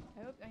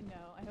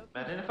 I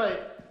hope.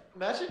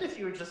 Imagine if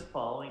you were just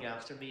following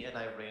after me and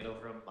I ran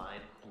over a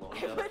mine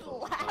blowing I up would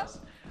both laugh. of us.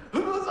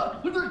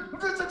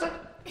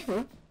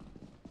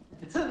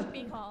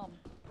 Be calm.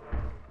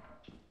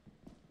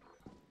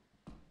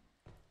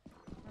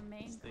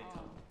 Remain Stay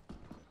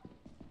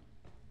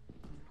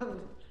calm.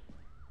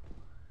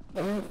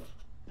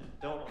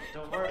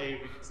 Don't worry,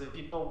 because if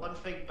you know one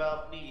thing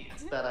about me,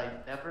 it's that I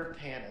never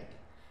panic.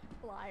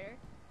 Liar.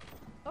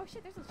 Oh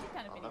shit, there's a shit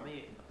ton of Let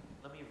video.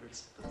 me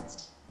reset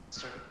this.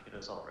 Certificate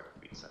is already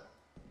reset.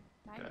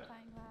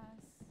 Magnifying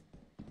glass.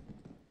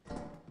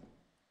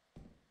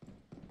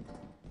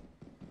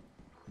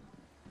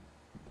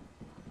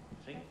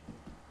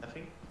 I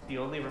think the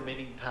only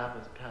remaining path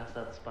is past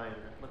that spider.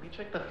 Let me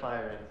check the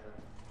fire exit.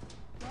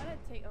 Do you wanna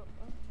take. Oh,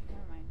 okay,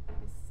 never mind.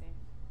 This is safe.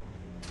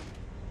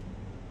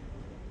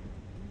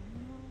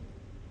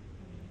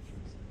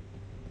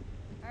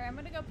 Alright, I'm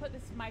gonna go put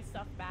my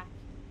stuff back.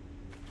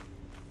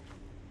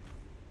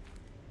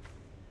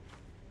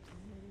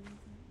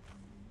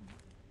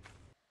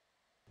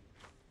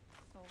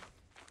 Oh,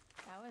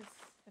 that was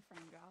a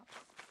frame drop.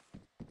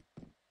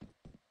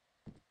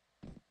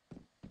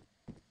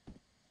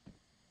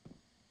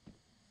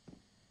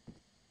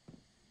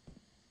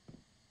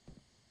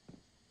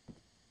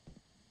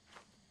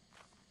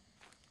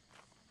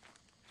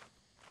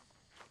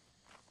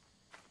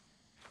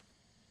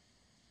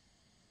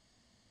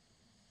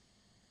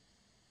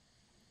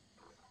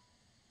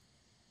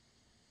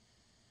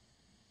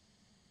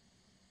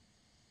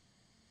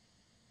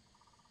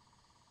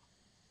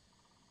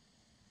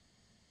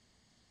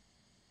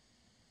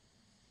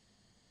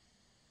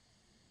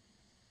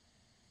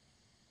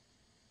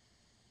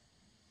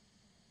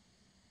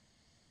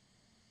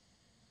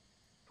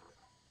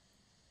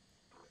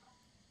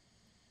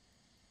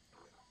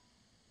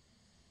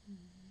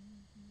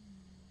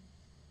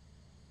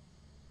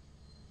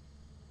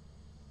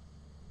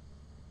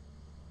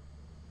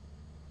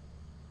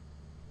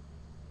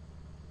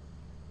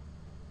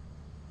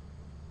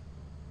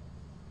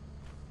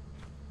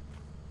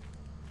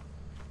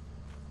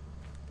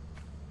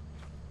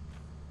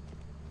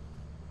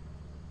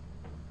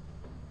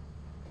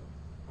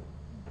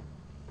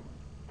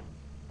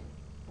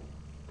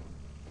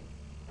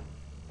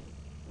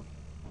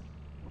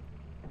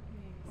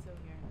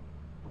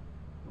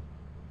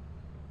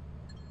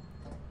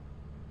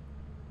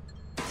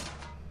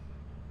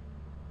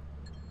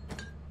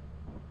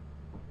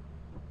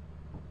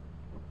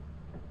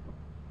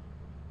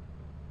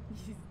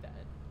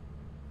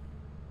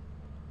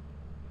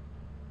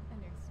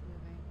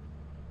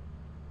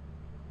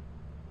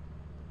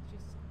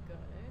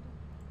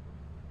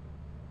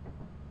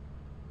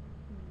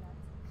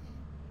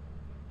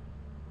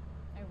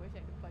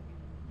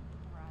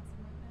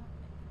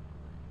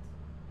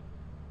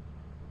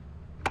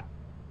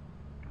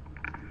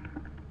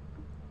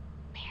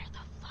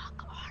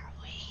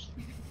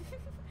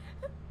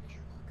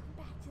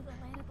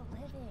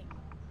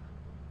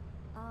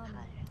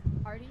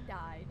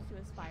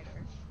 a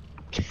spider.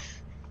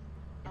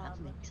 That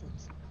makes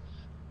sense.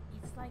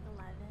 It's like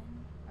 11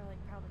 or like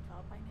probably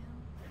 12 by now.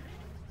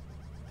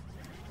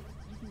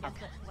 You can guess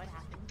Okay. what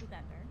happened with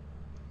Ender.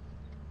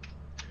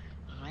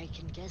 I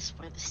can guess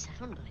by the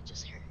sound I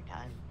just heard.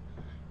 I'm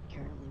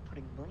currently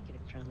putting a blanket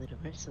in front of the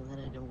door so that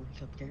I don't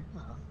wake up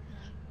Grandma.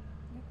 Yeah,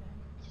 you're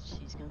good.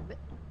 She's going to bed.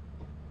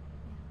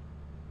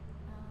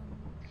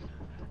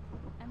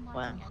 I'm Wow.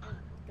 watching Ender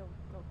go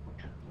be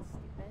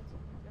stupid.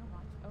 You wanna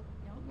watch? Oh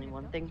no. Only you're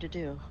one gonna thing to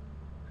do.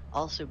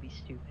 Also be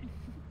stupid.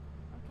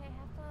 go? Okay,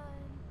 have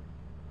fun.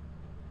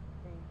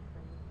 Thanks,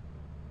 buddy.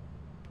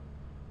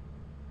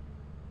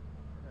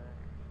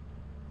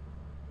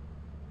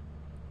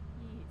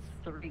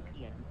 Yeesh. 3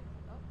 p.m.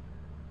 Oh.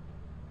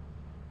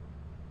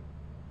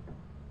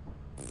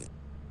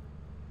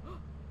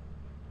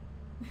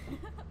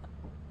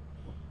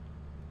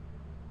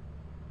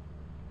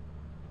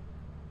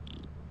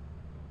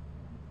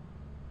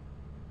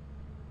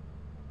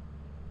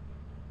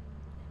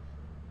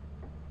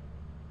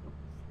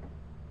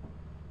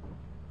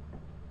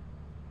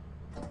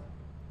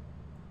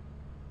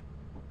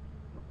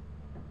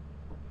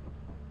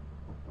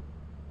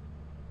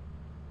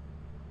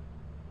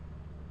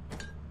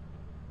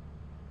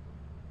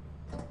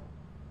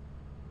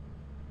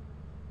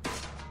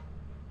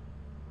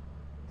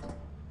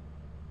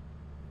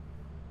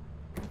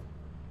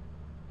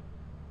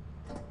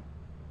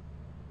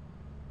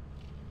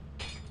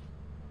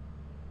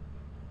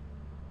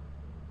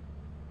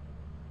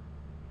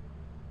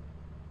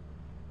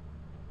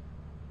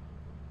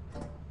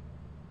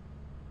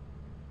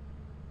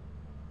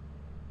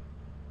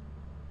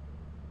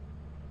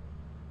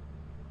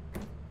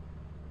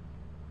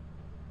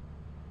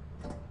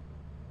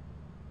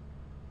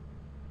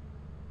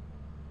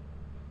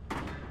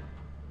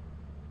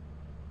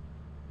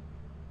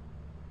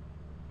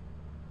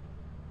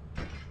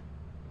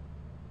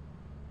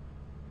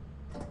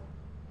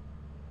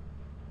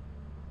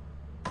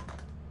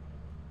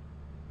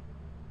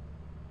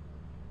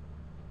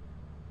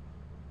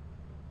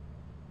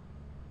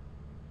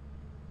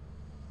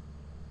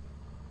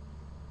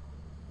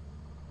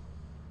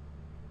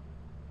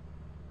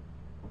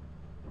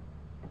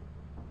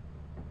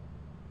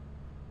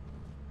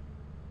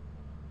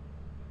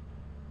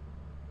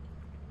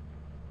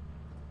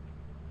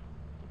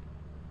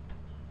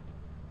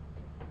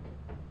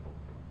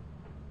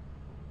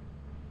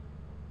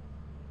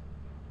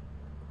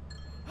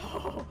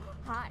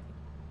 Hi.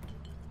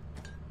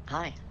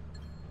 Hi.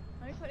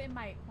 Let me put in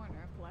my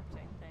corner of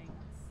collecting things.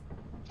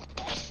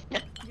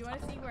 Do you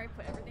want to see where I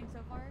put everything so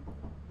far?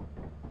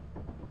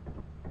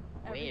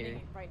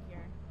 Everything right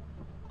here.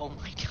 Oh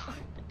my god.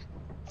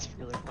 It's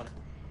really funny.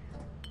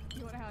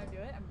 You want to know how to do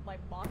it? I'm like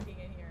walking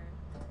in here.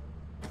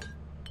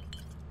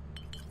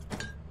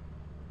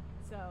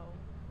 So.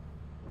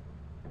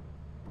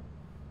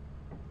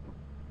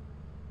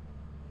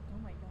 Oh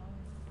my god.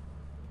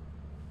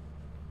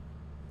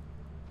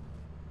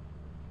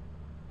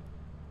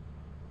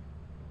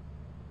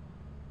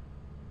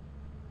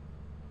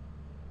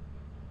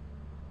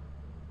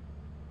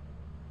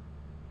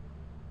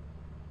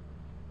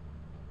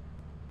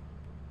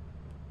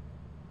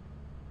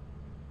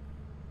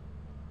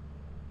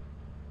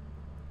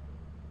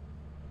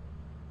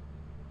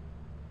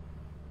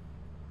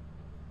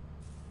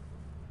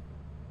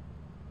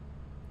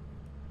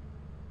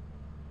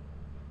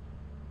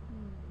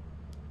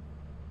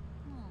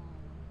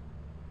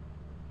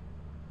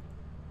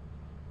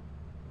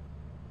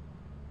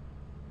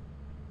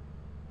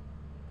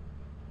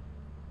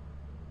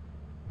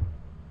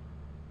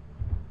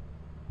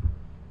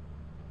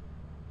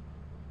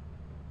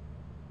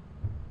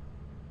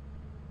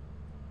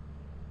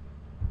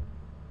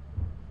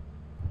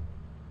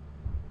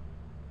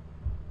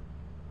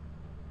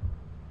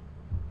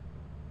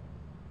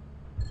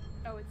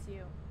 Oh, it's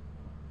you.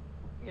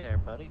 Hey there,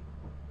 buddy.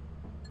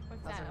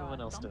 What's How's that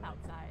everyone else bump doing?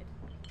 outside?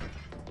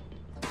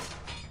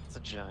 It's a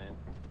giant.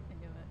 I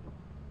knew it.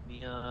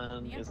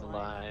 Neon Neon's is alive.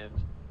 alive.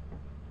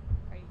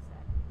 Already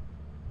said.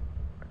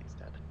 Party's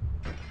dead.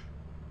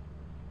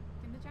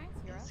 Can the giants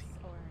hear Is us? he?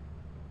 Or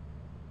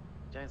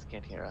Giants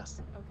can't hear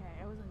us. okay,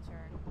 I wasn't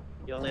sure.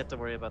 You only have to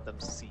worry about them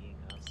seeing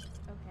us.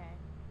 Okay,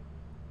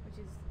 which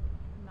is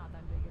not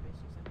that big of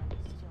issue. So I'm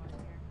just chilling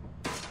here.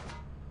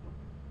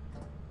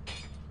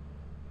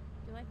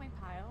 Do you like my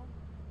pile?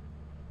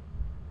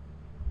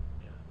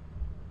 Yeah.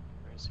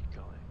 Where is he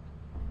going?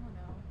 I don't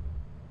know.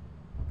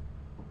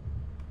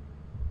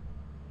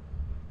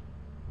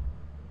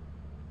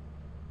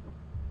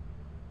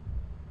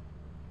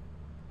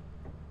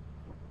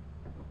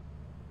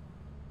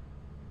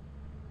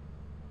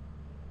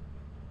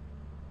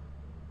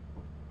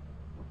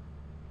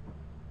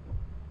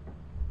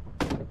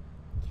 Yes.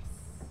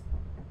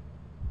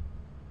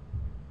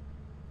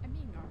 I'm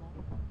being normal.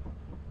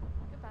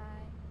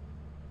 Goodbye.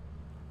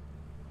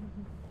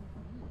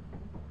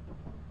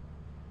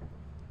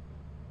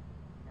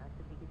 Not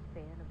the biggest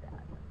fan of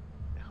that.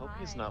 I hope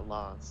he's Hi. not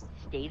lost.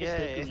 Stay to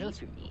Yay. take a lead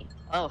for me.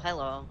 Oh,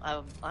 hello.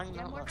 I'm Do you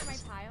have not more for my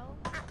lost. pile?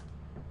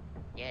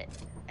 Yeah,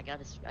 I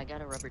got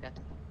a rubber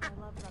ducky. I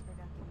love rubber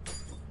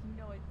duckies. You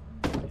know it's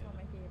one of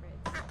my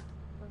favorites.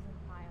 Goes in the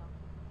pile.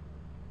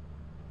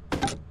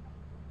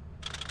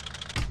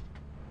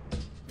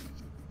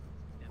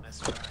 Yeah, nice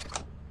try.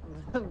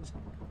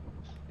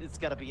 It's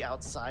gotta be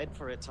outside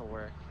for it to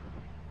work.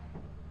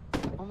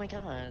 Oh my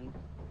god.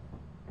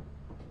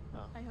 Oh,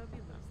 I hope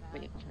you lose that.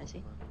 Wait, can I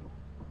see?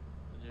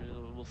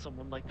 will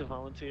someone like to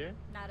volunteer?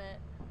 Not it.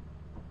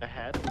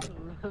 Ahead?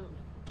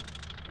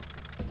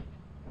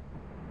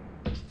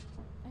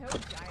 I hope the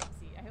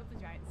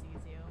giant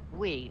sees you.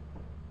 Wait,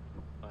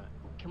 What?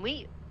 can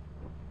we?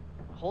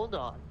 Hold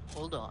on.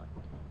 Can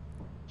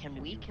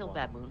Can we you kill what?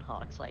 baboon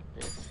hawks like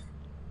this?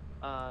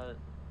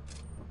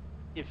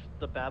 If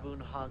the baboon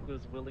hawk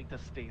was willing to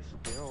stay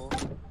still. Oh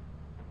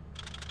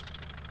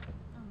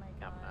my I'm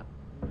god. not.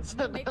 I'm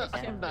gonna make the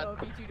I'm ship not-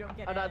 go if you two don't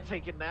get I'm in. not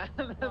taking that.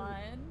 1,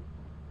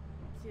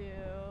 2.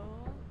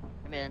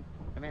 I'm in.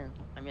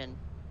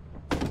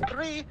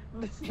 3!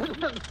 Bitch.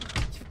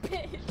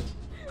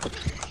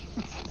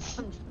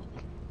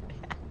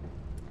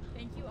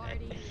 Thank you,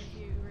 Artie, if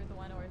you were the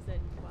one, or is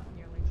it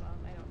nearly 12?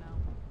 I don't know.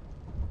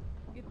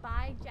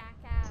 Goodbye,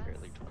 jackass. It's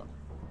barely 12.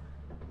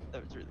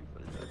 That was really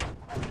funny.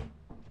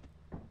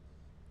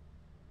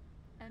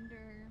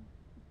 Ender,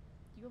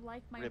 you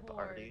like my Rip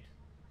horde? Artie.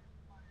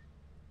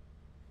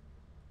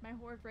 My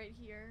horde right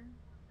here.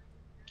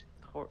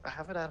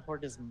 Half of that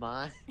horde is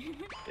mine.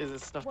 Is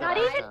it stuff What? Not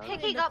that I even found?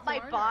 picking the up my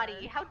corner.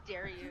 body. How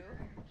dare you?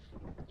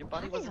 Your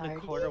body Hi, was in a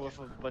Artie. corner with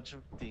a bunch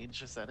of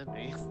dangerous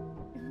enemies.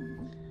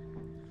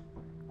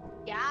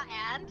 Yeah,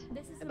 and?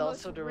 This is the And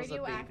most also there was a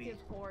baby. radioactive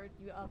horde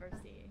you ever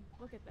see.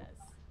 Look at this.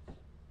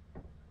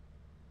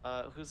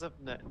 Who's up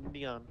next?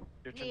 Neon.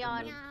 Your turn Neon.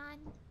 to move.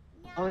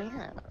 Oh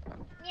yeah.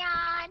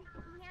 Nyan.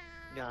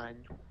 Neon.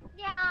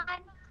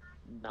 Nyan.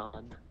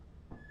 Non.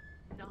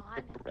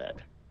 Non.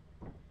 Red.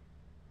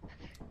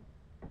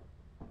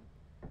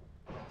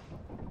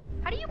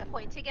 How do you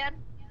point again?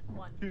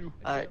 1. 2.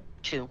 or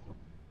 2.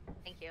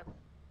 Thank you.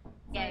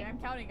 Sorry, Yay. I'm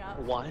counting up.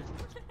 1.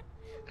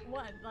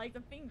 1, like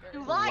the finger.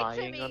 You lied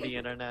to Lying on me. the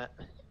internet.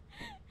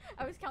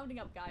 I was counting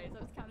up, guys.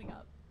 I was counting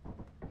up. Oh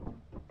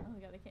my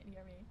god, they can't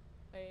hear me.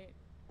 Wait.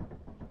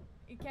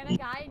 Can a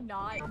guy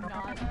not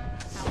count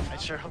I up?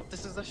 sure hope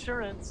this is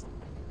assurance.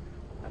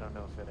 I don't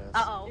know if it is.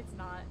 Uh-oh. It's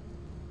not.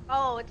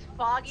 Oh, it's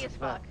foggy as It's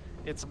fuck.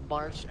 It's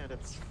March and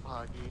it's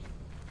foggy.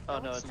 Oh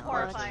no, it's it's not.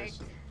 March and Horrifying.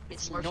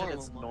 It's March and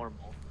it's normal.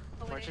 normal.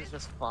 Oh, March it is is?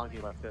 just foggy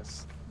like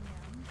this.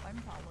 Yeah, I'm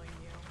following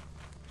you.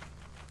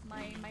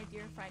 My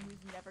dear friend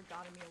who's never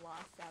gotten me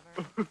lost ever.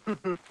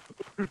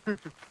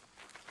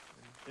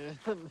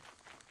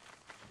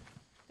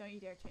 Don't you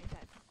dare change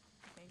that.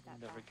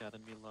 Never back.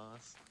 gotten me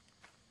lost.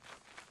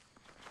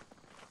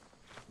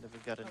 Never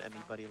gotten Okay.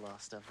 anybody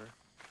lost ever.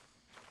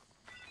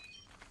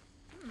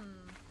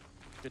 Hmm.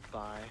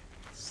 Goodbye,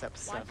 Sep Why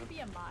 7. should be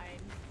a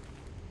mine?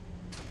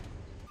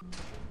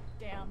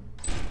 Damn.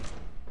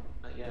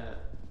 Not yet.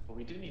 But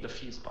we do need a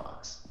fuse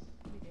box.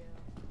 We do.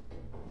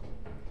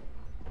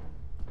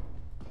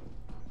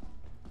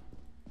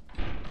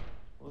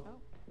 Whoop,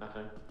 Oh.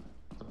 Nothing.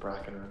 It's a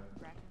bracken room.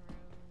 Bracken room.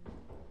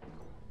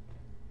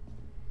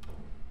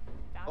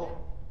 Found Oh,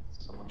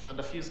 someone found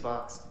a fuse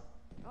box. it.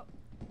 Oh,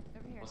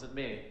 over here. Was it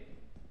me?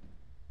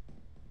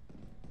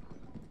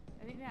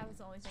 I think that was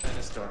the only Let's thing. try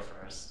this door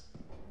first.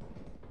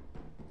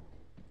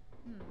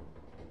 Hmm.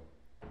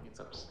 It's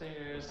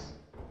upstairs.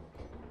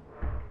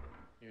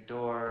 New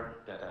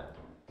door. Dead end.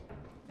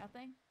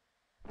 Nothing?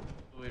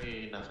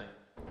 Wait, nothing.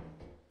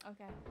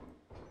 Okay.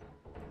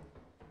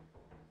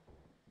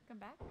 Come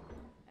back.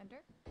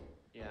 Enter.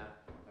 Yeah.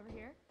 Over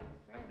here.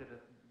 Where?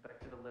 Back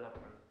to the lit up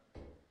room.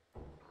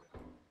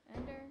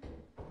 Enter.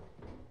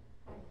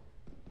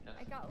 Yes.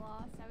 I got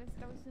lost. I was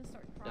gonna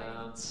start crying.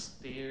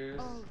 Downstairs.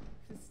 Oh,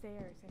 the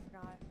stairs. I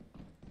forgot.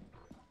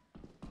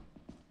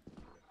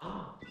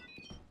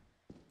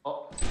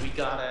 Oh, we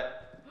got it.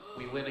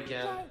 We win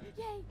again. Yay!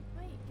 Yay!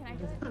 Wait, can I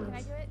do it? Can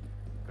I do it?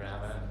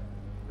 Grab it.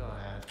 Go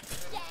ahead.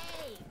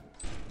 Yay!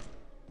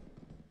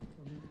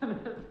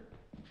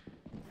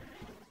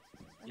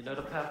 You know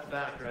the path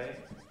back, right?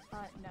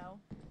 No.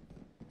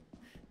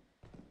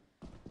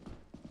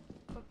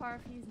 What part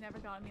of he's never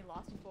gotten me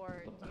lost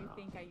before do you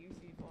think I used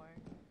before?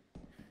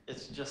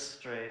 It's just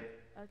straight.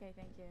 Okay,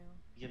 thank you.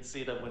 You can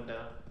see the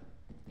window.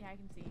 Yeah, I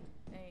can see.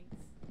 Thanks.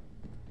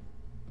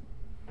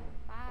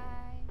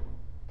 Bye.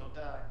 Don't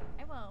die.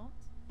 I won't.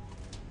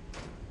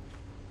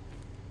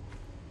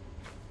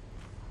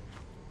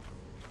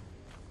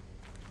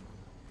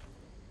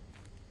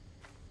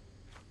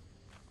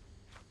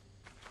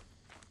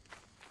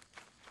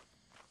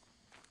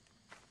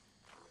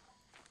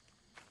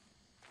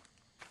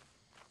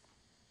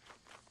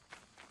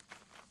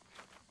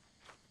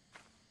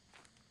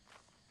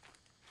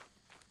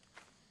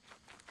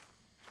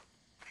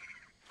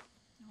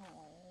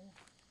 Oh.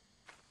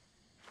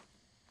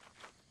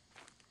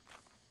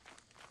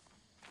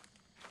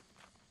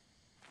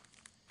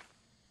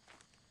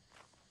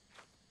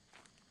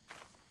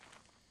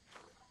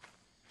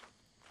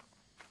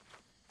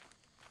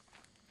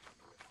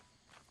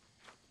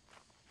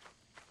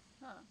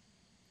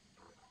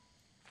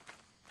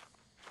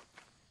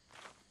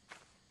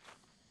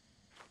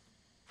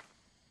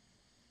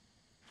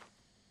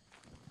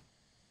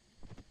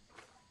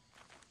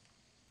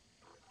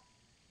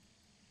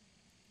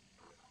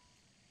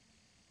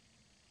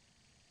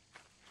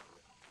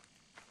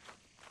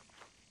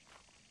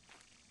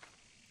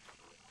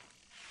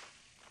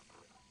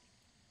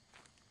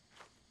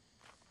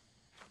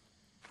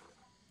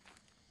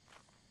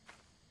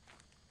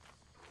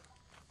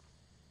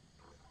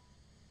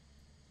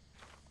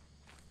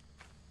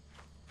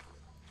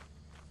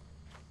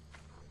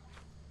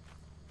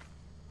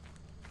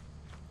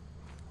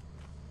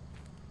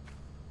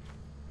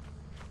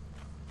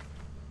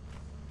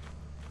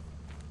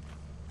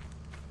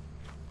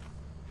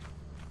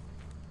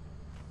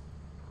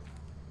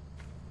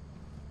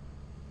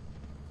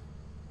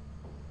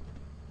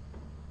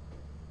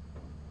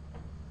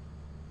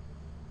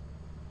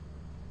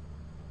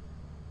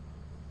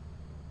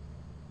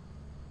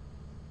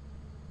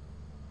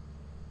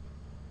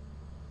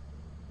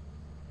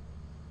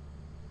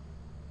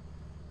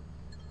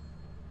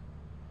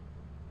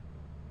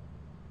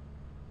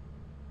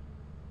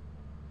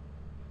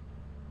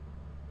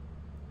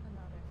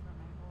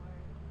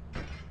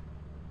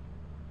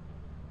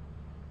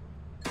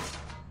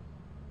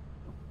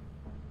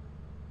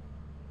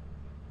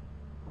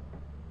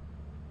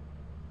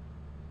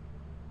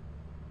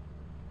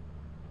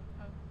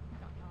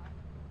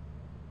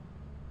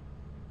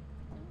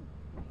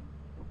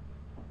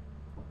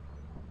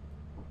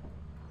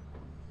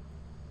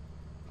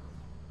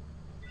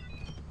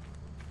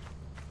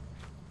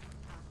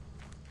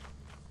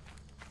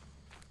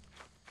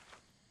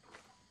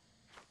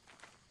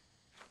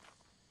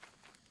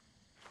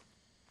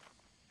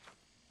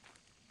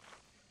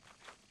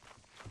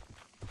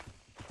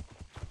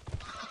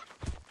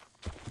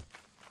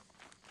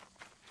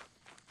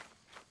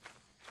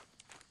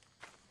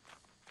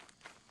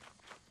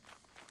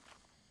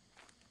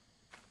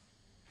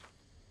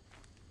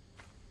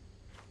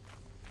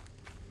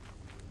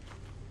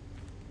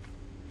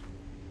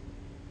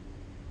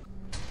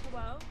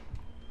 well.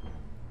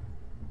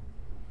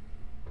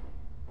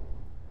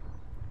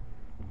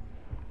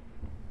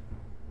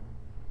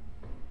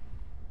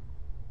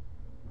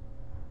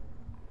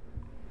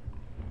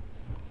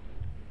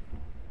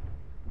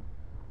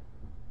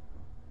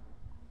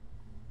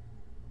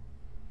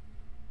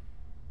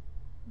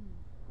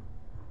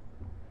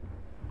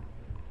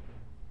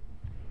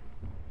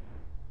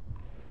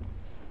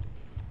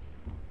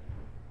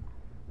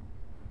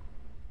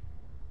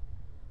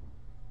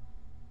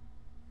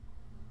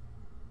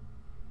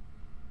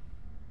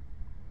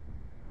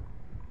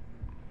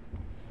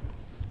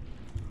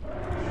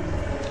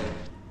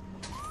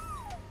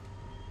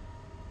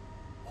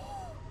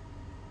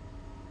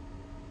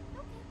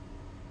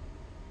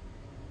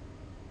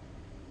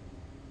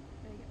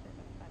 Better get bit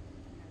by a bug and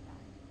I'm gonna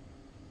die.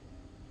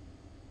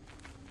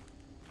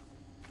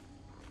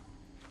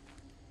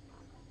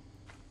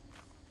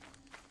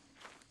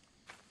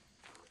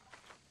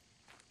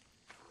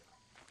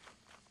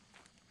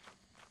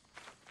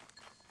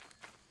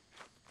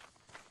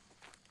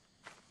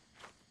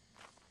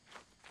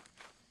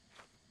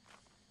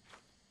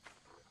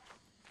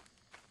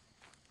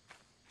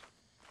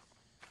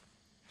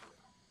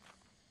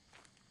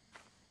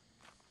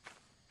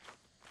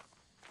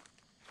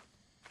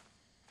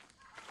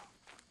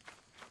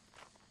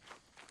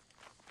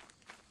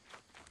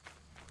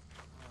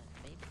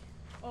 Maybe.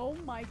 Oh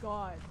my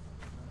god.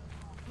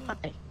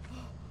 Hi.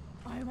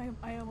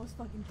 I almost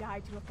fucking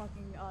died to a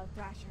fucking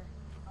thrasher.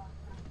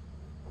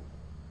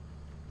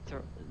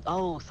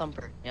 Oh,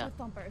 Thumper. Yeah. A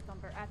thumper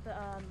at the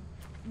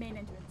main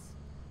entrance.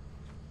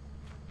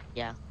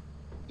 Yeah.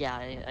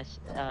 Yeah,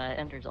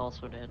 Ender's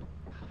also dead.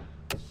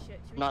 Shit, should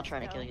we Not just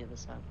trying go? to kill you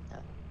this time. Yeah.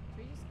 Should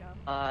we just go?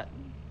 I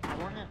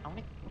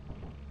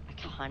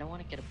kinda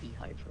wanna get a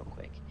beehive real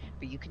quick,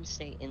 but you can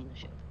stay in the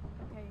ship.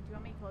 Okay, do you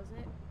want me to close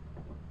it?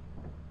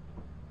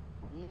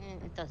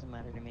 It doesn't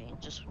matter to me.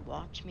 Just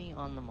watch me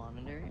on the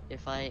monitor.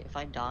 If I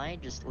die,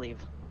 just leave.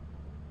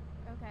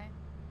 Okay.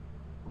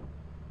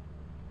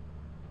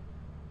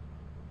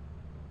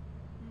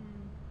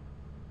 Hmm.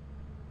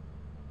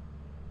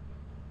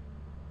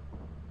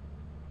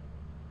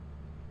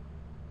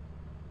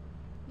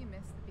 You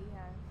missed the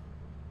beehive.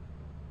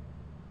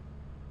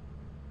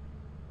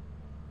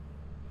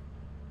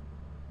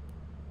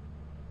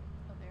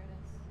 Oh, there it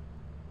is.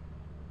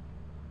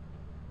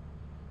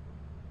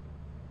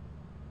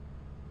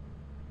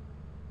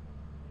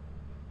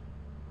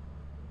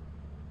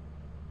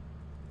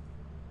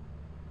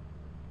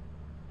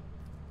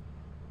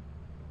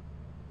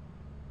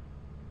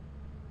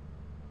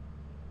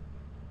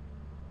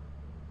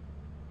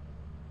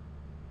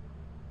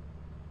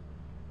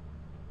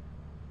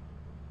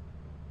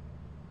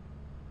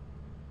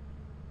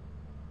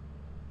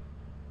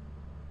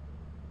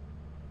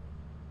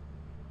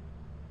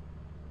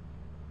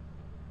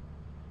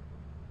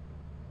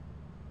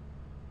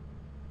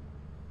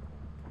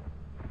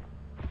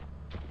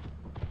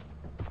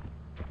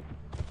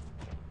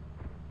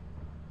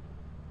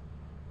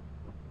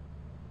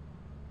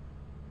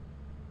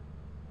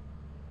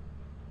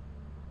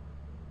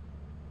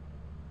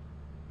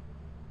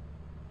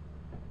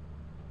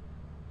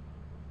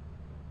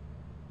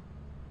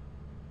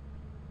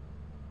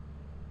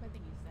 I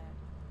think he's dead.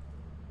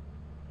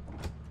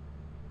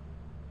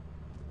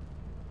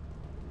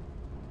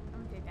 I'm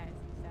gonna take that as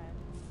he's dead.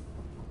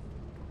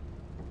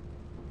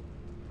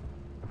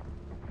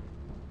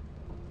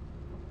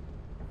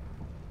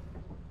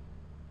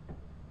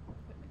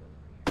 Equipment goes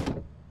over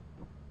here.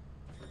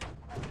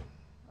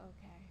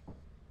 Okay.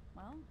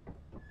 Well.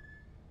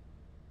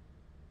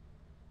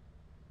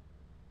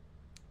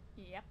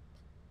 Yep.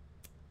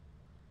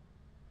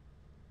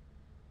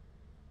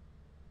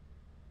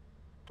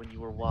 When you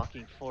were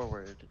walking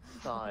forward,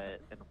 saw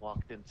it, and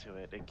walked into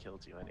it, it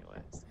killed you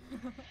anyways.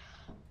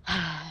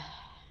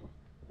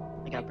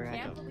 I got brag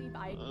can't up. believe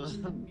I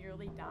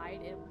merely died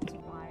and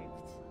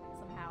survived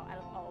somehow out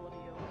of all of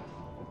you.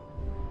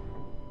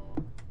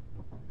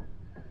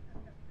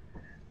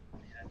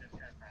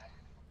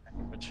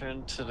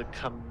 Return to the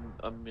come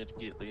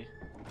immediately.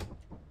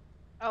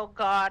 Oh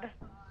god,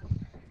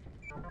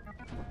 I'm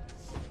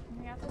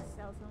gonna have to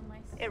sell some of my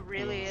stuff. it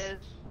really Yeah. is.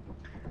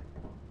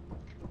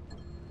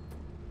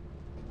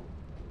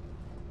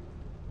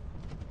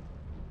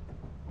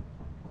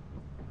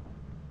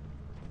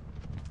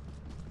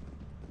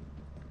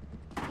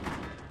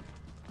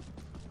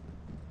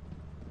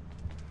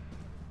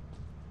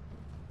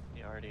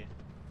 You already.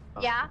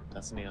 Yeah?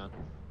 That's neon.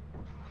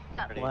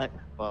 Uh, Already- What?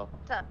 Well,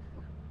 What's up?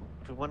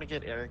 if we want to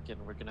get Eric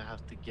in, we're gonna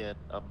have to get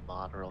a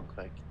mod real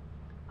quick.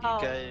 Do you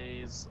Oh.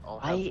 guys all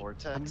have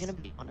Vortex? I'm gonna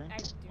be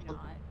honest. I do not.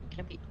 I'm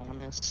gonna be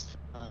honest.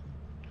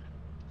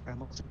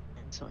 Ramos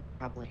and so I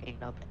probably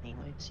hang up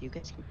anyways. You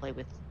guys can play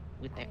with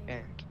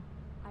Eric.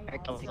 I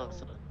Eric, don't go also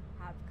to the.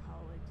 have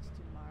college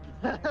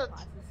tomorrow. I have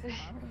classes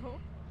tomorrow.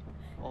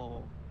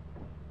 Oh.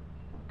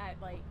 At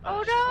like.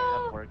 Oh, shit, I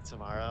no! have work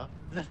tomorrow.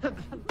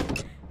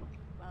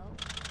 Well,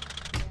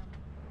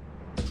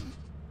 damn.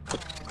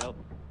 Nope,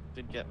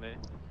 didn't get me.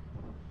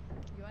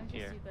 You want to just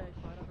Here. do the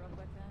quota real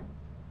quick then?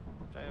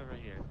 Try over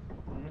here.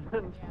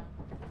 Yeah.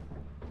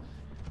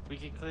 We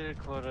can clear a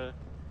quota.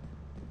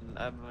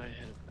 I'm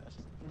ahead of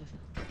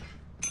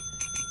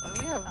that.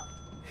 We have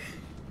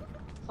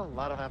a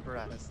lot of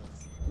apparatuses.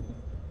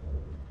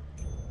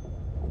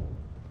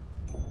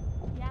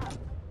 Yeah.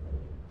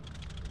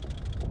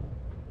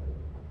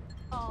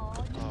 Oh,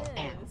 you Oh,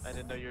 missed. I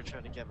didn't know you were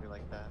trying to get me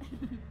like that.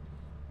 You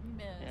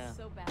missed Yeah.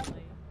 so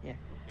badly. Here,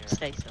 Here.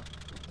 stay still.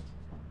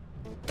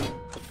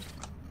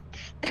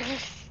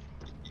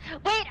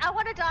 Wait, I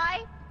want to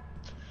die.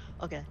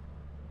 Okay.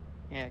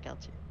 Yeah, I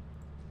got you.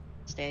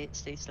 Stay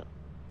still.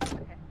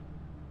 Okay.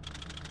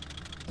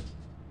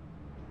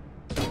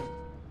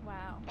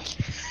 Wow.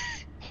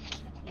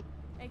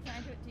 Hey, can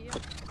I do it to you?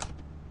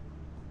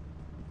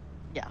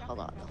 Yeah, Drop hold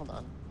it, on, drop hold it.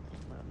 on.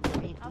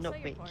 Let me, I'll no, sell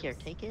your wait, here,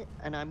 corpse. take it,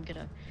 and I'm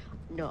gonna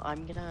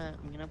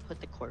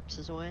put the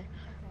corpses away. Okay.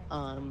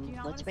 Do you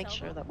not Let's wanna make sell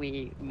sure them? that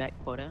we met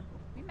quota.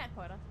 We met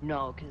quota.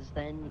 No, cause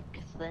then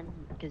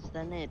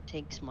it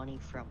takes money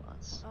from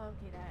us. Oh,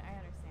 okay, that I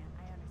understand.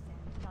 I understand.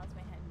 Nods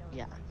my head. No.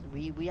 Yeah,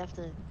 we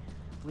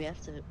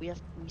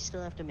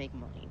still have to make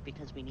money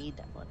because we need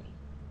that money.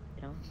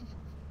 You know?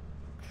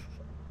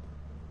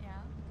 Yeah.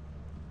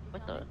 You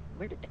What coming? the?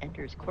 Where did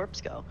Ender's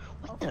corpse go?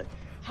 What Oh. the?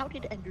 How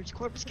did Ender's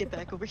corpse get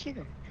back over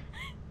here?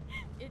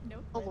 It no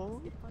clips.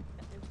 Hello? It fucked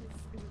up. It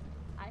was.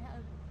 I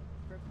have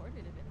recorded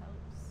if it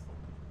helps.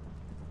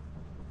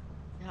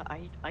 Yeah,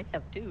 I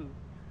have too.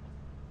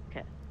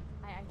 Okay,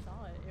 I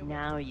saw it. It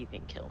now you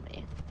can kill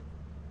me.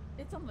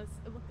 It's almost.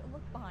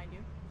 Look behind you.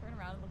 Turn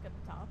around and look at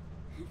the top.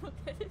 Look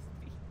at his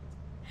feet.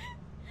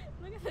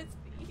 Look at his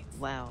feet.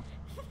 Wow.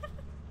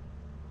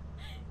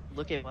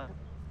 Look at what?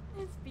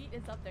 His feet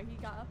is up there. He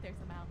got up there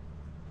somehow.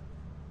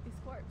 His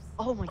corpse.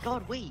 Oh my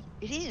god, wait,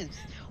 it is!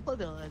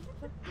 Hold on.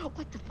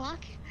 What the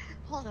fuck?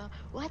 Hold on,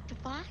 what the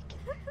fuck?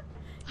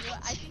 You know,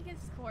 I think his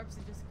corpse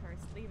is just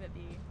cursed. Leave it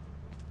be.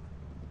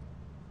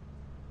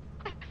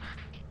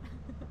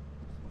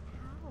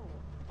 How?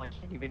 I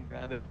can't even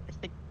grab it. I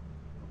think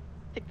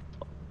It's.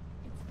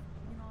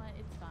 You know what?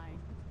 It's fine.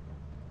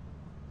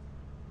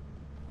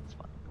 it's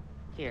fine.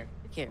 Here,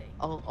 It's here. staying.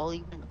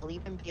 I'll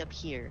even be up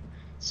here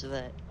so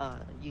that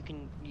you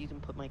can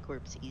put my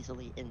corpse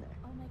easily in there.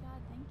 Oh my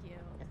god, thank you.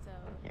 Yeah. So,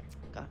 Here,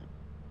 got it.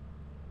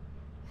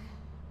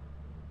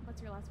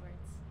 what's your last words?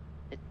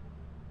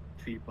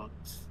 $3.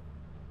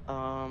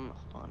 Hold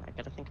on, I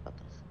gotta think about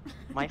this.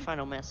 My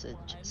final message: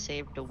 One,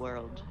 save the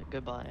world. 2,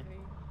 Goodbye.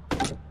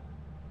 3.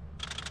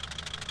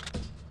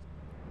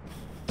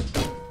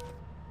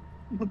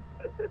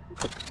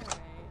 Alright.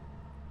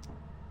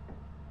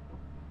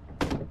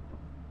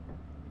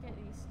 Get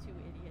these two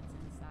idiots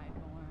inside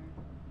more.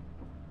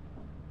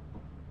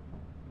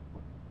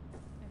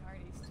 And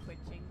Artie's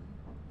twitching.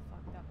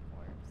 Fucked up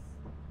corpse.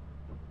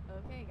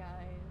 Okay,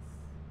 guys.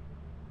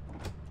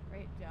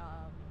 Great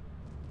job.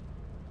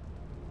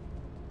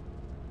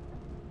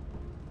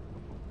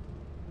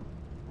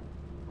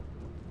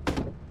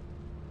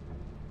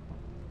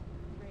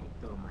 Great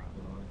Oh job. my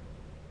god.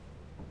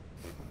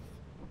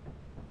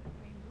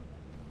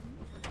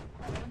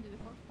 Go into the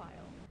corpse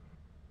pile.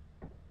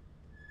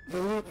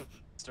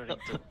 Starting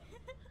to.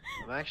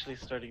 I'm actually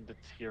starting to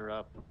tear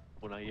up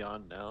when I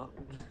yawn now.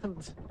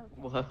 It's Okay.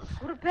 Whoa.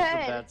 Go to a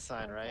bed. bad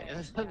sign, right? Okay,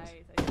 guys,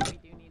 I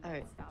think we do need to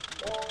Alright. stop.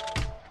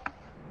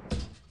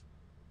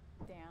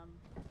 Damn.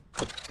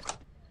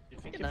 You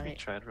think Good if we night.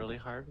 tried really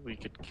hard, we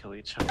could kill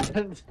each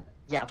other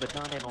Yeah, but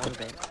not in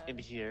orbit. in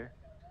here?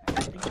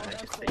 Alright, think well, I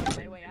that's should the take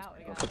only my way out,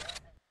 I pistol. guess.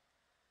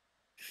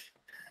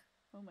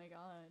 Oh my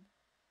god.